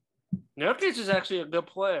Nurkic is actually a good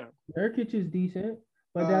player. Nurkic is decent,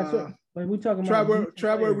 but that's what. But we talking about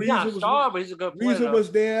Trevor Reza but he's a good player. Reza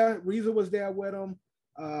was there. Reza was there with him.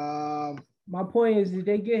 My point is, did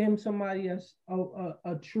they get him somebody that's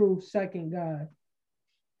a true second guy?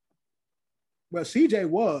 Well, CJ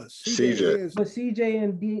was. But CJ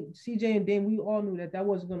and Dame, we all knew that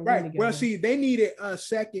wasn't going to win again. Well, see, they needed a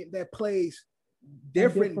second that plays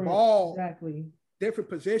different ball, different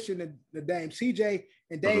position than the Dame. CJ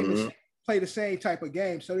and Dame play the same type of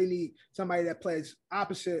game, so they need somebody that plays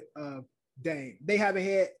opposite of Dame. They haven't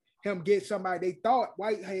had him get somebody. They thought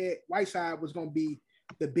Whiteside was going to be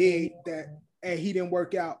the big and he didn't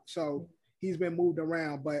work out, so he's been moved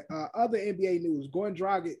around. But other NBA news: Goran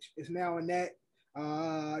Dragic is now in that.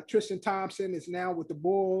 Tristan Thompson is now with the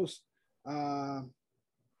Bulls.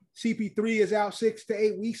 CP3 is out 6 to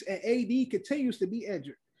 8 weeks, and AD continues to be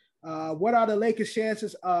injured. What are the Lakers'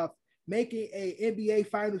 chances of making a NBA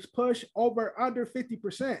Finals push? Over under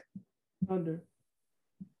 50%? Under.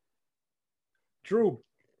 Drew.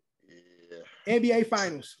 Yeah. NBA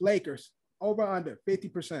Finals, Lakers, over under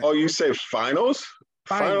 50%. Oh, you say finals?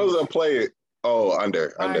 Finals or play it? Oh,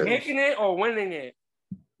 under. Making it or winning it?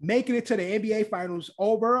 Making it to the NBA Finals,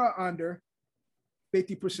 over or under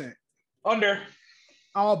 50%? Under.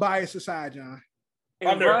 All bias aside, John.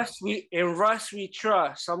 In Russ we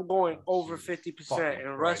trust. I'm going over 50%. In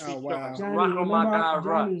Russ we trust.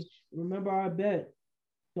 Johnny, remember our bet.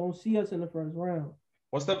 Don't see us in the first round.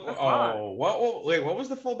 What's the what was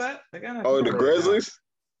the full bet again? Oh, the Grizzlies?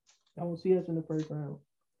 Don't see us in the first round.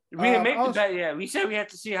 We didn't make the bet yet. We said we had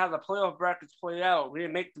to see how the playoff brackets played out. We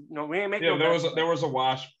didn't make there was a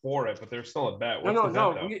wash for it, but there's still a bet.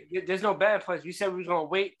 There's no bet in place. We said we were gonna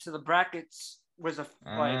wait till the brackets was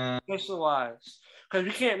officialized because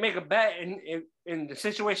we can't make a bet and the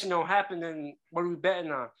situation don't happen. Then what are we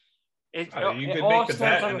betting on? You could make the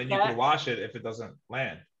bet and then you can wash it if it doesn't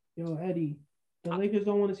land. Yo, Eddie, the Lakers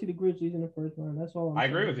don't want to see the Grizzlies in the first round. That's all. I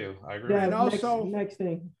agree with you. And also, next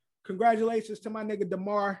thing. Congratulations to my nigga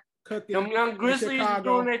DeMar cooking. Them young Grizzlies are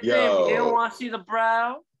doing their thing. They don't want to see the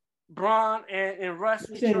Braun and Russ.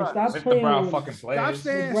 Stop playing. Brown fucking plays. Stop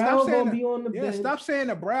saying the bench. Stop saying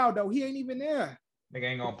the Brown though. He ain't even there. Nigga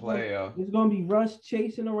ain't gonna play, yo. It's gonna be Russ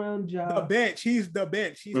chasing around Job. The bench. He's the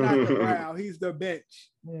bench. He's not the Brown. He's the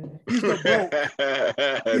bench. Yeah. He's the broke.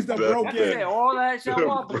 He's the broken. All that y'all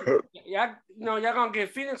want, but y'all gonna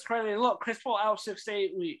give Phoenix credit. Look, Chris Paul out 6 to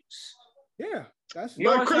 8 weeks. Yeah.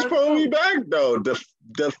 But Chris Paul will be back though. The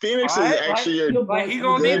Phoenix is actually a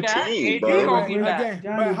good team, bro.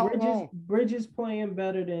 Again, Bridges playing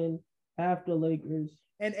better than half the Lakers.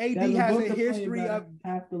 And AD has a history of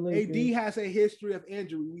half the Lakers. AD has a history of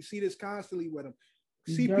injury. We see this constantly with him.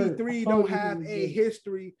 CP3 don't have a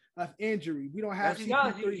history of injury. We don't have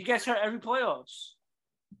CP3. He gets hurt every playoffs.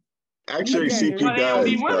 Actually, CP does.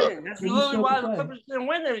 That's literally why the Clippers didn't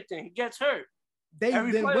win everything. He gets hurt. They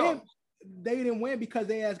didn't win. They didn't win because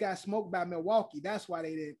they just got smoked by Milwaukee. That's why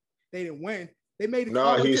they didn't win. They made it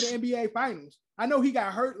all the way to the NBA Finals. I know he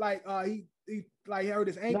got hurt, like he hurt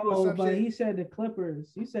his ankle or something. But he said the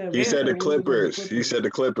Clippers. He said the Clippers. He said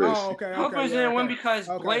the Clippers. Oh, okay. Clippers didn't win because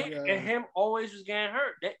Blake and him always was getting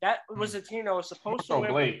hurt. That was a team that was supposed to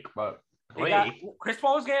win. Blake, but Blake. Chris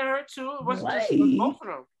Paul was getting hurt too. It wasn't just both of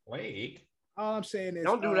them. Blake. All I'm saying is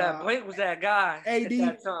don't do that. Blake was that guy. AD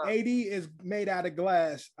is made out of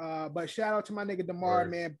glass. But shout out to my nigga DeMar,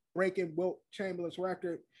 man, breaking Wilt Chamberlain's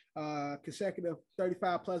record. Consecutive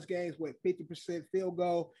 35 plus games with 50% field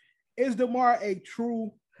goal. Is DeMar a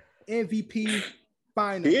true MVP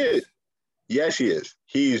finalist? He is. Yes, he is.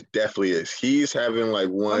 He definitely is. He's having like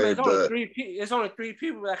one. It's only three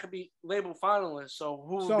people that could be labeled finalists. So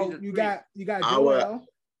who? So would be you three? got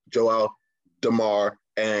Joel, DeMar,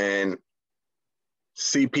 and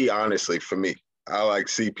CP. Honestly, for me, I like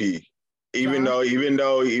CP. Even though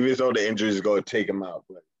the injuries go take him out.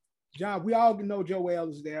 But John, we all know Joel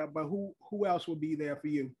is there, but who else would be there for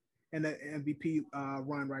you in the MVP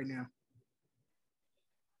run right now?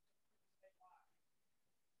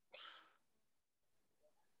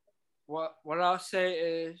 What I'll say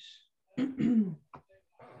is,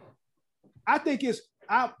 I think it's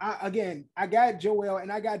I got Joel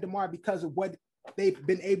and I got DeMar because of what they've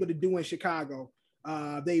been able to do in Chicago.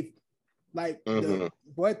 They've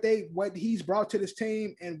what he's brought to this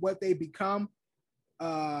team and what they become.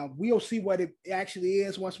 We'll see what it actually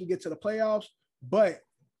is once we get to the playoffs. But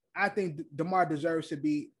I think DeMar deserves to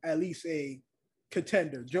be at least a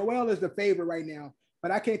contender. Joel is the favorite right now,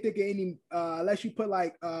 but I can't think of any unless you put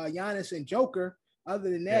like Giannis and Joker.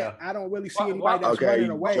 Other than that, I don't really see anybody that's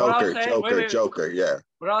running away. Joker, yeah.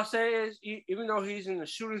 What I'll say is, even though he's in the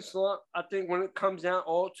shooting slump, I think when it comes down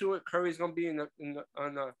all to it, Curry's gonna be in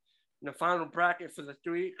the final bracket for the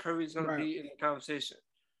three. Curry's gonna be in the conversation.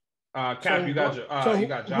 Cap, you got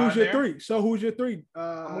John. Who's your three? So who's your three?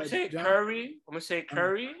 I'm gonna say John? Curry. I'm gonna say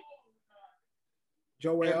Curry.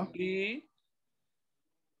 Joel. Embiid.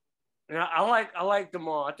 And I like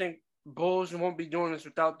DeMar. I think Bulls won't be doing this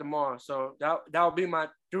without DeMar. So that would be my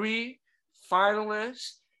three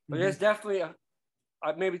finalists. But there's definitely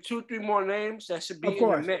maybe 2-3 more names that should be in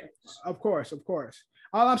the mix. Of course.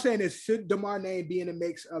 All I'm saying is, should DeMar's name be in the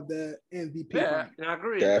mix of the MVP? Yeah, I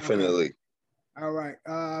agree. Definitely. Okay. All right.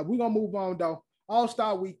 We're gonna move on though.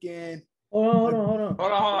 All-Star weekend. Hold on.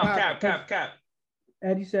 Cap.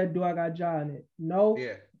 Eddie said, "Do I got Ja in it?" No.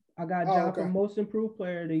 Yeah. I got Ja for most improved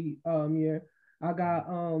player of the year. I got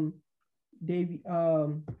Davey. I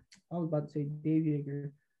was about to say Davey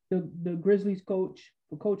Yeager, the Grizzlies coach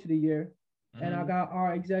for coach of the year, and I got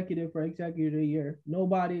our executive for executive of the year.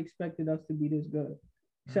 Nobody expected us to be this good,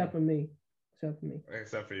 except for me.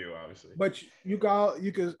 Except for you, obviously. But you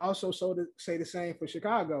could also say the same for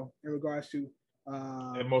Chicago in regards to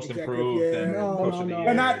most improved. No.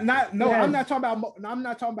 I'm not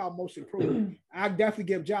talking about most improved. I definitely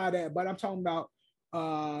give Ja that, but I'm talking about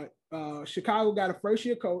Chicago got a first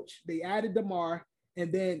year coach. They added DeMar,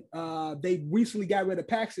 and then they recently got rid of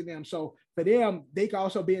Paxson. So for them, they could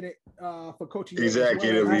also be in it for coaching.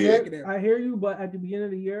 Executive. I hear you, but at the beginning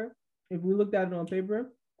of the year, if we looked at it on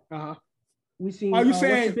paper, we seen. Are you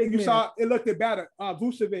saying you saw it looked better?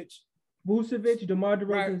 Vucevic, DeMar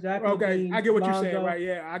DeRozan, Zach LaVine, okay, I get what you're saying, right?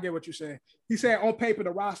 Yeah, I get what you're saying. He said on paper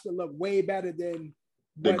the roster looked way better than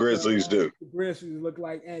the Grizzlies do. The Grizzlies look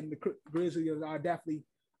like, and the Grizzlies are definitely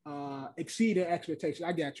exceeding expectations.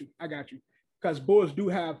 I got you. Because Bulls do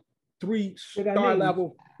have 3 star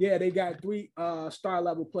level. Yeah, they got 3 star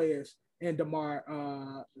level players in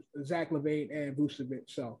DeMar, Zach LaVine, and Vucevic.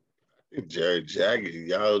 So Jared Jackson,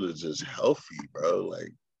 y'all is just healthy, bro.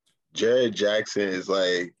 Like Jared Jackson is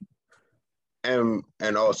like. And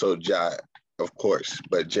also Ja, of course.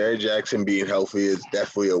 But Jared Jackson being healthy is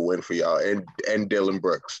definitely a win for y'all. And Dylan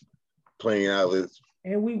Brooks playing out of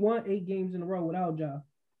and we won 8 games in a row without Ja.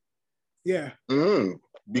 Yeah.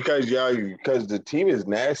 Because the team is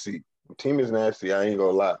nasty. The team is nasty. I ain't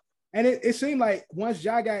gonna lie. And it seemed like once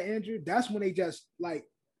Ja got injured, that's when they just like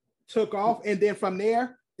took off. And then from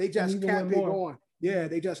there, they just kept it going. Yeah,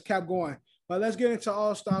 they just kept going. But let's get into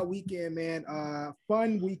All-Star Weekend, man.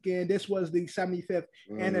 Fun weekend. This was the 75th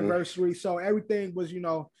anniversary. So everything was,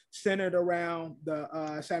 centered around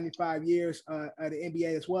the 75 years of the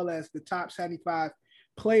NBA, as well as the top 75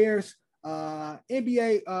 players.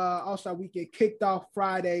 NBA All-Star Weekend kicked off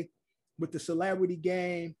Friday with the celebrity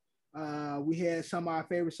game. We had some of our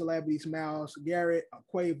favorite celebrities, Myles Garrett,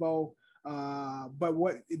 Quavo. But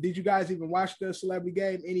what did you guys even watch the celebrity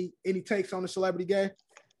game? Any takes on the celebrity game?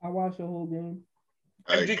 I watched the whole game.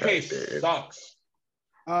 MGK sucks.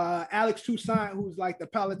 Alex Toussaint, who's like the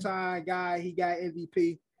Peloton guy, he got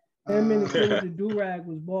MVP. Him and the kid with the do-rag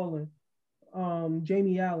was balling.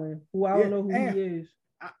 Jamie Allen, who I don't know who he is.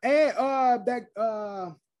 And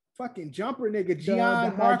that fucking jumper nigga,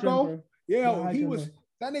 Gian Marco. Yeah,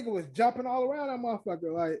 that nigga was jumping all around that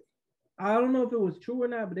motherfucker. Like, I don't know if it was true or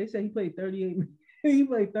not, but they said he played 38. He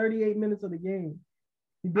played 38 minutes of the game.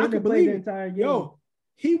 He didn't play the entire game. Yo,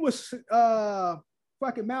 he was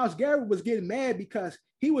fucking Myles Garrett was getting mad because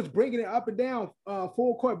he was bringing it up and down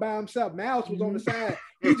full court by himself. Myles was on the side.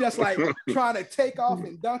 He just like trying to take off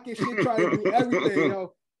and dunk and shit, trying to do everything. You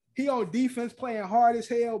know, he on defense playing hard as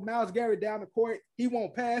hell. Myles Garrett down the court, he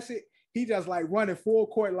won't pass it. He just like running full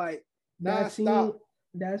court like nonstop.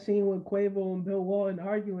 That scene with Quavo and Bill Walton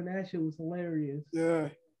arguing, that shit was hilarious. Yeah.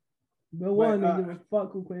 Bill Walton didn't give a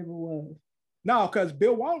fuck who Quavo was. No, because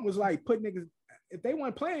Bill Walton was like putting niggas, if they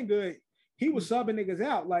weren't playing good, he was subbing niggas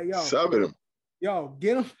out. Like, yo. Subbing them. Yo,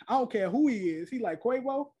 get him. I don't care who he is. He like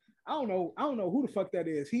Quavo. I don't know who the fuck that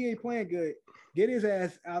is. He ain't playing good. Get his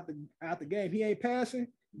ass out the game. He ain't passing.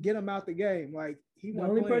 Get him out the game. Like the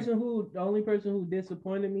only person who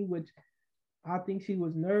disappointed me, which I think she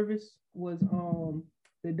was nervous, was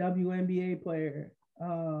the WNBA player.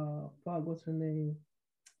 Fuck, what's her name?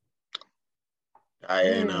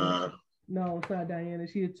 Diana. No, it's not Diana.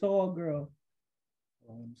 She's a tall girl.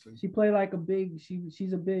 She played like a big.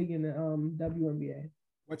 She's a big in the WNBA.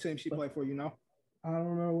 What team she played for? You know? I don't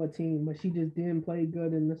remember what team, but she just didn't play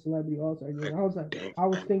good in the Celebrity All-Star game. I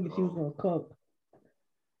was thinking she was gonna cook.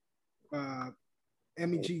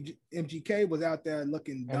 MGK was out there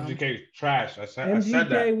looking dumb. MGK trash. I said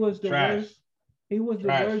that. Was the trash. Worst. He was the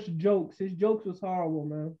worst jokes. His jokes was horrible,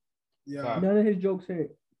 man. Yeah. None of his jokes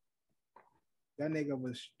hit. That nigga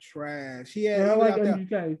was trash. He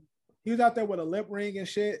was out there with a lip ring and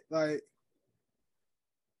shit. Like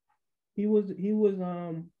he was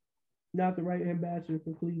not the right ambassador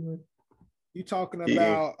for Cleveland. You talking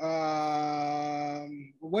about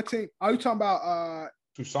what team? Are you talking about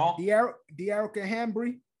Toussaint? De'Arica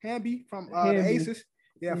Hamby from the Aces?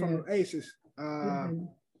 Yeah, from the Aces.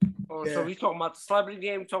 So we talking about the celebrity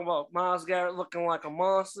game, talking about Myles Garrett looking like a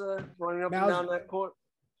monster running up and down that court.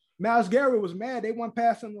 Myles Garrett was mad. They weren't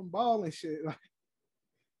passing them ball and shit. Like,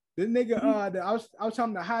 this nigga, I was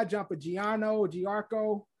talking the high jumper,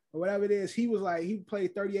 Giarco, or whatever it is. He was like, he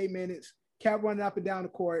played 38 minutes, kept running up and down the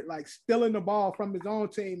court, like stealing the ball from his own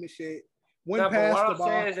team and shit. Went past the ball.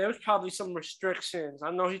 Saying is there was probably some restrictions.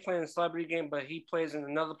 I know he's playing a celebrity game, but he plays in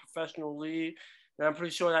another professional league. And I'm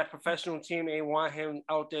pretty sure that professional team ain't want him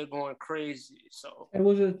out there going crazy. So it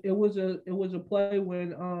was a play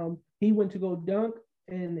when he went to go dunk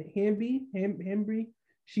and Hemby,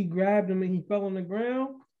 she grabbed him and he fell on the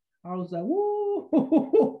ground. I was like,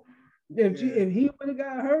 woo! If he would have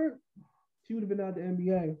got hurt, she would have been out the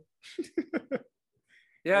NBA.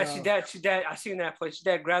 Yeah, she did. I seen that play. She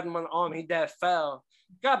did grabbed him on the arm. He did fell.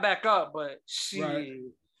 Got back up, but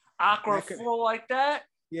awkward fall like that.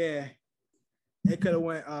 Yeah. It could have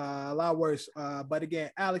went a lot worse. But again,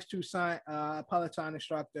 Alex Toussaint, Peloton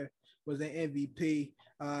instructor, was an MVP.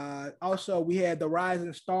 Also, we had the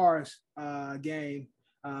Rising Stars game,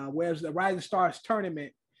 where's the Rising Stars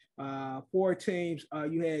tournament. 4 teams.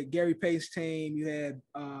 You had Gary Payne's team. You had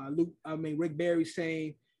Rick Barry's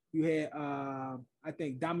team. You had I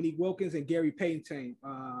think Dominique Wilkins and Gary Payne's team.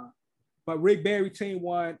 But Rick Barry's team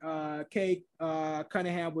won. Kay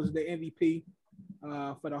Cunningham was the MVP.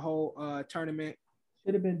 For the whole tournament.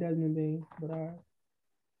 Should have been Desmond Bain, but all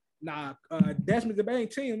Nah, right. Desmond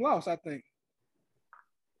Bain's team lost, I think.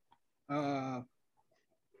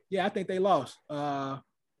 Yeah, I think they lost.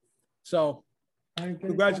 So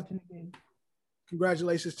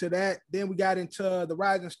congratulations to that. Then we got into the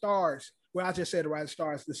Rising Stars. Well, I just said the Rising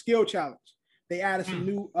Stars, the skill challenge. They added some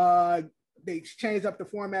new, they changed up the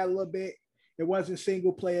format a little bit. It wasn't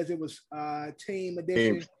single players, it was team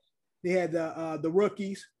edition. They had the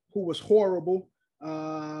rookies, who was horrible.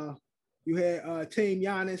 You had Team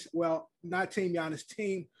Giannis. Well, not Team Giannis.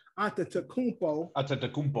 Team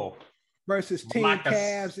Antetokounmpo versus Team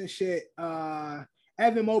Cavs and shit.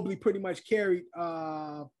 Evan Mobley pretty much carried.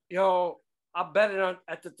 Yo, I bet it on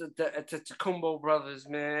at the Tecumbo brothers,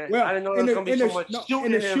 man. Well, I didn't know there was gonna be so much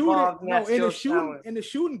shooting involved. In the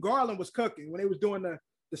shooting, Garland was cooking when they was doing the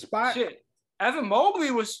spot. Shit, Evan Mobley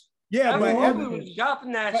was. Yeah, Evan Mobley was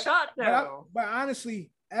dropping that shot down. But honestly,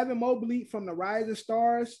 Evan Mobley from the Rising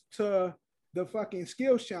Stars to the fucking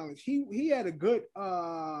skills challenge, he had a good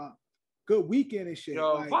good weekend and shit.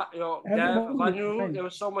 Yo, like, if I knew there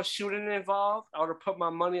was so much shooting involved, I would have put my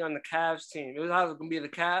money on the Cavs team. It was either gonna be the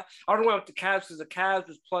Cavs. I would have went with the Cavs because the Cavs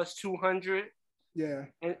was plus 200. Yeah.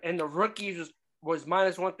 And the rookies was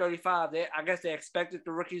minus 135. I guess they expected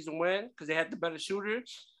the rookies to win because they had the better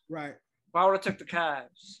shooters. Right. But I would have took the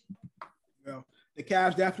Cavs. Well, the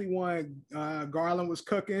Cavs definitely won. Garland was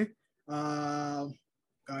cooking.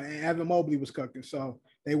 And Evan Mobley was cooking. So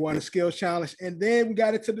they won a skills challenge. And then we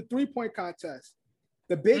got into the 3-point contest.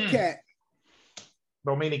 The big cat.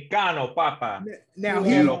 Dominicano, papa. Now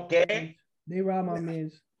they robbed my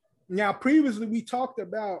mans. Now, previously we talked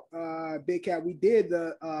about Big Cat. We did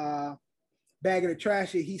the bag of the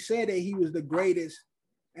trash. He said that he was the greatest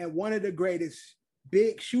and one of the greatest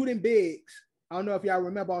big shooting bigs. I don't know if y'all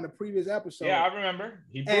remember on the previous episode. Yeah, I remember.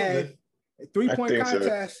 He proved it. 3-point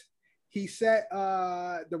contest. So. He set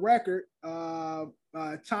the record,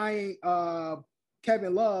 tying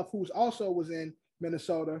Kevin Love, who's also was in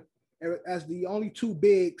Minnesota, as the only 2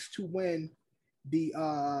 bigs to win the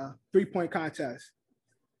 3-point contest.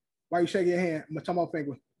 Why you shaking your hand? I'm talking about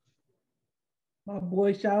finger. My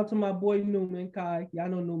boy, shout out to my boy Newman, Kai. Y'all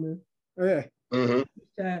know Newman. Yeah. Mm-hmm.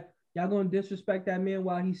 Y'all gonna disrespect that man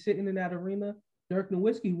while he's sitting in that arena? Dirk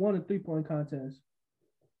Nowitzki won a 3-point contest.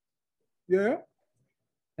 Yeah.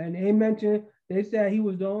 And they said he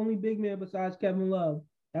was the only big man besides Kevin Love.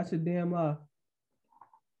 That's a damn lie.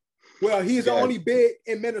 Well, he's the only big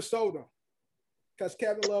in Minnesota. Because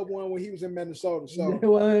Kevin Love won when he was in Minnesota. So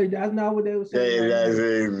well, that's not what they were saying. Yeah, that's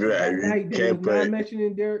exactly. They was not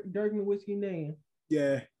mentioning Dirk Nowitzki's name.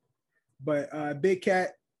 Yeah. But Big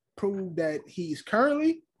Cat proved that he's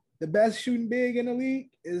currently the best shooting big in the league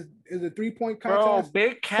is a 3-point contest. Bro,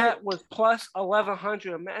 Big Cat was plus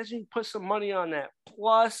 1,100. Imagine you put some money on that.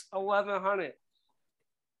 Plus 1,100.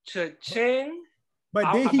 Cha-ching.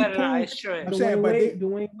 But did he prove? I'm saying,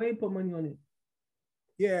 Dwayne Wade put money on it.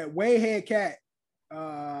 Yeah, Wade had Cat.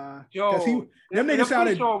 Them niggas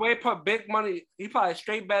sounded. Sure Wade put big money. He probably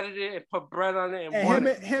straight betted it and put bread on it. And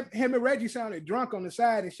him and Reggie sounded drunk on the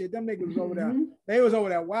side and shit. Them niggas was over there. They was over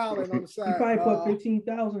there wilding on the side. He probably put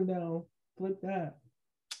 15,000 down. Flip that.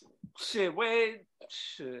 Shit, Wade.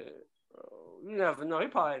 Shit, bro. You never know. He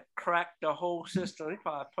probably cracked the whole system. He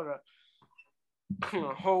probably put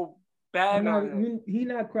a whole bag on it. He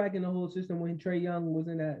not cracking the whole system when Trae Young was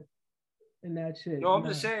in that shit. No, I'm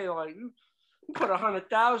just saying, like you put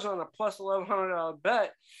 100,000 on a plus $1,100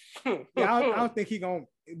 bet. Yeah, I don't think he gonna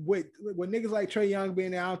with niggas like Trae Young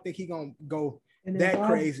being there. I don't think he gonna go that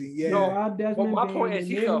crazy. Yeah. No, well, my point is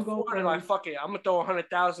he can afford it. Like fuck it, I'm gonna throw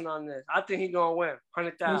 100,000 on this. I think he gonna win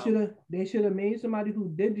 100,000. They should have made somebody who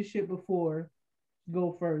did the shit before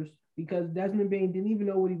go first because Desmond Bane didn't even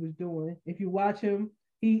know what he was doing. If you watch him.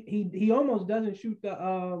 He almost doesn't shoot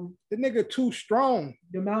the nigga too strong.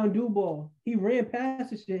 The Mountain Dew ball. He ran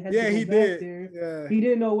past the shit. Yeah, he did. Yeah. He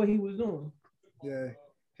didn't know what he was doing. Yeah.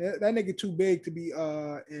 That nigga too big to be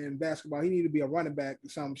in basketball. He need to be a running back or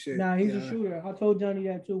some shit. Nah, he's a shooter. I told Johnny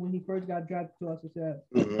that too when he first got drafted to us. I said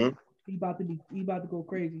he about to go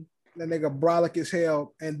crazy. That nigga brolic as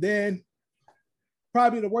hell. And then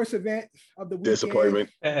probably the worst event of the weekend.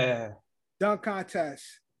 Disappointment. Dunk contest.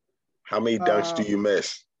 How many dunks do you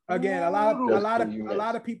miss? Again, a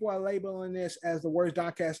lot of people are labeling this as the worst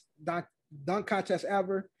dunk contest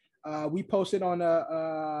ever. We posted on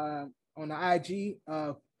the IG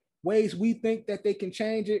ways we think that they can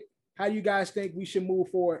change it. How do you guys think we should move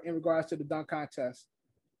forward in regards to the dunk contest?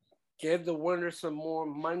 Give the winner some more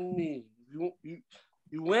money.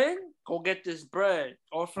 You win, go get this bread.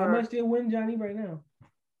 How much they win, Johnny, right now?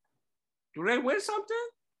 Do they win something?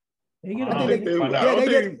 They get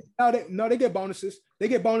bonuses. They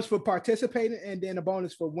get bonus for participating and then a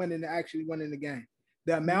bonus for actually winning the game.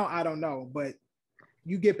 The amount I don't know, but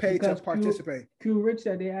you get paid to participate. Q Rich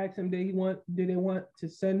said they asked him, did they want to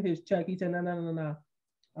send his check? He said, no.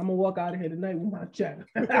 I'm gonna walk out of here tonight with my check.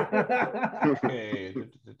 Okay.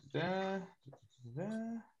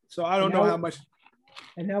 So I don't know how much.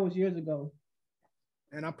 And that was years ago.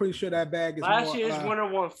 And I'm pretty sure that bag is last year's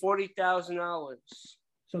winner won $40,000.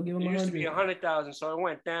 So give him it used to be 100,000, so it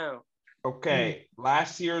went down. Okay,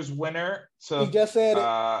 last year's winner. So he just said it.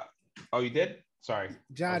 Oh, you did? Sorry,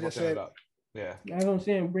 John just said it. Yeah, that's what I'm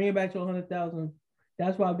saying. Bring it back to 100,000.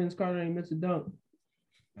 That's why Vince Carter ain't missed a dunk.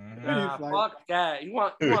 Nah, fuck that. You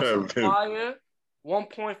want some fire?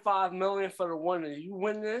 1.5 million for the winner. You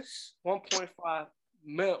win this, 1.5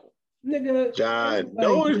 mil. Nigga, John,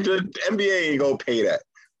 no, the NBA ain't gonna pay that.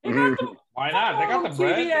 Why not? They got the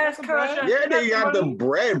bread. Yeah, they got the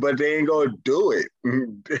bread, but they ain't gonna do it.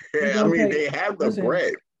 I mean, they have the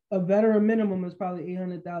bread. a veteran minimum is probably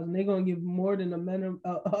 800,000. They're gonna give more than a minimum,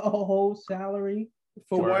 a whole salary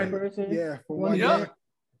for one person. Yeah, for one. Yeah.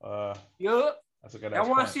 That's a good. I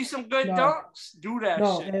want to see some good dunks. Do that.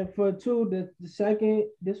 Shit. And for two, the second,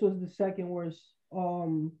 this was the second worst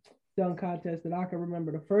dunk contest that I can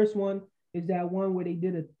remember. The first one is that one where they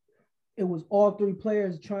did it was all three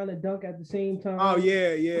players trying to dunk at the same time. Oh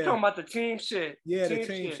yeah. We're talking about the team shit. Yeah, the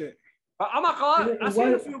team shit. I'm not gonna lie. I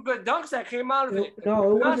seen a few good dunks that came out of it.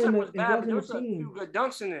 No, it wasn't. There was a few good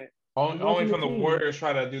dunks in it. Only from the Warriors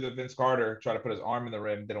try to do the Vince Carter, try to put his arm in the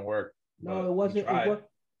rim, didn't work. No, it wasn't.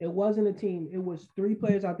 It wasn't a team. It was three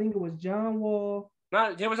players. I think it was John Wall.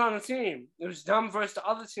 No, it was on the team. It was them versus the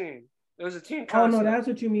other team. It was a team concept. Oh no, that's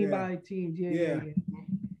what you mean by teams.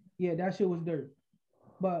 Yeah, that shit was dirt.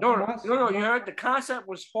 But no. You heard the concept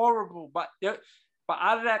was horrible, but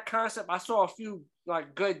out of that concept, I saw a few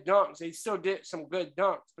like good dunks. They still did some good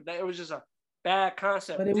dunks, but it was just a bad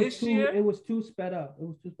concept. But it was too sped up.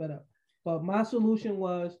 But my solution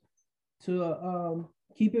was to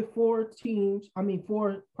keep it 4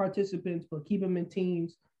 participants, but keep them in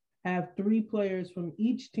teams. Have 3 players from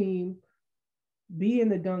each team be in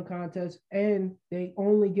the dunk contest, and they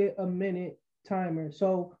only get a minute timer.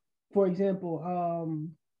 So, for example,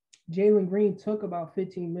 Jalen Green took about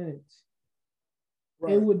 15 minutes.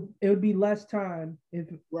 Right. It would be less time if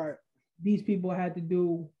these people had to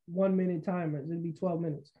do 1 minute timers. It'd be 12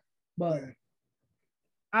 minutes. But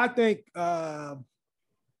I think I'm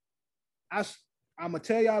gonna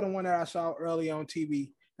tell y'all the one that I saw early on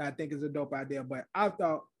TV that I think is a dope idea. But I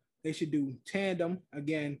thought they should do tandem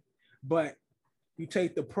again, but you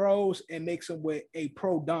take the pros and mix them with a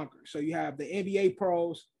pro dunker. So you have the NBA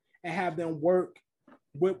pros and have them work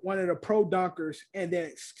with one of the pro dunkers, and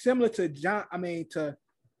then similar to to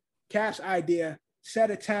Cap's idea,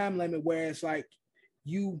 set a time limit where it's like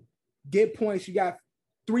you get points. You got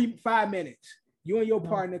 5 minutes. You and your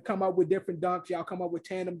partner come up with different dunks. Y'all come up with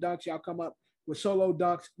tandem dunks. Y'all come up with solo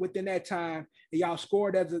dunks within that time, and y'all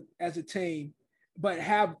scored as a team. But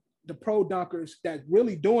have the pro dunkers that's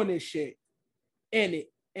really doing this shit in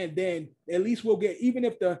it, and then at least we'll get, even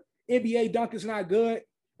if the NBA dunk is not good,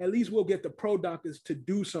 at least we'll get the pro dunkers to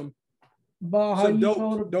do some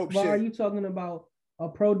dope shit. Are you talking about a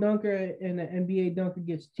pro dunker and an NBA dunker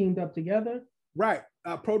gets teamed up together? Right,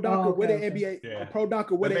 a pro dunker with an NBA, a pro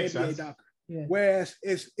dunker with an NBA dunker. Yeah. Whereas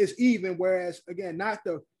it's even. Whereas again, not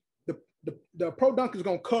the pro dunker is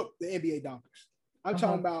gonna cook the NBA dunkers. I'm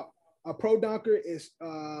talking about a pro dunker is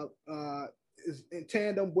in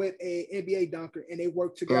tandem with a NBA dunker, and they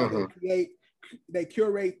work together. They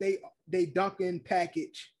curate they dunking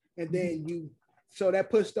package, and then so that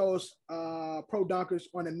puts those pro dunkers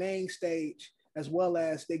on the main stage, as well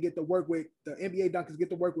as they get to work with the NBA dunkers get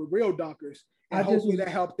to work with real dunkers, and hopefully that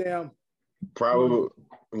help them. Probably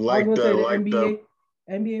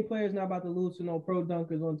NBA players not about to lose to no pro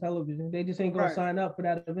dunkers on television. They just ain't gonna sign up for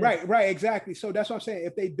that event. Right, exactly. So that's what I'm saying.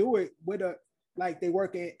 If they do it with they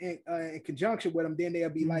work in conjunction with them, then they'll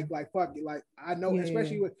be like fuck it. Like I know,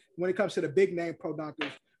 especially when it comes to the big name pro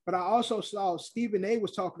dunkers. But I also saw Stephen A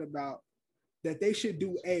was talking about that they should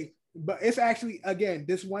do but it's actually, again,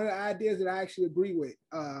 this is one of the ideas that I actually agree with.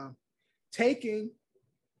 Taking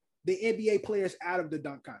the NBA players out of the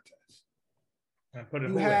dunk contest. And put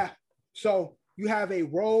it so you have a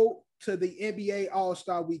road to the NBA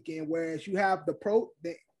All-Star Weekend, whereas you have the pro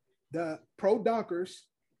dunkers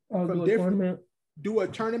do a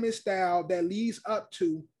tournament style that leads up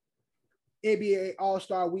to NBA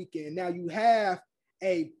All-Star Weekend. Now you have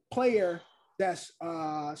a player that's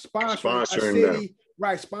sponsoring a city,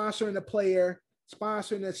 sponsoring the player,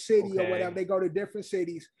 sponsoring a city or whatever. They go to different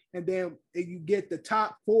cities, and then you get the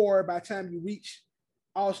top 4 by the time you reach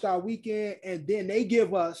All-Star Weekend, and then they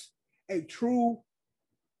give us a true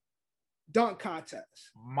dunk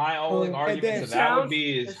contest. My only argument to that would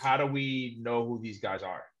be is how do we know who these guys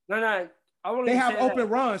are? No. They have open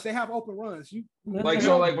runs. They have open runs. What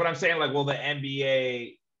I'm saying, will the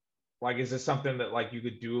NBA, is this something that you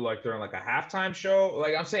could do during a halftime show?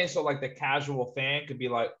 I'm saying, so the casual fan could be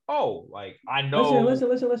I know.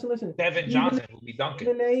 Listen. Devin Johnson will be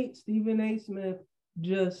dunking. Stephen A. Smith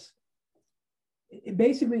just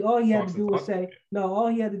basically all he had to do was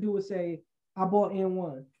say, I bought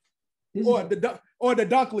N1. Or the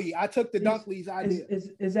Dunk League. I took the Dunk League's idea.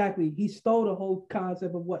 Exactly. He stole the whole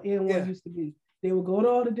concept of what N1 used to be. They would go to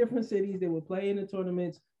all the different cities, they would play in the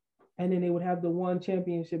tournaments, and then they would have the one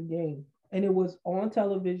championship game. And it was on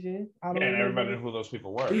television. And everybody knew who those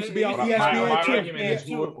people were. It used to be on ESPN. My argument is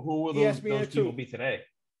who will those people be today?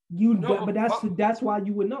 But that's why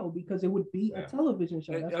you would know, because it would be a television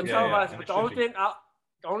show. But the only thing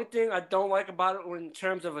The only thing I don't like about it in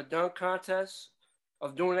terms of a dunk contest,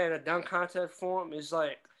 of doing it in a dunk contest form, is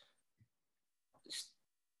like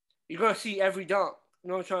you're gonna see every dunk. You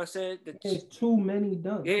know what I'm trying to say? There's too many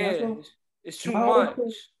dunks. Yeah, it's too much.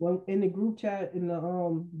 Well, in the group chat, in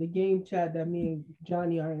the game chat that me and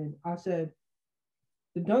Johnny are in, I said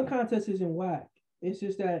the dunk contest isn't whack. It's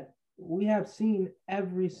just that we have seen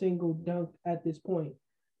every single dunk at this point.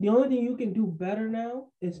 The only thing you can do better now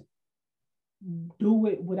is do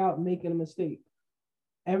it without making a mistake.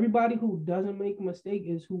 Everybody who doesn't make a mistake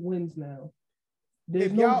is who wins now.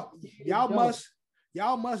 If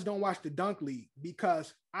y'all must don't watch the dunk league,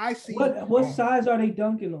 because I see what size are they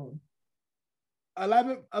dunking on?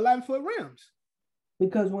 11-foot rims.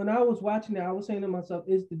 Because when I was watching it, I was saying to myself,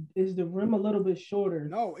 is the rim a little bit shorter?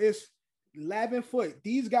 No, it's 11 foot.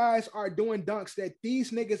 These guys are doing dunks that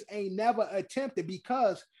these niggas ain't never attempted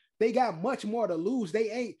because they got much more to lose.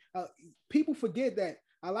 They ain't people forget that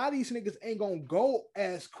a lot of these niggas ain't gonna go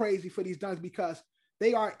as crazy for these dunks because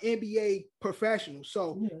they are NBA professionals.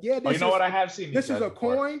 So yeah, you know what I have seen. This is a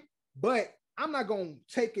coin, but I'm not gonna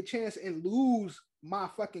take a chance and lose my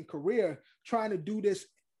fucking career trying to do this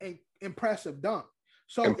impressive dunk.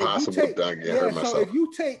 So impossible dunk. So if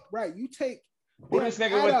you take what is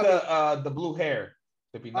nigga with the blue hair?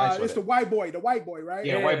 To be nice it's the white boy, right?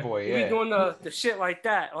 Yeah, white boy. Yeah, we doing the shit like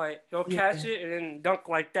that, like you'll catch it and then dunk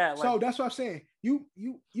like that. So that's what I'm saying. You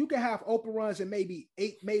can have open runs in maybe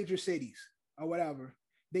 8 major cities or whatever.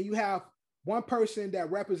 Then you have one person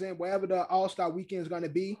that represent wherever the All-Star weekend is going to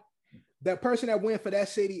be. The person that wins for that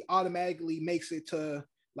city automatically makes it to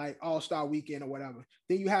like All-Star weekend or whatever.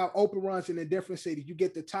 Then you have open runs in a different city. You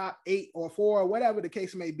get the top 8 or 4 or whatever the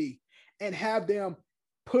case may be, and have them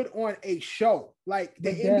put on a show. Like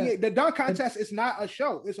the NBA, the dunk contest is not a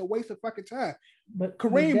show. It's a waste of fucking time. But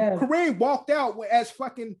Kareem walked out as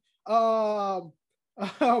fucking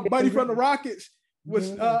buddy from the Rockets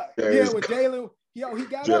was with Jalen. Yo, he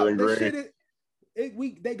got up. This shit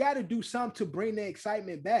they got to do something to bring the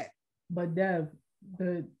excitement back. But Dev,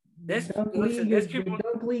 the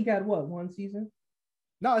dunk league had what, 1 season?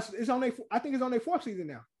 No, it's on their. I think it's on their 4th season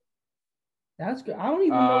now. That's good. I don't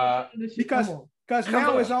even know this shit because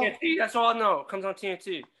now it's on TNT. That's all I know. It comes on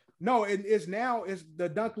TNT. No, it's now is the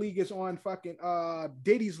dunk league is on fucking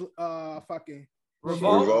Diddy's fucking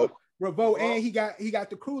Revolt, and he got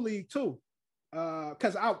the crew league too.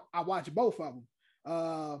 Because I watch both of them.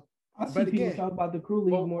 I see people talk about the crew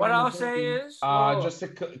league more. What I'll say is just to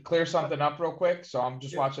clear something up real quick. So I'm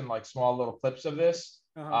just watching like small little clips of this.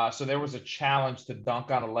 So there was a challenge to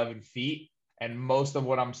dunk on 11 feet, and most of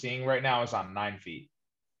what I'm seeing right now is on 9 feet.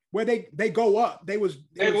 Where they go up. They will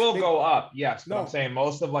go up, yes. But I'm saying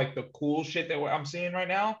most of like the cool shit that I'm seeing right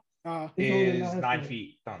now is 9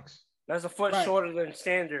 feet dunks. That's a foot shorter than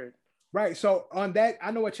standard. Right. So on that,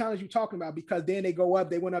 I know what challenge you're talking about, because then they go up,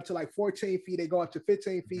 they went up to like 14 feet, they go up to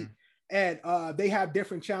 15 feet. And they have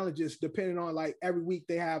different challenges depending on, like, every week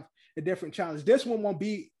they have a different challenge. This one won't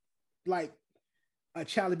be like a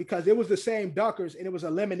challenge because it was the same dunkers and it was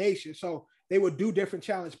elimination. So they would do different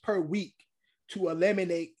challenges per week to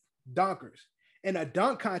eliminate dunkers. And a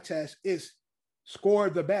dunk contest is score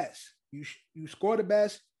the best. You score the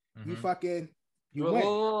best, you win.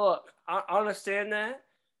 Look, I understand that,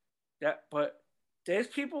 but there's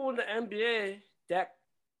people in the NBA that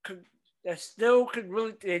still could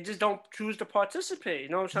really, they just don't choose to participate. You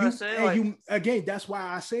know what I'm trying to say? Again, that's why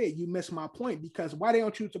I said you missed my point, because why they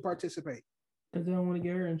don't choose to participate? Because they don't want to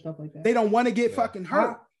get hurt and stuff like that. They don't want to get fucking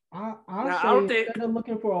hurt. I don't think they're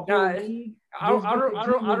looking for a whole league. I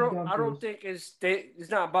don't think it's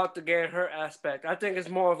not about the getting hurt aspect. I think it's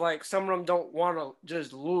more of like some of them don't want to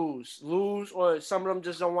just lose, or some of them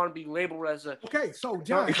just don't want to be labeled as a. Okay, so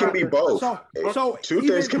John, it can be both. So two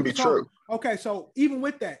things can be true. Okay, so even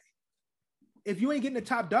with that, if you ain't getting the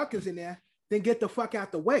top dunkers in there, then get the fuck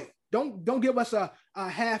out the way. Don't give us a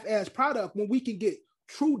half-ass product when we can get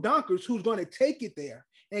true dunkers who's going to take it there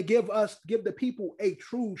and give the people a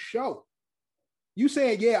true show. You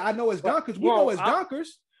saying, yeah, I know it's dunkers. We know it's dunkers.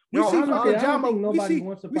 We see fucking John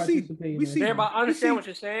I understand what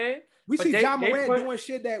you're saying. We see John Morant doing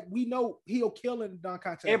shit that we know he'll kill in the dunk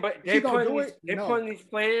contest. Yeah, but they're putting these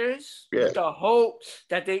players with the hope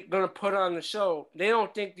that they're gonna put on the show. They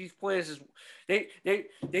don't think these players is they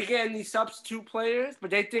getting these substitute players, but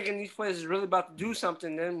they thinking these players is really about to do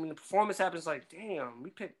something. Then when the performance happens, like, damn, we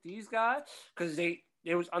picked these guys because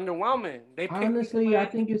it was underwhelming. Honestly, I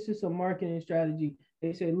think it's just a marketing strategy.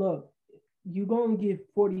 They say, look, you're gonna get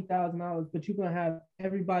 $40,000, but you're gonna have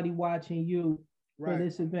everybody watching you for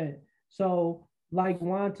this event. So, like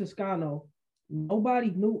Juan Toscano,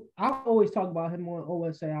 Nobody knew. I always talk about him on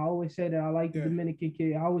OSA. I always say that I like the Dominican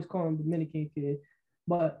kid. I always call him Dominican kid.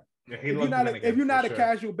 But if you're not a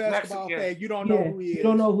casual basketball fan, you don't know who he is. You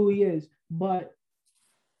don't know who he is. But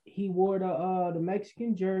he wore the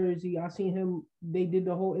Mexican jersey. I seen him. They did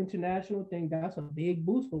the whole international thing. That's a big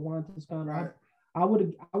boost for Juan Toscano. Right. I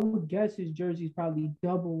would guess his jersey is probably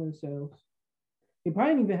double in sales. He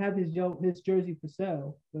probably didn't even have his jersey for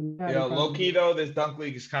sale. Yeah, low key though, this dunk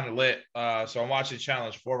league is kind of lit. So I'm watching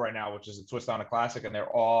Challenge 4 right now, which is a twist on a classic, and they're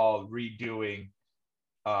all redoing,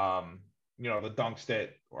 the dunks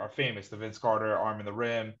that are famous: the Vince Carter arm in the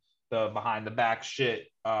rim, the behind the back shit.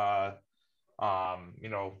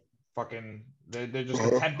 Fucking, they're just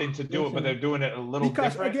attempting to do it, but they're doing it a little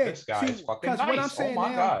different. Again, this guy is fucking nice. What I'm saying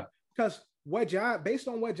God. Because based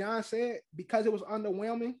on what John said, because it was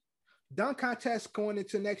underwhelming. Dunk contest going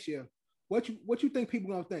into next year. What you think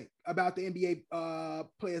people gonna think about the NBA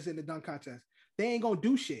players in the dunk contest? They ain't gonna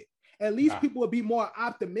do shit. At least people will be more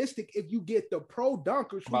optimistic if you get the pro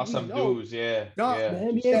dunkers. About some dudes, The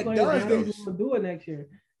NBA players gonna do it next year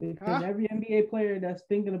because every NBA player that's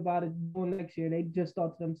thinking about it doing next year, they just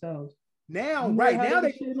thought to themselves. Now, now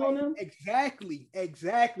they shit on them. Exactly.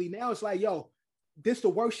 Now it's like, yo, this the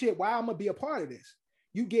worst shit. Why I'm gonna be a part of this?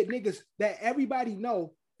 You get niggas that everybody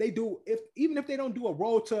know. They do even if they don't do a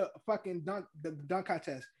roll to fucking the dunk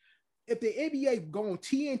contest. If the NBA go on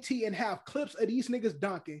TNT and have clips of these niggas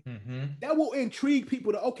dunking, that will intrigue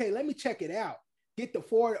people to let me check it out. Get the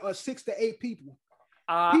 4 or 6 to 8 people.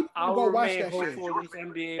 People go watch that shit.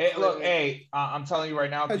 I'm telling you right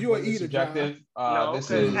now because you're subjective. This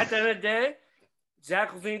is at the end of the day.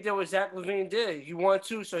 Zach LaVine did what Zach LaVine did. He wanted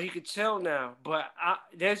to, so he could chill now. But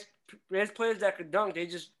there's players that could dunk. They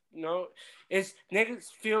just it's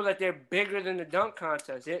niggas feel that they're bigger than the dunk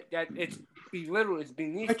contest. It's belittled. It's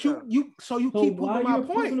beneath. But you keep proving my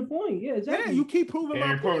point. The point. Yeah, exactly. Yeah, you keep proving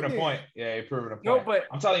my point. You're proving a point. Yeah, you're proving a point. No, but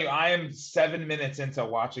I'm telling you, I am 7 minutes into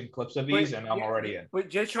watching clips of these, and I'm already in. But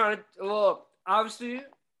just trying to look. Obviously,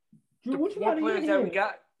 Drew, the players that we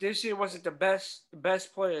got this year wasn't the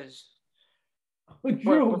best players.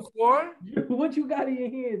 Drew, before, what you got in your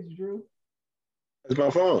hands, Drew? It's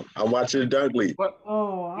my phone. I'm watching the dunk league. But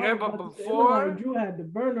before Drew had the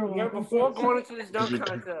burner on. Before going into this dunk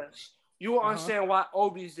contest, you will understand why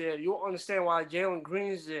Obi's there. You will understand why Jalen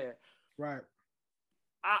Green's there. Right.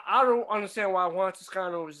 I don't understand why Juan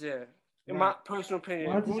Toscano was there. In my personal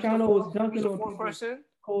opinion, Juan Toscano was dunking on people. Person?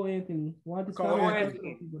 Cole Anthony. Juan Toscano was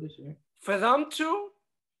dunking on people this year. For them two,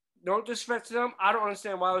 no disrespect to them, I don't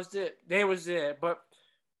understand why they was there. But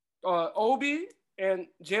Obi and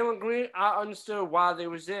Jalen Green, I understood why they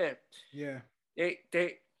was there. Yeah. It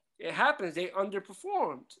happens. They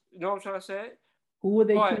underperformed. You know what I'm trying to say? Who would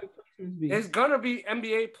they be? There's gonna be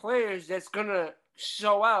NBA players that's gonna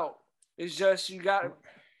show out. It's just you got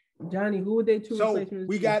Johnny. Who would they two replacements?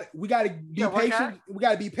 We got to be patient. We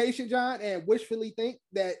got to be patient, John, and wishfully think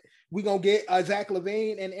that we gonna get Zach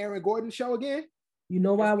LaVine and Aaron Gordon show again. You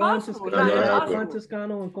know why Juan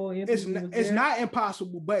Toscano and Cole Anthony? It's not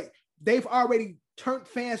impossible, but they've already turned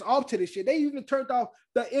fans off to this shit. They even turned off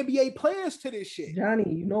the NBA players to this shit. Johnny,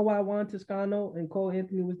 you know why Juan Toscano and Cole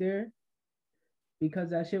Anthony was there?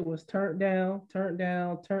 Because that shit was turned down. Right,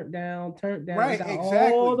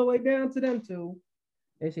 exactly. All the way down to them two.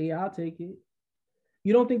 They say, yeah, I'll take it.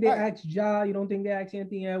 You don't think they asked Ja? You don't think they asked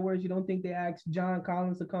Anthony Edwards? You don't think they asked John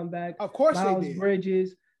Collins to come back? Of course Miles they did.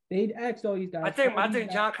 Bridges. They asked all these guys. I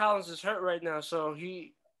think John Collins is hurt right now, so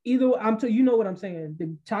he. You know what I'm saying.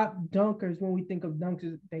 The top dunkers, when we think of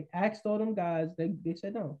dunkers, they asked all them guys. They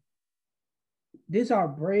said no. This is our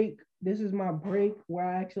break. This is my break where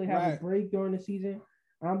I actually have a break during the season.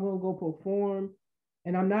 I'm gonna go perform,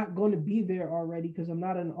 and I'm not going to be there already because I'm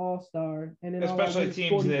not an all-star. And then especially teams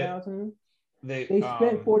 40,000. They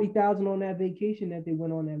spent 40,000 on that vacation that they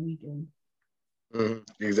went on that weekend.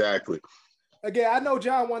 Exactly. Again, I know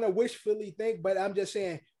John want to wishfully think, but I'm just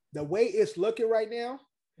saying the way it's looking right now,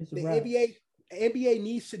 the NBA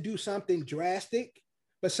needs to do something drastic.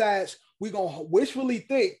 Besides, we're gonna wishfully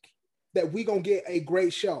think that we're gonna get a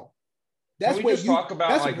great show. That's what you talk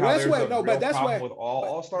about. Like how there's a real problem with all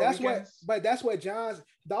All-Star weekends. But that's what the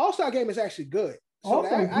All-Star game is actually good. So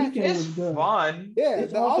All-Star weekend was good. Fun. Yeah,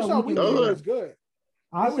 the All-Star weekend was good.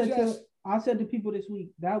 I said to people this week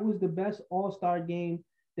that was the best All-Star game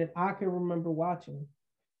that I can remember watching.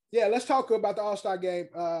 Yeah, let's talk about the All-Star game.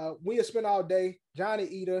 We have spent all day, Johnny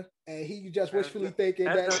Eater, and he just wishfully thinking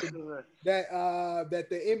that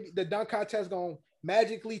the dunk contest gonna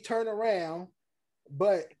magically turn around.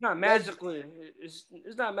 But it's not magically. It's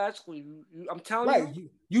not magically. I'm telling you.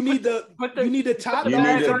 You need the top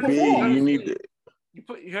guys to perform.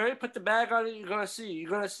 You already put the bag on it. You're gonna see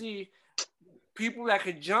people that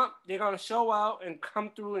could jump. They're gonna show out and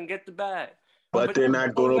come through and get the bag. But they're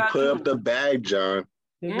not gonna put up the bag, John.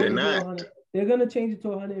 They're not. They're gonna change it to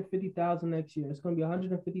 150,000 next year. It's gonna be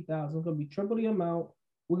 150,000. It's gonna be triple the amount.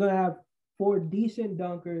 We're gonna have 4 decent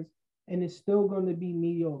dunkers, and it's still gonna be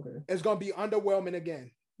mediocre. It's gonna be underwhelming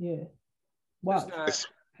again. Yeah. Wow.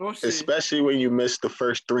 Especially when you miss the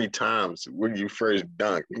first 3 times when you first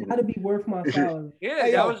dunk. How to be worth my salary?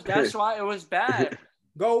 Yeah, that's why it was bad.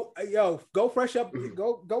 Go fresh up.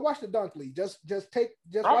 Go watch the Dunk League.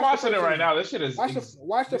 I'm watching it right now. This shit is.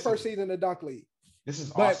 Watch the first season of the Dunk League. This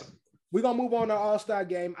is awesome. We're gonna move on to All-Star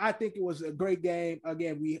game. I think it was a great game.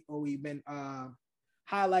 Again, we've been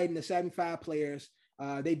highlighting the 75 players.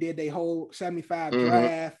 They did their whole 75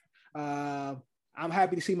 draft. I'm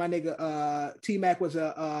happy to see my nigga T-Mac was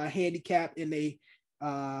a handicap in the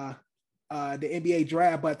NBA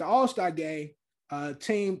draft, but the All-Star game,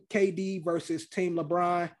 Team KD versus Team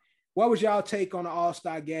LeBron. What was y'all take on the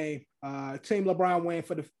All-Star game? Team LeBron win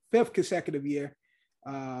for the 5th consecutive year.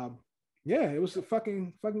 Yeah, it was a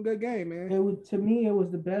fucking good game, man. To me, it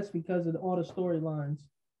was the best because of all the storylines.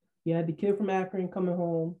 You had the kid from Akron coming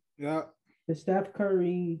home. Yeah. The Steph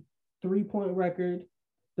Curry 3-point record.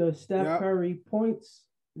 The Steph Curry points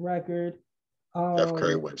record. Steph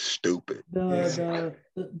Curry went stupid. The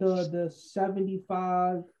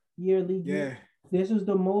 75-year league. Yeah. This is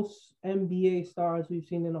the most NBA stars we've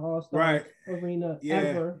seen in the All-Star arena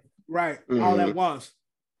ever. Right. All at once.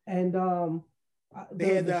 And the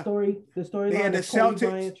story. They had the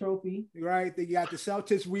Celtics trophy. Right. They got the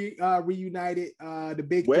Celtics reunited. The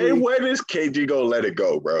big. Where does KG go? Let it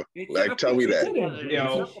go, bro. Like, tell me that.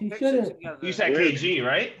 You said KG,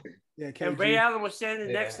 right? Yeah. KG. And Ray Allen was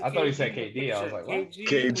standing next to. I thought he said KD. I was like, what?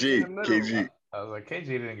 KG. I was like, KG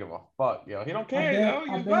didn't give a fuck, yo. He don't care,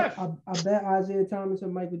 I bet Isaiah Thomas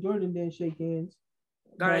and Michael Jordan didn't shake hands.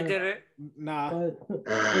 No, they didn't. Nah.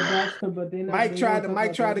 But Mike tried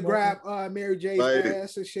to grab Mary J's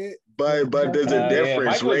ass and shit. But there's a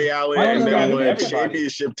difference. Ray Allen and them won a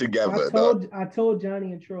championship together. I told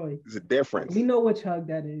Johnny and Troy. There's a difference. We know which hug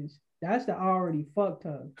that is. That's the already fucked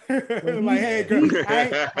hug. Like, hey, girl,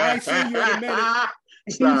 I ain't seen you in a minute.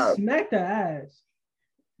 He smacked her ass.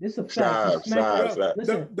 This is a fact. Stop.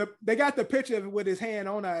 Listen, they got the picture of it with his hand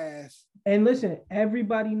on her ass. And listen,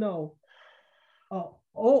 everybody know.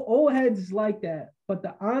 Old heads is like that, but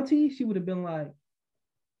the auntie, she would have been like,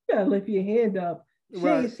 "You gotta lift your hand up." She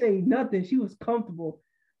didn't say nothing. She was comfortable.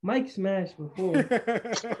 Mike smashed before.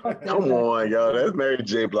 Come on, yo, that's Mary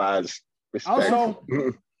J. Blige. Respect. Also,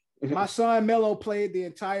 my son Melo played the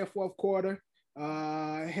entire 4th quarter.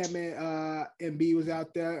 Him and Embiid was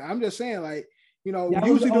out there. I'm just saying, like, you know, that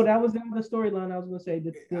was the other storyline I was gonna say.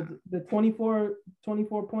 The 24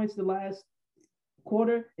 points the last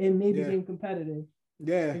quarter, it made the game competitive.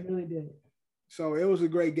 Yeah, it really did. So it was a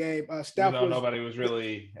great game. Steph everybody was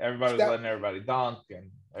letting everybody dunk, and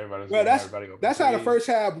everybody was everybody go. That's how the first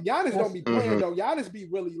half. Giannis don't be playing though. Giannis be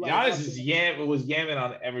really like. Giannis was yamming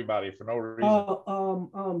on everybody for no reason.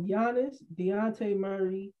 Giannis, Dejounte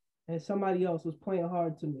Murray, and somebody else was playing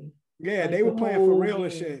hard to me. Yeah, like they were playing for real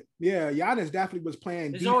and shit. Yeah, Giannis definitely was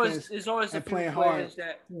playing defense. It's always the playing hard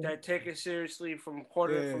that take it seriously from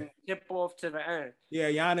from tip off to the end. Yeah,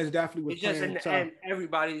 Giannis definitely was playing. Just in the end,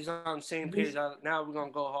 everybody's on the same page. Now we're gonna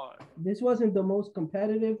go hard. This wasn't the most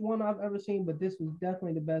competitive one I've ever seen, but this was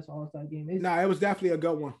definitely the best All-Star game. It was definitely a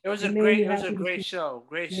good one. It was a great show.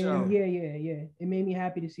 Great show. Yeah. It made me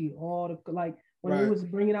happy to see all the when it was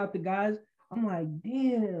bringing out the guys. I'm like,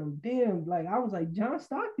 damn. Like, I was like, John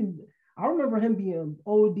Stockton, I remember him being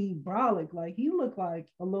OD brolic. Like, he looked like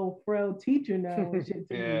a little frail teacher now. And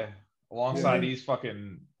shit alongside these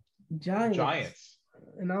fucking giants.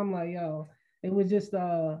 And I'm like, yo, it was just,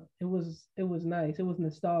 it was nice. It was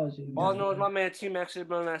nostalgic. All I know is my man T-Mac should have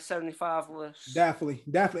been on that 75 list. Definitely.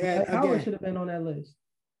 And Howard should have been on that list.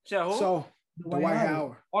 Yeah, who? So, Dwight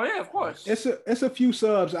Howard. Oh yeah, of course. It's a few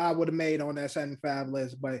subs I would have made on that 75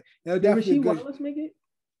 list, but definitely. Did Rasheed Wallace make it?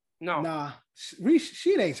 No. Nah,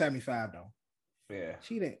 she ain't 75 though. Yeah,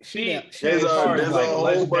 she didn't. There's a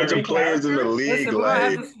whole bunch of players in the league from all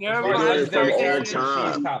time. We're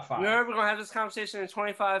gonna have this conversation in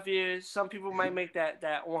 25 years. Some people might make that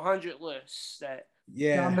 100 list.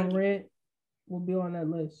 John Morant will be on that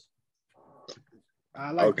list.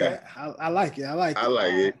 I like that. I like it. All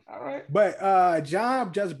right. But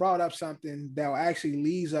John just brought up something that actually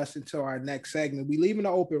leads us into our next segment. We leaving the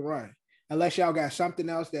open run, unless y'all got something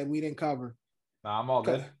else that we didn't cover. Nah, I'm all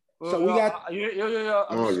good. So we got. I'm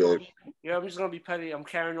just gonna be petty. I'm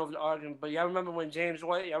carrying over the argument. But y'all remember when James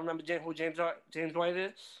White? Y'all remember who James White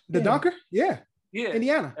is? The dunker? Yeah.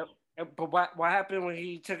 Indiana. But what happened when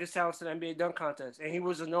he took his talents to the NBA dunk contest and he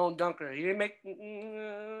was a known dunker? He didn't make.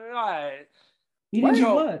 All right. He didn't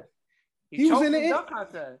do what? He was in the dunk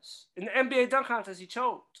contest. In the NBA dunk contest, he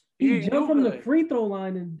choked. He jumped from the free throw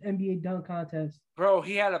line in NBA dunk contest. Bro,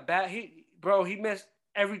 he had a bad. He missed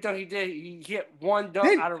every dunk he did. He hit one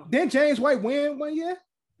dunk out of. Didn't James White win one year?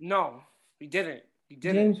 No, he didn't. He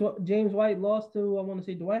didn't. James White lost to, I want to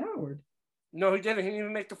say, Dwight Howard. No, he didn't. He didn't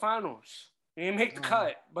even make the finals. He didn't make the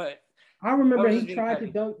cut. But I remember he tried to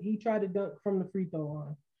dunk. He tried to dunk from the free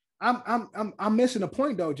throw line. I'm missing the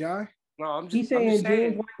point though, John. No, He's saying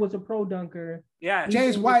James White was a pro dunker. Yeah,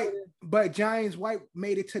 James White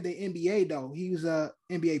made it to the NBA though. He was a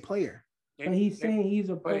NBA player. But he's saying he's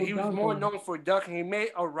a pro dunker. But he was more known for dunking. He made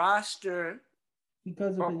a roster.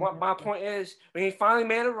 Because of my point is, when he finally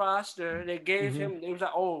made a roster, they gave him. It was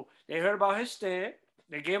like, oh, they heard about his stint.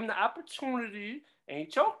 They gave him the opportunity, and he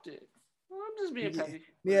choked it. Well, I'm just being petty.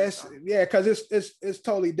 Yes, because it's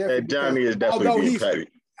totally different. Johnny is definitely being petty.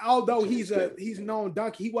 Although he's known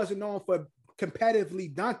dunking, he wasn't known for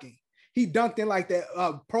competitively dunking. He dunked in like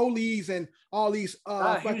the pro leagues and all these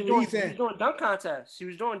fucking leagues. He was doing dunk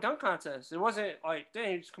contests. It wasn't like,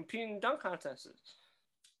 dang, he was competing in dunk contests.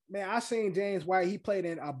 Man, I seen James White. He played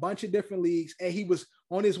in a bunch of different leagues, and he was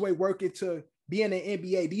on his way working to be in the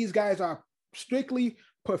NBA. These guys are strictly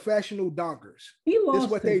professional dunkers. He lost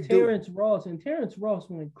to Terrence Ross, and Terrence Ross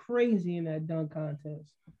went crazy in that dunk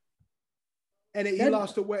contest. And he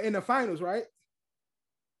lost to in the finals, right?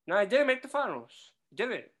 No, he didn't make the finals. He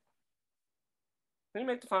didn't. He didn't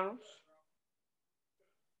make the finals.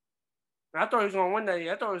 I thought he was gonna win that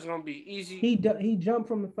year. I thought it was gonna be easy. He jumped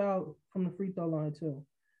from the free throw line too.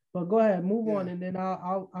 But go ahead, move on, and then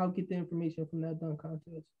I'll get the information from that dunk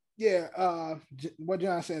contest. Yeah, what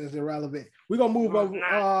John said is irrelevant. We're gonna move over.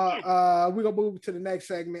 We're gonna move to the next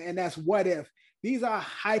segment, and that's what if. These are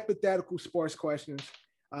hypothetical sports questions.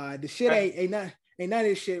 The shit ain't none of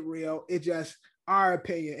this shit real. It's just our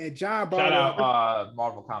opinion. And John brought shout out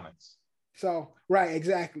Marvel Comics. So right,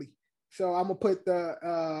 exactly. So I'm gonna put the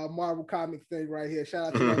Marvel Comics thing right here. Shout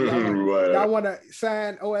out to them. Y'all want to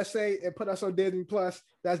sign OSA and put us on Disney Plus?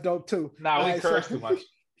 That's dope too. Nah, we curse too much.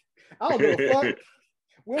 I don't give a fuck.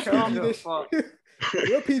 We'll PG this.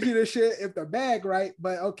 We'll PG this shit if the bag right.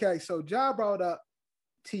 But okay, so John brought up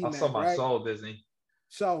T-Mac. I'll sell my soul, Disney.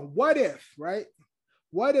 So what if, right?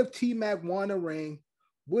 What if T-Mac won a ring?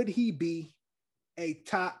 Would he be a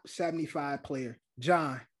top 75 player?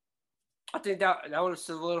 John. I think that would have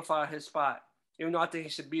solidified his spot. Even though I think he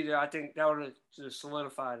should be there, I think that would have just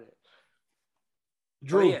solidified it.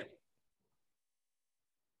 Drew.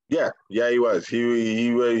 Yeah, he was.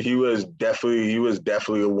 He was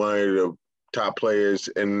definitely one of the top players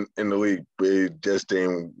in the league, but he just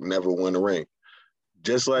didn't never win a ring.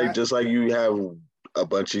 Just like you have a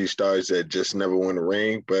bunch of these stars that just never won a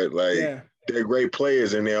ring, but they're great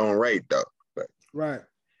players in their own right, though. But. Right.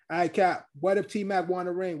 All right, Cap. What if T-Mac won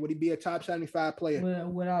a ring? Would he be a top 75 player?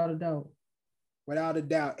 Without a doubt. Without a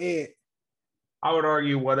doubt. Ed. I would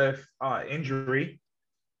argue, what if injury?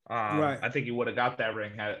 Right. I think he would have got that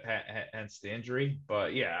ring hence the injury.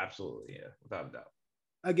 But yeah, absolutely, yeah, without a doubt.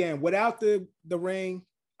 Again, without the ring,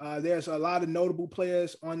 there's a lot of notable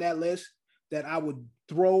players on that list that I would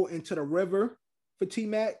throw into the river for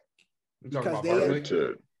T-Mac. Because they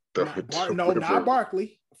not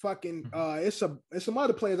Barkley. Fucking it's some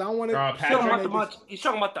other players. I don't want to. He's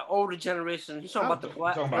talking about the older generation. He's talking about the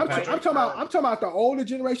black. I'm talking about the older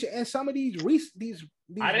generation and some of these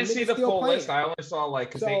I didn't see the full list. I only saw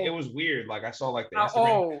because it was weird. Like I saw the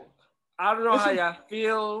Instagram. I don't know how y'all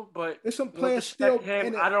feel, but there's some players still.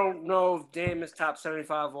 I don't know if Dame is top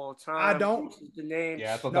 75 all time. I don't. The name.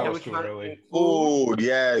 Yeah, I thought that was too early. Oh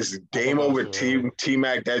yes, Dame over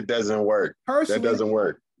T-Mac. That doesn't work. That doesn't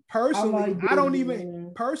work. Personally, I don't even.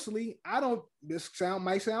 Personally, I don't. This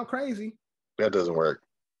might sound crazy. That doesn't work.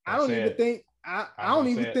 I don't even think. I don't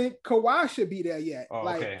even think Kawhi should be there yet. Oh,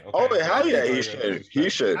 okay. Hell yeah, he should. He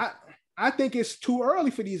should. I think it's too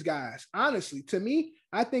early for these guys. Honestly, to me,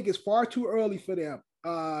 I think it's far too early for them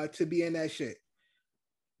to be in that shit.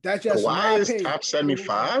 That's just Kawhi is top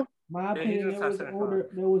 75. My opinion,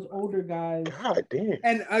 there was older guys. God damn.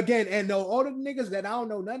 And again, the older niggas that I don't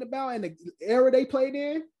know nothing about and the era they played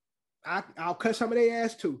in, I'll cut some of their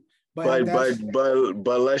ass too. But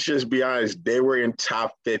let's just be honest. They were in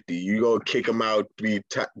top 50. You go kick them out.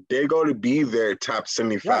 They're going to be their top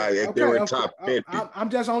 75 if they were top 50. I'm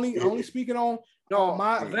just only speaking on.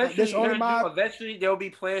 Eventually there'll be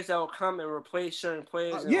players that will come and replace certain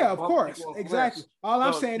players. Of course, exactly. All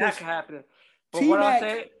I'm saying that is can happen. But T-Mac, what I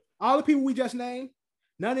say, all the people we just named,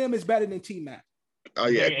 none of them is better than T-Mac. Oh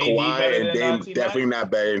yeah, Kawhi and Dame definitely not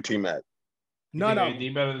better than T-Mac. No.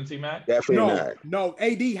 AD better than T-Mac? Definitely not. No,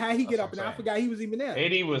 AD, how he get up? And I forgot he was even there.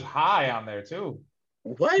 AD was high on there too.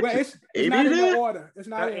 What? Well, it's not in the order. It's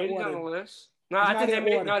not in the order. On the list. No, I think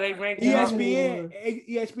they ranked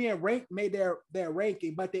ESPN made their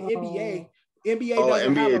ranking, but the NBA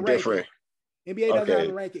doesn't have a ranking. Different. NBA doesn't have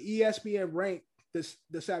a ranking. ESPN ranked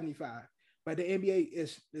the 75, but the NBA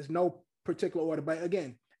is no particular order. But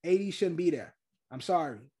again, AD shouldn't be there. I'm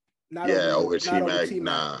sorry. Over T-Mac.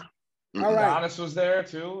 Nah. All right. Giannis was there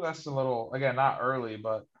too. That's a little, again, not early,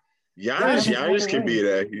 but Giannis could be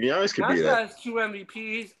there. Giannis could be there. Giannis has 2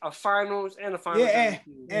 MVPs, a finals, and a finals. Yeah,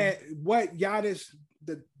 and what Giannis,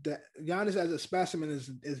 the Giannis as a specimen is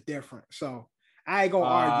different. So I ain't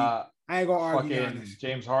gonna argue. Giannis.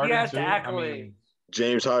 James Harden too. I mean,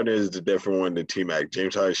 James Harden is the different one than T-Mac.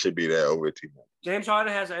 James Harden should be there over T-Mac. James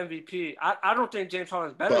Harden has an MVP. I don't think James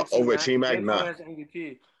Harden is better than over T-Mac. James Harden has an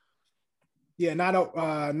MVP. Yeah, not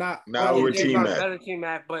over T-Mac. Better than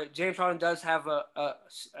T-Mac, but James Harden does have a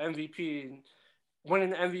MVP. And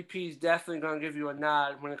winning the MVP is definitely going to give you a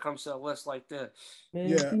nod when it comes to a list like this.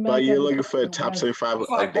 But you're looking for a top 25 of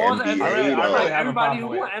the NBA. Everybody who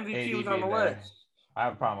won MVP was on the list. I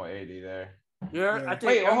have a problem with AD there. I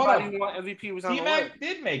think everybody who won MVP was on the list. T-Mac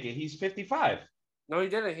did make it. He's 55. No, he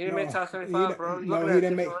didn't. He didn't make top 75, bro. He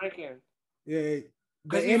didn't make ranking. Yeah.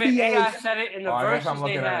 Because even AI said it in the verses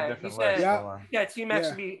they had. He said T-Mac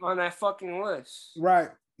should be on that fucking list. Right.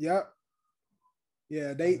 Yep.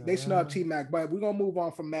 Yeah, they snubbed T-Mac, but we're gonna move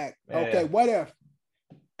on from Mac. Okay, what if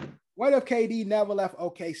KD never left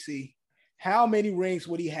OKC? How many rings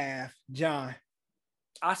would he have, John?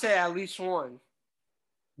 I say at least one.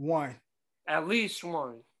 One. At least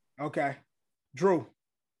one. Okay. Drew.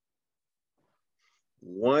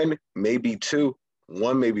 One, maybe two.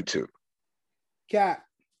 One, maybe two. Cap.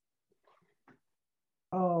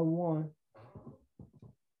 One.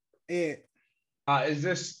 Ed. Is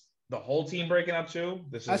this the whole team breaking up too?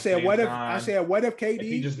 I said, what if KD if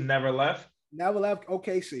he just never left? Never left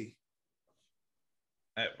OKC.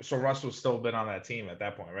 So Russ would still been on that team at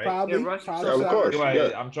that point, right? Probably. Of course.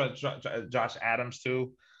 I'm trying Josh Adams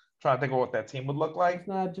too. Trying to think of what that team would look like. It's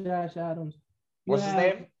not Josh Adams. What's his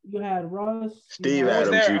name? You had Russ. Steve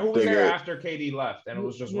Adams. Who was there after KD left? And it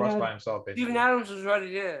was just Russ by himself. Basically. Steven Adams was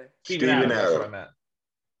already there. Steven Adams. That's what I meant.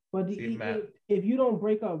 But if you don't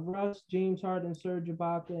break up Russ, James Harden, Serge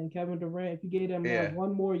Ibaka, and Kevin Durant, if you gave them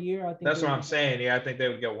one more year, I think that's what I'm saying. Yeah, I think they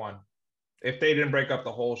would get one if they didn't break up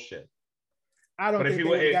the whole shit. I don't. But if he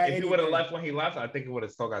would have left when he left, I think he would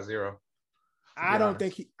have still got zero. I don't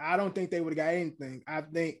think they would have got anything. I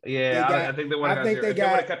think. Yeah, I think they would have got zero. If they would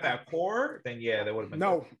have kept that core, then yeah, they would have been.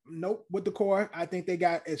 Nope. With the core, I think they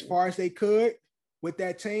got as far as they could with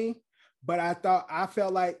that team. But I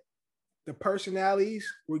felt like the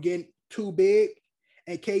personalities were getting too big,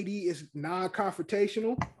 and KD is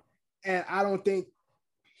non-confrontational, and I don't think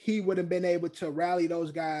he would have been able to rally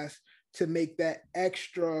those guys to make that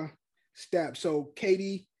extra step. So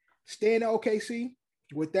KD staying at OKC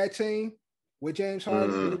with that team, with James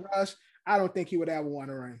Harden, with Russ, I don't think he would have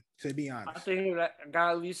won a ring, to be honest. I think he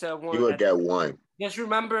got at least one. He would get one. Just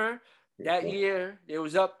remember that year, it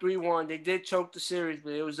was up 3-1. They did choke the series,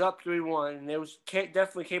 but it was up 3-1, and they was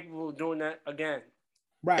definitely capable of doing that again.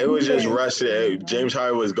 Right. It was just Russ. James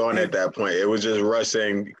Harden was gone at that point. It was just Russ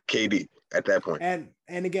and KD at that point. And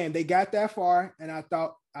again, they got that far, and I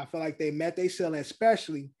feel like they met their ceiling,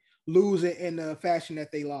 especially losing in the fashion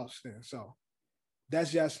that they lost in. So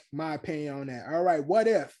that's just my opinion on that. All right, what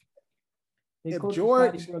if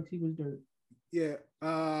George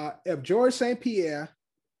St. Pierre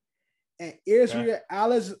and Israel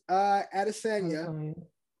Adesanya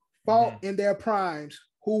fought in their primes,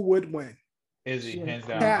 who would win? Izzy, hands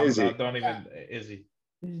down. Izzy. Don't even Izzy.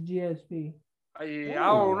 It's GSP. I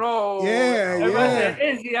don't know. Yeah.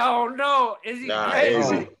 Izzy, I don't know. Izzy.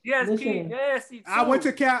 Izzy. Yes, I went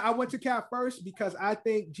to Cap first because I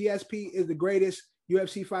think GSP is the greatest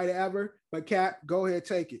UFC fighter ever. But Cap, go ahead,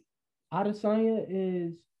 take it. Adesanya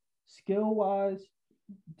is skill-wise,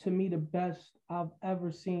 to me, the best I've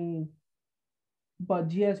ever seen. But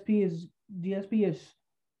GSP is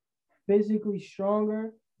physically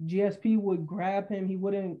stronger. GSP would grab him.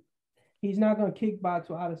 He's not going to kickbox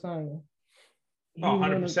to Adesanya.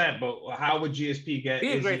 100%. But how would GSP get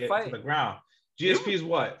Izzy to the ground? GSP is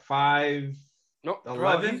what? 5'11"?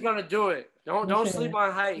 He's going to do it. Don't sleep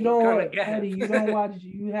on height. Eddie, you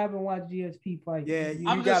haven't watched GSP fight. Yeah, you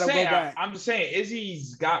gotta go back. I'm just saying,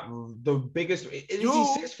 Izzy's got the biggest. Izzy's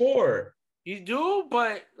 6'4". You do,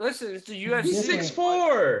 but listen, it's the UFC. He's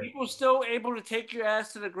 6'4". People still able to take your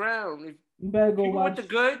ass to the ground. You better go People watch. with the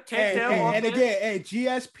good, take them off. And again,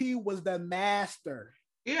 GSP was the master.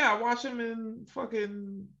 Yeah, I watched him in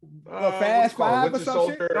fucking Fast Five or some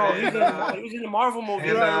shit. No, he was in the Marvel movie.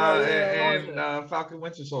 And Falcon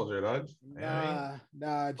Winter Soldier, dog. Nah.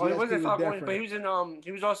 GSP Oh, he wasn't Falcon, different. but he was in.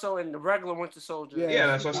 He was also in the regular Winter Soldier. Yeah,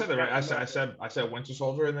 that's what I said. Right? I said Winter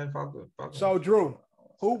Soldier and then Falcon. So Drew,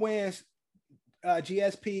 who wins,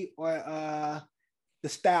 GSP or the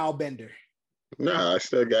Style Bender? Nah, I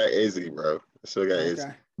still got Izzy, bro. I still got Izzy.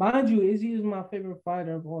 Mind you, Izzy is my favorite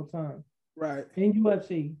fighter of all time. Right. In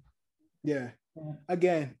UFC. Yeah.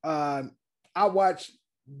 Again, I watched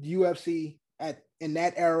UFC in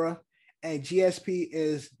that era, and GSP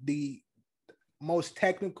is the most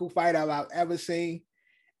technical fighter I've ever seen,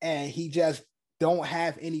 and he just don't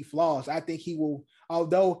have any flaws. I think he will,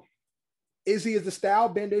 although Izzy is the Style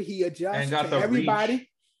Bender, he adjusts to everybody, reach.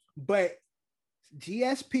 But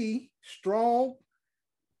GSP, strong,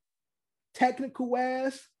 technical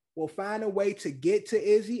ass, will find a way to get to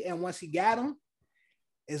Izzy, and once he got him,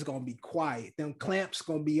 it's gonna be quiet. Them clamps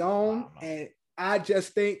gonna be on, and I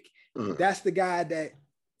just think that's the guy that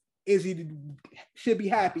Izzy should be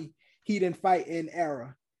happy he didn't fight in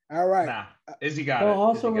era. All right, nah, Izzy got it.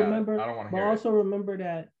 Also remember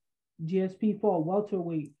that GSP fought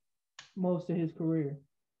welterweight most of his career.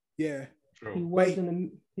 Yeah, true. He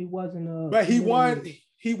wasn't. But he won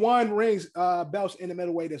rings, belts in the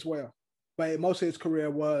middleweight as well. But most of his career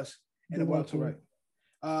was in the welterweight.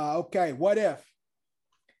 Okay, what if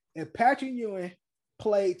Patrick Ewing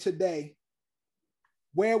played today,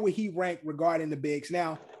 where would he rank regarding the bigs?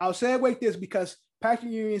 Now, I'll segue this because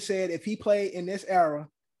Patrick Ewing said if he played in this era,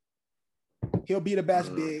 he'll be the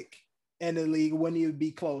best big in the league, wouldn't even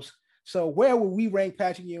be close. So where would we rank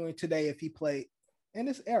Patrick Ewing today if he played in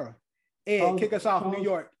this era? Ed, kick us off, New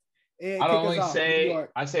York.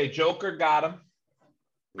 I say Joker got him.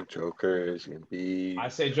 Joker is Embiid. I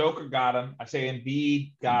say Joker got him. I say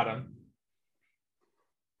Embiid got him.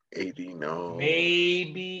 80, no.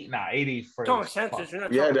 Maybe. Nah, 80 for census.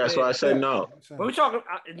 Yeah, that's why I said no. But we're talking,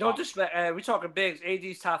 no disrespect, we're talking bigs.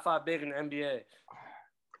 AD's top 5 big in the NBA.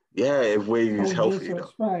 Yeah, if Wiggins healthy, though.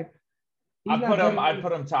 I'd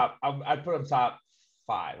put him top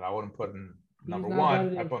 5. I wouldn't put him number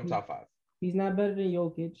 1. I'd put him top 5. He's not better than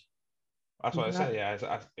Jokic. That's what I said.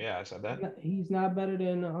 Yeah, I said that. He's not better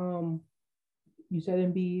than you said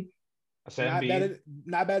Embiid. I said Embiid.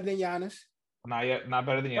 Not better than Giannis. Not yet. Not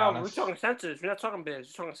better than Giannis. No, we're talking census. We're not talking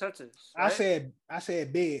bigs. We're talking census. Right? I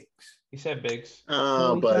said bigs. He said bigs.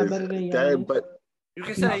 But you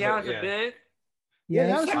can say Giannis is big. Yeah,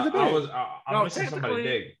 Giannis is a big. I'm missing somebody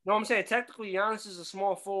big. No, I'm saying technically Giannis is a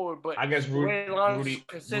small forward, but I guess Rudy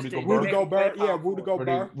Gobert. Yeah, Rudy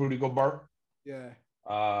Gobert. Rudy Gobert. Yeah.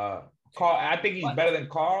 Carl, I think he's better than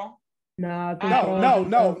Carl. Nah, no.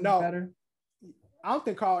 I don't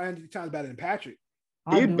think Carl Anthony Towns better than Patrick.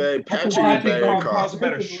 Patrick is better than Carl's a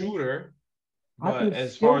better shooter. But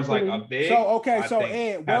as far as like a big,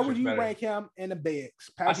 Ed, where would you rank him in the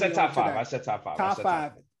bigs? I said top 5. Top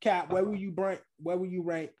 5. Cap, where would you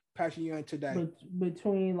rank Patrick Ewing today?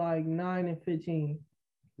 Between like 9 and 15.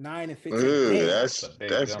 9 and 15.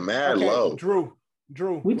 That's mad low. Drew.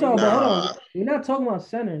 We're not talking about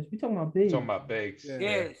centers. We're talking about bigs. Talking about bigs.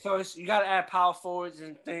 Yeah. So you got to add power forwards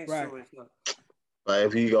and things to it. But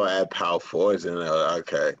if you go add power forwards, then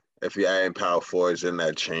okay. If you add power forwards, then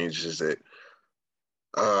that changes it.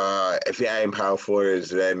 If you're adding power forwards,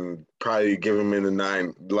 then probably give him in the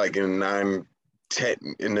 9, like in 9, 10,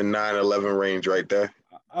 in the 9, 11 range right there.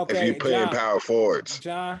 Okay. If you put in power forwards.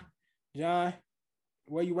 John,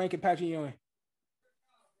 where you ranking Patrick Ewing?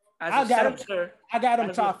 I got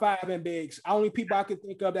him top 5 in bigs. Only people I can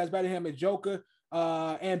think of that's better than him is Joker,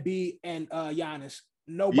 Embiid, and Giannis.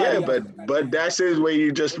 Nobody. Yeah, but that's his way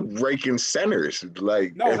you just ranking centers.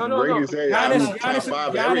 Like no. Giannis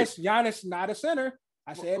not a center.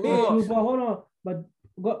 I said bigs. But hold on. But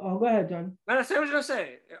go ahead, John. I say what you're gonna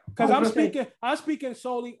say. Because I'm speaking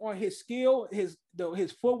solely on his skill, his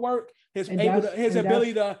footwork, his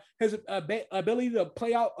ability to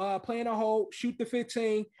play in a hole, shoot the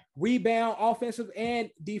 15, rebound, offensive and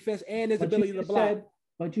defense, and his ability to block.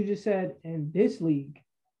 But you just said in this league.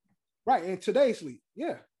 Right, in today's league,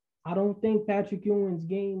 yeah. I don't think Patrick Ewing's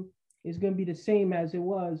game is going to be the same as it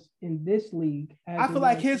was in this league. I feel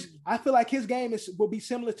like his game will be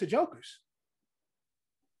similar to Joker's.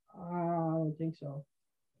 I don't think so.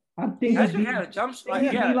 I think he'd be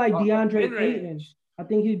like DeAndre Ayton. I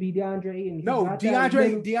think he'd be DeAndre Ayton. No,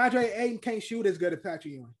 DeAndre Ayton can't shoot as good as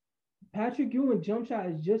Patrick Ewing. Patrick Ewing's jump shot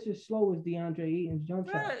is just as slow as DeAndre Ayton's jump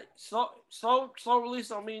shot. Slow release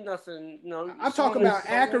don't mean nothing. I'm talking about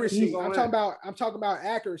accuracy. I'm talking about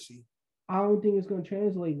accuracy. I don't think it's going to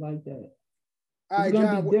translate like that. It's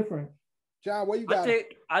going to be different. John, what you got?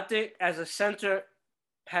 I think as a center,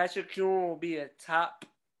 Patrick Ewing will be a top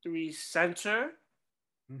 3 center.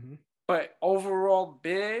 Mm-hmm. But overall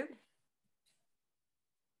big,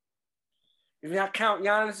 if you not count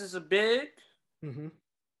Giannis as a big, mm-hmm.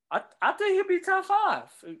 I think he'll be top 5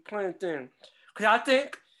 playing thing. Because I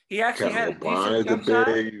think he actually had a decent jump shot.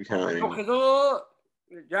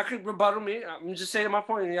 Y'all can rebuttal me. I'm just saying my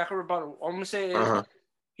point, and y'all can rebuttal. All I'm gonna say is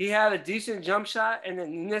he had a decent jump shot, and then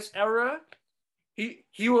in this era,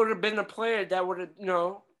 he would have been a player that would have,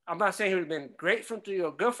 I'm not saying he would have been great from 3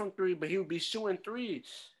 or good from 3, but he would be shooting 3s.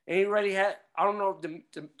 And he already had, I don't know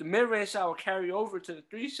if the mid-range shot would carry over to the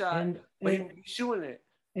 3 shot, but he would be shooting it.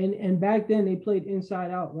 And back then they played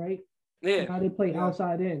inside out, right? Yeah. Now they play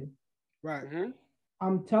outside in. Right. Mm-hmm.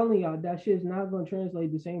 I'm telling y'all, that shit is not going to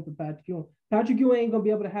translate the same for Patrick Ewing. Patrick Ewing ain't going to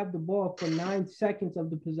be able to have the ball for 9 seconds of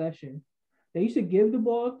the possession. They used to give the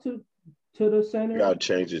ball to the center. You got to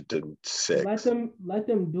change it to 6. Let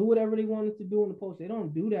them do whatever they wanted to do in the post. They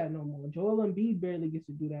don't do that no more. Joel Embiid barely gets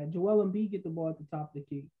to do that. Joel Embiid get the ball at the top of the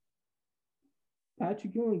key.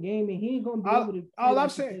 Patrick Ewing game, and he ain't going to be able to. All I'm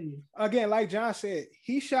saying, again, like John said,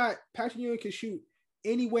 Patrick Ewing can shoot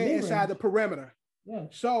anywhere inside the perimeter. Yeah.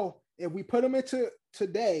 So if we put him into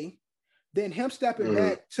today, then him stepping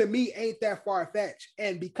back to me ain't that far-fetched.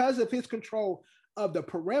 And because of his control of the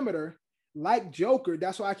perimeter, like Joker,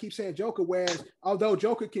 that's why I keep saying Joker, whereas although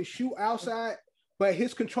Joker can shoot outside, but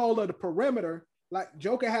his control of the perimeter, like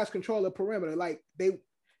Joker has control of the perimeter, like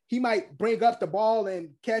he might bring up the ball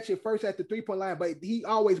and catch it first at the 3-point line, but he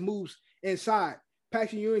always moves inside.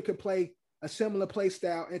 Patrick Ewing can play a similar play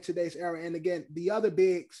style in today's era. And again, the other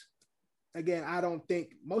bigs, again, I don't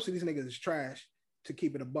think most of these niggas is trash, to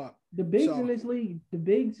keep it a buck. The bigs in this league, the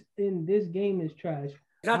bigs in this game is trash.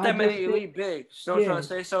 Not that many elite bigs. So I'm trying to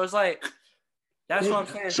say. So it's like, that's what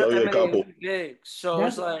I'm saying. It's not that many elite bigs. So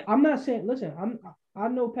it's like, I'm not saying, listen, I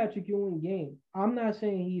know Patrick Ewing game. I'm not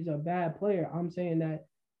saying he's a bad player. I'm saying that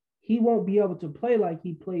he won't be able to play like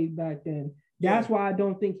he played back then. That's why I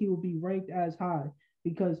don't think he will be ranked as high.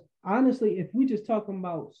 Because honestly, if we just talking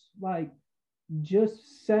about like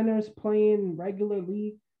just centers playing regular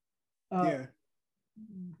league,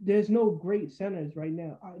 there's no great centers right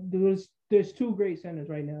now. There's 2 great centers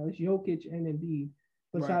right now. It's Jokic and Embiid.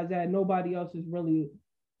 Besides that, nobody else is really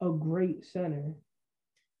a great center.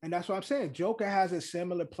 And that's what I'm saying. Joker has a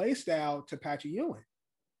similar play style to Patrick Ewing.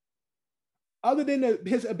 Other than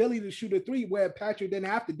his ability to shoot a 3, where Patrick didn't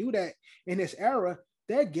have to do that in this era,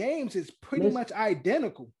 their games is pretty much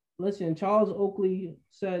identical. Listen, Charles Oakley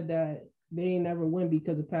said that they ain't never win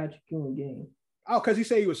because of Patrick Ewing game. Oh, because he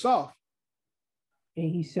said he was soft. And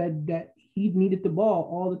he said that he needed the ball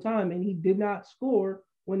all the time, and he did not score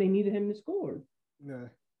when they needed him to score. Yeah.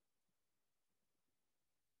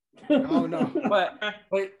 I don't know. but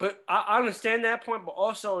I understand that point, but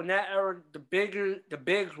also in that era, the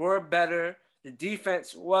bigs were better. The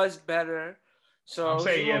defense was better. So I'm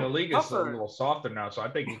saying, the league is a little softer now, so I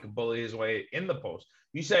think he can bully his way in the post.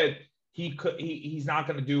 You said he's not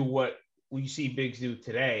going to do what we see bigs do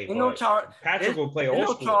today. Patrick will play old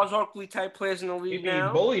school. Charles Oakley type players in the league now. He'd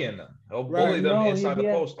be bullying them. He'll bully them inside the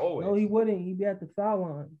post always. No, he wouldn't. He'd be at the foul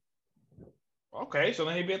line. Okay, so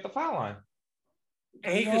then he'd be at the foul line.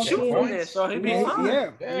 And he can shoot from there, so he'd be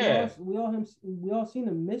fine. Yeah. We all seen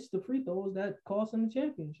him miss the free throws that cost him the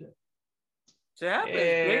championship. So it happens.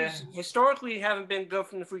 Bigs historically haven't been good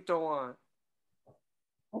from the free throw line.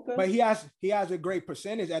 Okay. But he has a great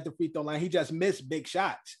percentage at the free throw line. He just missed big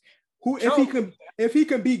shots. If he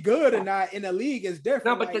can be good or not in the league is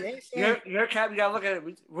different. No, but your cap, you gotta look at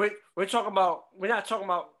it. We're talking about. We're not talking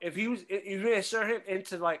about if you insert him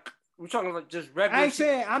into like. We're talking about just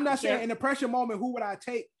regular. I'm not saying in the pressure moment. Who would I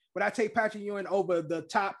take? Would I take Patrick Ewing over the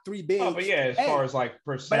top 3 bigs? Oh, but as far as like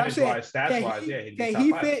percentage wise, stats wise, can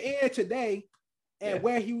he fit in today? And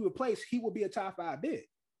where he would place, he will be a top 5 big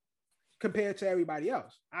compared to everybody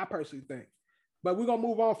else. I personally think. But we're gonna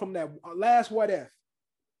move on from that. Last what if?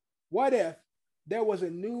 What if there was a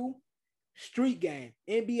new street game,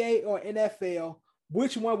 NBA or NFL?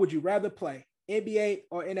 Which one would you rather play, NBA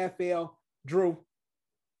or NFL? Drew.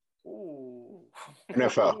 Ooh.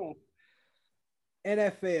 NFL.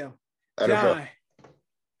 NFL. John.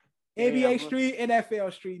 NBA Street,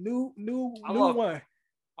 NFL Street. New one.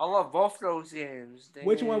 I love both those games.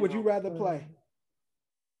 Which one would you rather play?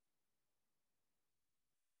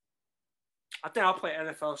 I think I'll play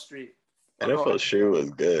NFL Street. NFL Street was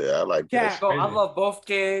good. I like that. I love both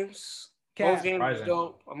games. Both games are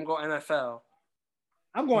dope. I'm going to go NFL.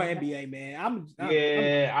 I'm going NBA, man.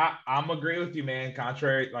 I'm agree with you, man.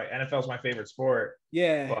 Contrary, like NFL is my favorite sport.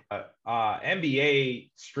 Yeah, but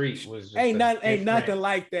NBA Street was just ain't nothing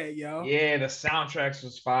like that, yo. Yeah, the soundtracks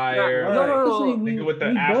was fire. No. With the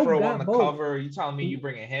Afro on the cover, you telling me you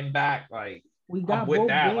bringing him back? Like, we got I'm with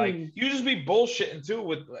that. Games. Like, you just be bullshitting too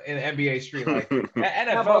with in NBA Street, like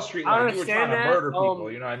NFL Street, like you were trying to murder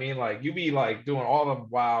people. You know what I mean? Like, you be like doing all the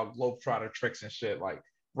wild globetrotter tricks and shit, like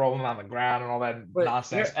rolling on the ground and all that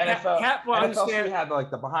nonsense. NFL Street had like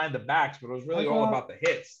the behind the backs, but it was really all about the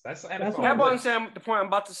hits. That's the NFL. Cap will understand the point I'm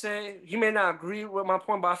about to say. He may not agree with my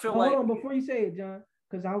point, but I feel like. Hold on, before you say it, John,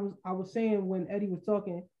 because I was saying when Eddie was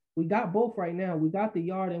talking, we got both right now. We got the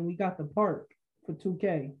yard and we got the park for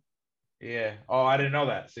 2K. Yeah. Oh, I didn't know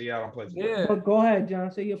that. See, I don't play. Yeah. But go ahead,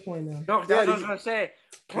 John. Say your point now. No, that's what I was gonna say.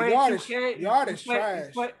 Playing 2K, yard is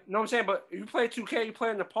trash. No, I'm saying, but if you play 2K, you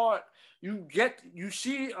play in the park. You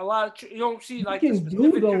see a lot of. You don't see like you can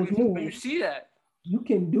do those moves. But you see that. You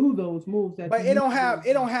can do those moves. But it don't have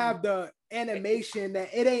the animation that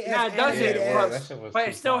it ain't. Nah, it doesn't. But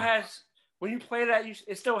it still has. When you play that,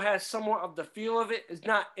 it still has somewhat of the feel of it. It's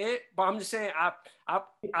not it, but I'm just saying. I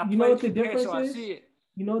you know what the 2K, difference so is? I see it.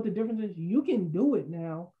 You know what the difference is? You can do it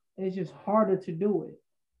now. It's just harder to do it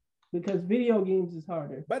because video games is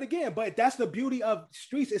harder. But again, that's the beauty of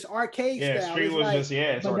Streets. It's arcade style. Street was just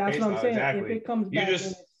it's but arcade that's what I'm saying. Exactly. If it comes back,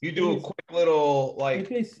 you do a quick little like.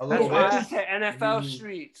 That's why I said NFL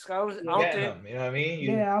Streets. I don't think. You know what I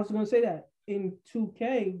mean? I was gonna say that in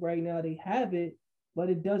 2K right now they have it, but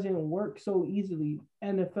it doesn't work so easily.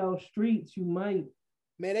 NFL Streets, you might.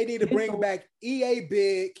 Man, they need to bring back EA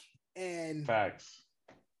Big and facts.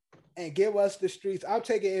 And give us the Streets. I'll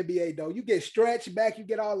take an NBA though. You get Stretch back. You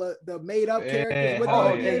get all the made up characters with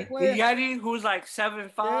all the players. Yeti, who's like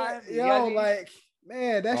 7'5". Yo, like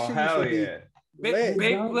man, that shit used to be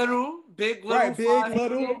big little. Right, big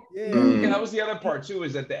little. Yeah, that was the other part too.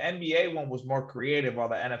 Is that the NBA one was more creative, while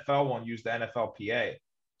the NFL one used the NFLPA.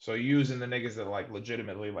 So using the niggas that like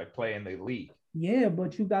legitimately like play in the league. Yeah,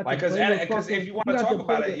 but you got because if you want to talk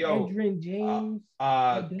about it, yo, James,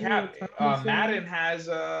 Madden has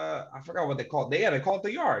I forgot what they call it. They call it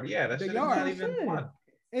the yard. Yeah, that's the yard. Not even fun.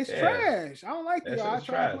 It's trash. I don't like the yard. I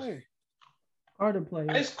try to play. Carter play.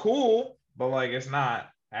 It's cool, but like it's not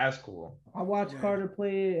as cool. I watch Carter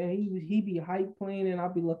play it, and he be hype playing, and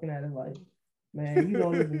I'll be looking at it like, man, you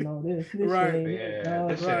don't even know this. Right.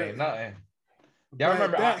 This shit ain't nothing. Yeah, I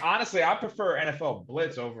remember. Honestly, I prefer NFL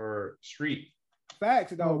Blitz over Street.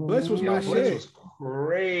 Facts though. Blitz was my shit. Blitz was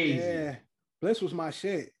crazy. Yeah, Blitz was my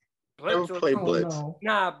shit. Blitz play Blitz.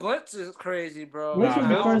 Nah, Blitz is crazy, bro. Blitz was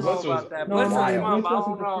the first. Blitz wasn't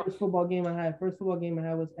the first football game I had. First football game I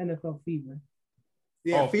had was NFL Fever.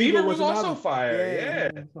 Yeah, Fever was also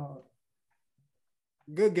fire. Yeah.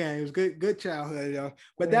 Good games. Good childhood, yo.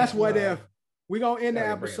 But that's what if. We're going to end the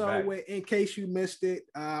episode with, in case you missed it,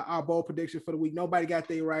 our bold prediction for the week. Nobody got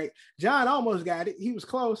that right. John almost got it. He was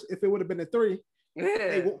close if it would have been a 3.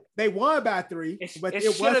 Yeah. They won by 3, but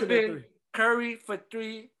it wasn't a 3. Curry for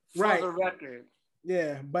 3 for the record.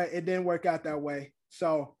 Yeah, but it didn't work out that way.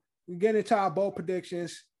 So we get into our bold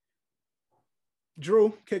predictions.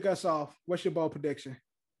 Drew, kick us off. What's your bold prediction?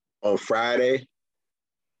 On Friday,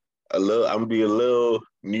 I'm going to be a little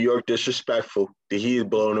New York disrespectful. The Heat is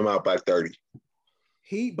blowing them out by 30.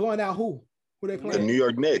 Heat blowing out who? Who they playing? The New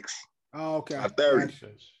York Knicks. Oh, okay. By 30.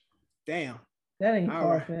 Damn. That ain't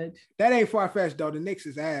far-fetched. That ain't far-fetched, though. The Knicks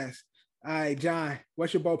is ass. All right, John,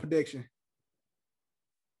 what's your bold prediction?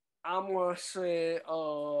 I'm going to say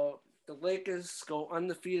the Lakers go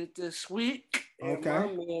undefeated this week. Okay.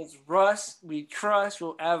 And my man's Russ, we trust,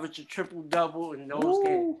 will average a triple-double in those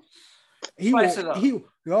games. He will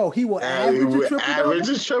average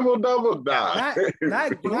a triple-double.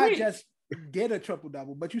 Not just get a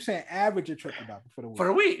triple-double, but you saying average a triple-double for the week. For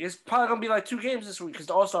the week. It's probably going to be like 2 games this week because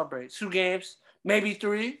the All-Star break. 2 games, maybe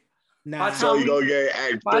 3. Nah. So you going to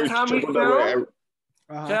get by the time we film, so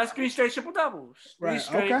that's 3 straight triple-doubles. 3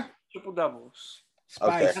 straight triple-doubles.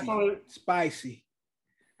 Spicy. Okay. Spicy.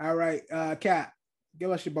 All right, Kat,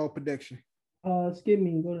 give us your bold prediction. Skip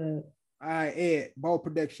me. Go ahead. All right, Ed, bold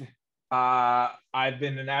prediction. I've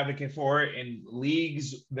been an advocate for it in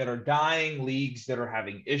leagues that are dying, leagues that are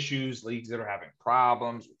having issues, leagues that are having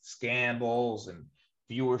problems with scandals and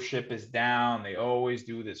viewership is down. They always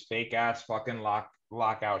do this fake ass fucking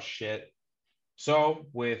lockout shit. So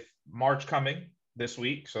with March coming this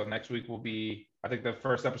week, so next week will be, I think the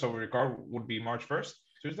first episode we record would be March 1st,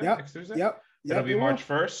 Tuesday, next Tuesday. Yep. It'll be March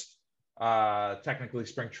 1st. Technically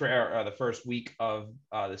spring the first week of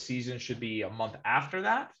the season should be a month after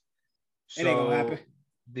that. So it ain't gonna happen.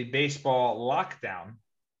 The baseball lockdown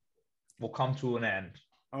will come to an end.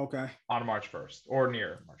 Okay. On March 1st or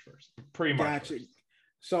near March 1st. Pretty much. Gotcha.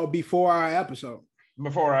 So before our episode.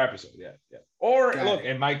 Before our episode, yeah. Or Got look,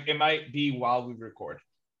 it might be while we record.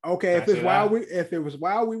 Okay, if it was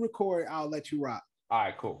while we record, I'll let you rock. All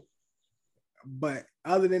right, cool. But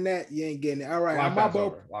other than that, you ain't getting it. All right.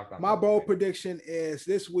 My bold prediction is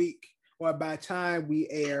this week, or by the time we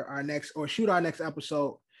air our next or shoot our next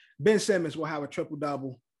episode, Ben Simmons will have a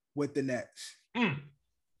triple-double with the Nets. I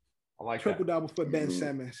like triple-double for Ben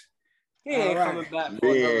Simmons. He ain't coming back.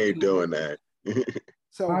 He ain't doing that.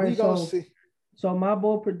 So we gonna see. So my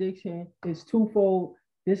bold prediction is twofold.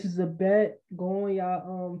 This is a bet. Go on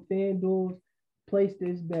y'all FanDuel, place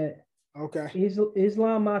this bet. Okay.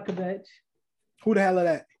 Islam Makhachev. Who the hell is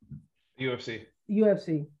that? UFC.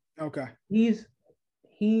 Okay. He is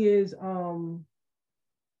how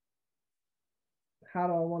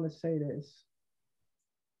do I want to say this?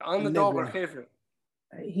 Underdog or favorite?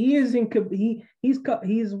 He is in he's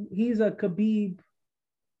a Khabib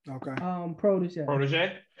protege.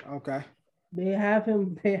 Okay. They had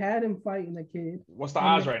him fighting a kid. What's the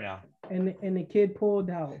odds right now? And the kid pulled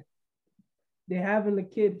out. They're having the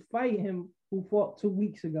kid fight him who fought 2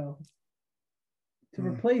 weeks ago to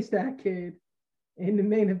replace that kid in the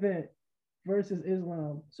main event versus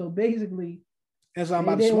Islam. So basically, Islam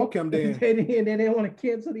about to smoke him then. They didn't want to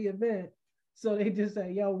cancel the event. So they just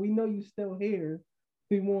say, yo, we know you still here.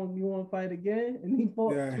 You want to fight again? And he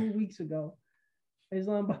fought 2 weeks ago.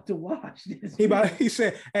 Islam about to watch this. He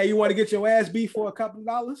said, hey, you want to get your ass beat for a couple of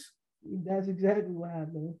dollars? That's exactly what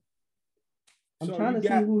happened. I'm trying to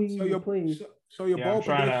see who he plays. So your bold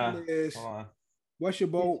prediction is, what's your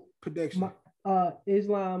bold prediction?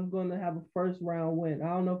 Islam going to have a first round win. I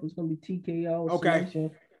don't know if it's going to be TKO. Okay.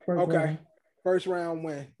 Round. First round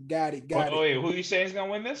win. Got it. Wait, who you saying is going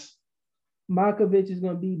to win this? Makhachev is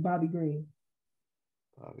going to beat Bobby Green.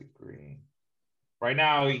 Right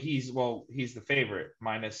now, he's the favorite,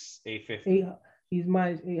 minus 850. He's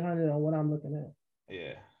minus 800 on what I'm looking at.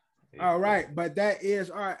 Yeah. All right, but that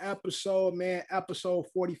is our episode, man. Episode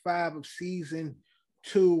 45 of season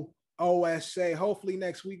 2 OSA. Hopefully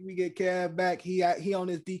next week we get Kev back. He on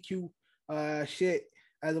his DQ shit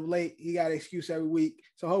as of late. He got an excuse every week.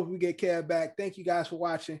 So hopefully we get Kev back. Thank you guys for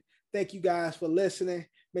watching. Thank you guys for listening.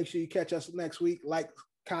 Make sure you catch us next week. Like,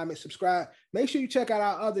 comment, subscribe. Make sure you check out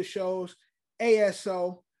our other shows.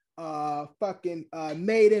 ASO,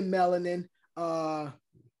 Made in Melanin,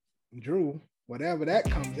 Drew, whatever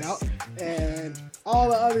that comes out, and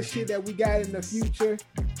all the other shit that we got in the future.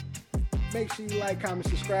 Make sure you like, comment,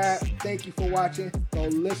 subscribe. Thank you for watching. Go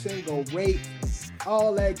listen, go rate,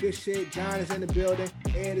 all that good shit. John is in the building.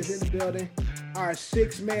 Ed is in the building. Our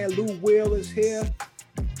 6-man Lou Will is here.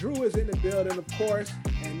 Drew is in the building, of course.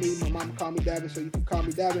 And me, my mama call me Davin, so you can call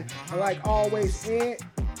me Davin. And like always, Ed,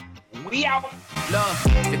 we out. Love,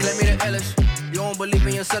 you claim me the illest. You don't believe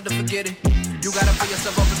in yourself to forget it. You gotta put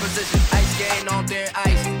yourself up in position. Ice skating on thin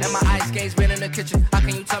ice. And my ice skates been in the kitchen. How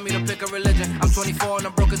can you tell me to pick a religion? I'm 24 and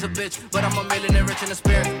I'm broke as a bitch. But I'm a millionaire rich in the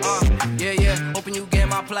spirit. Yeah. Hoping you get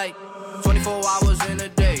my plight. 24 hours in a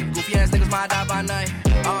day. Goofy ass niggas might die by night.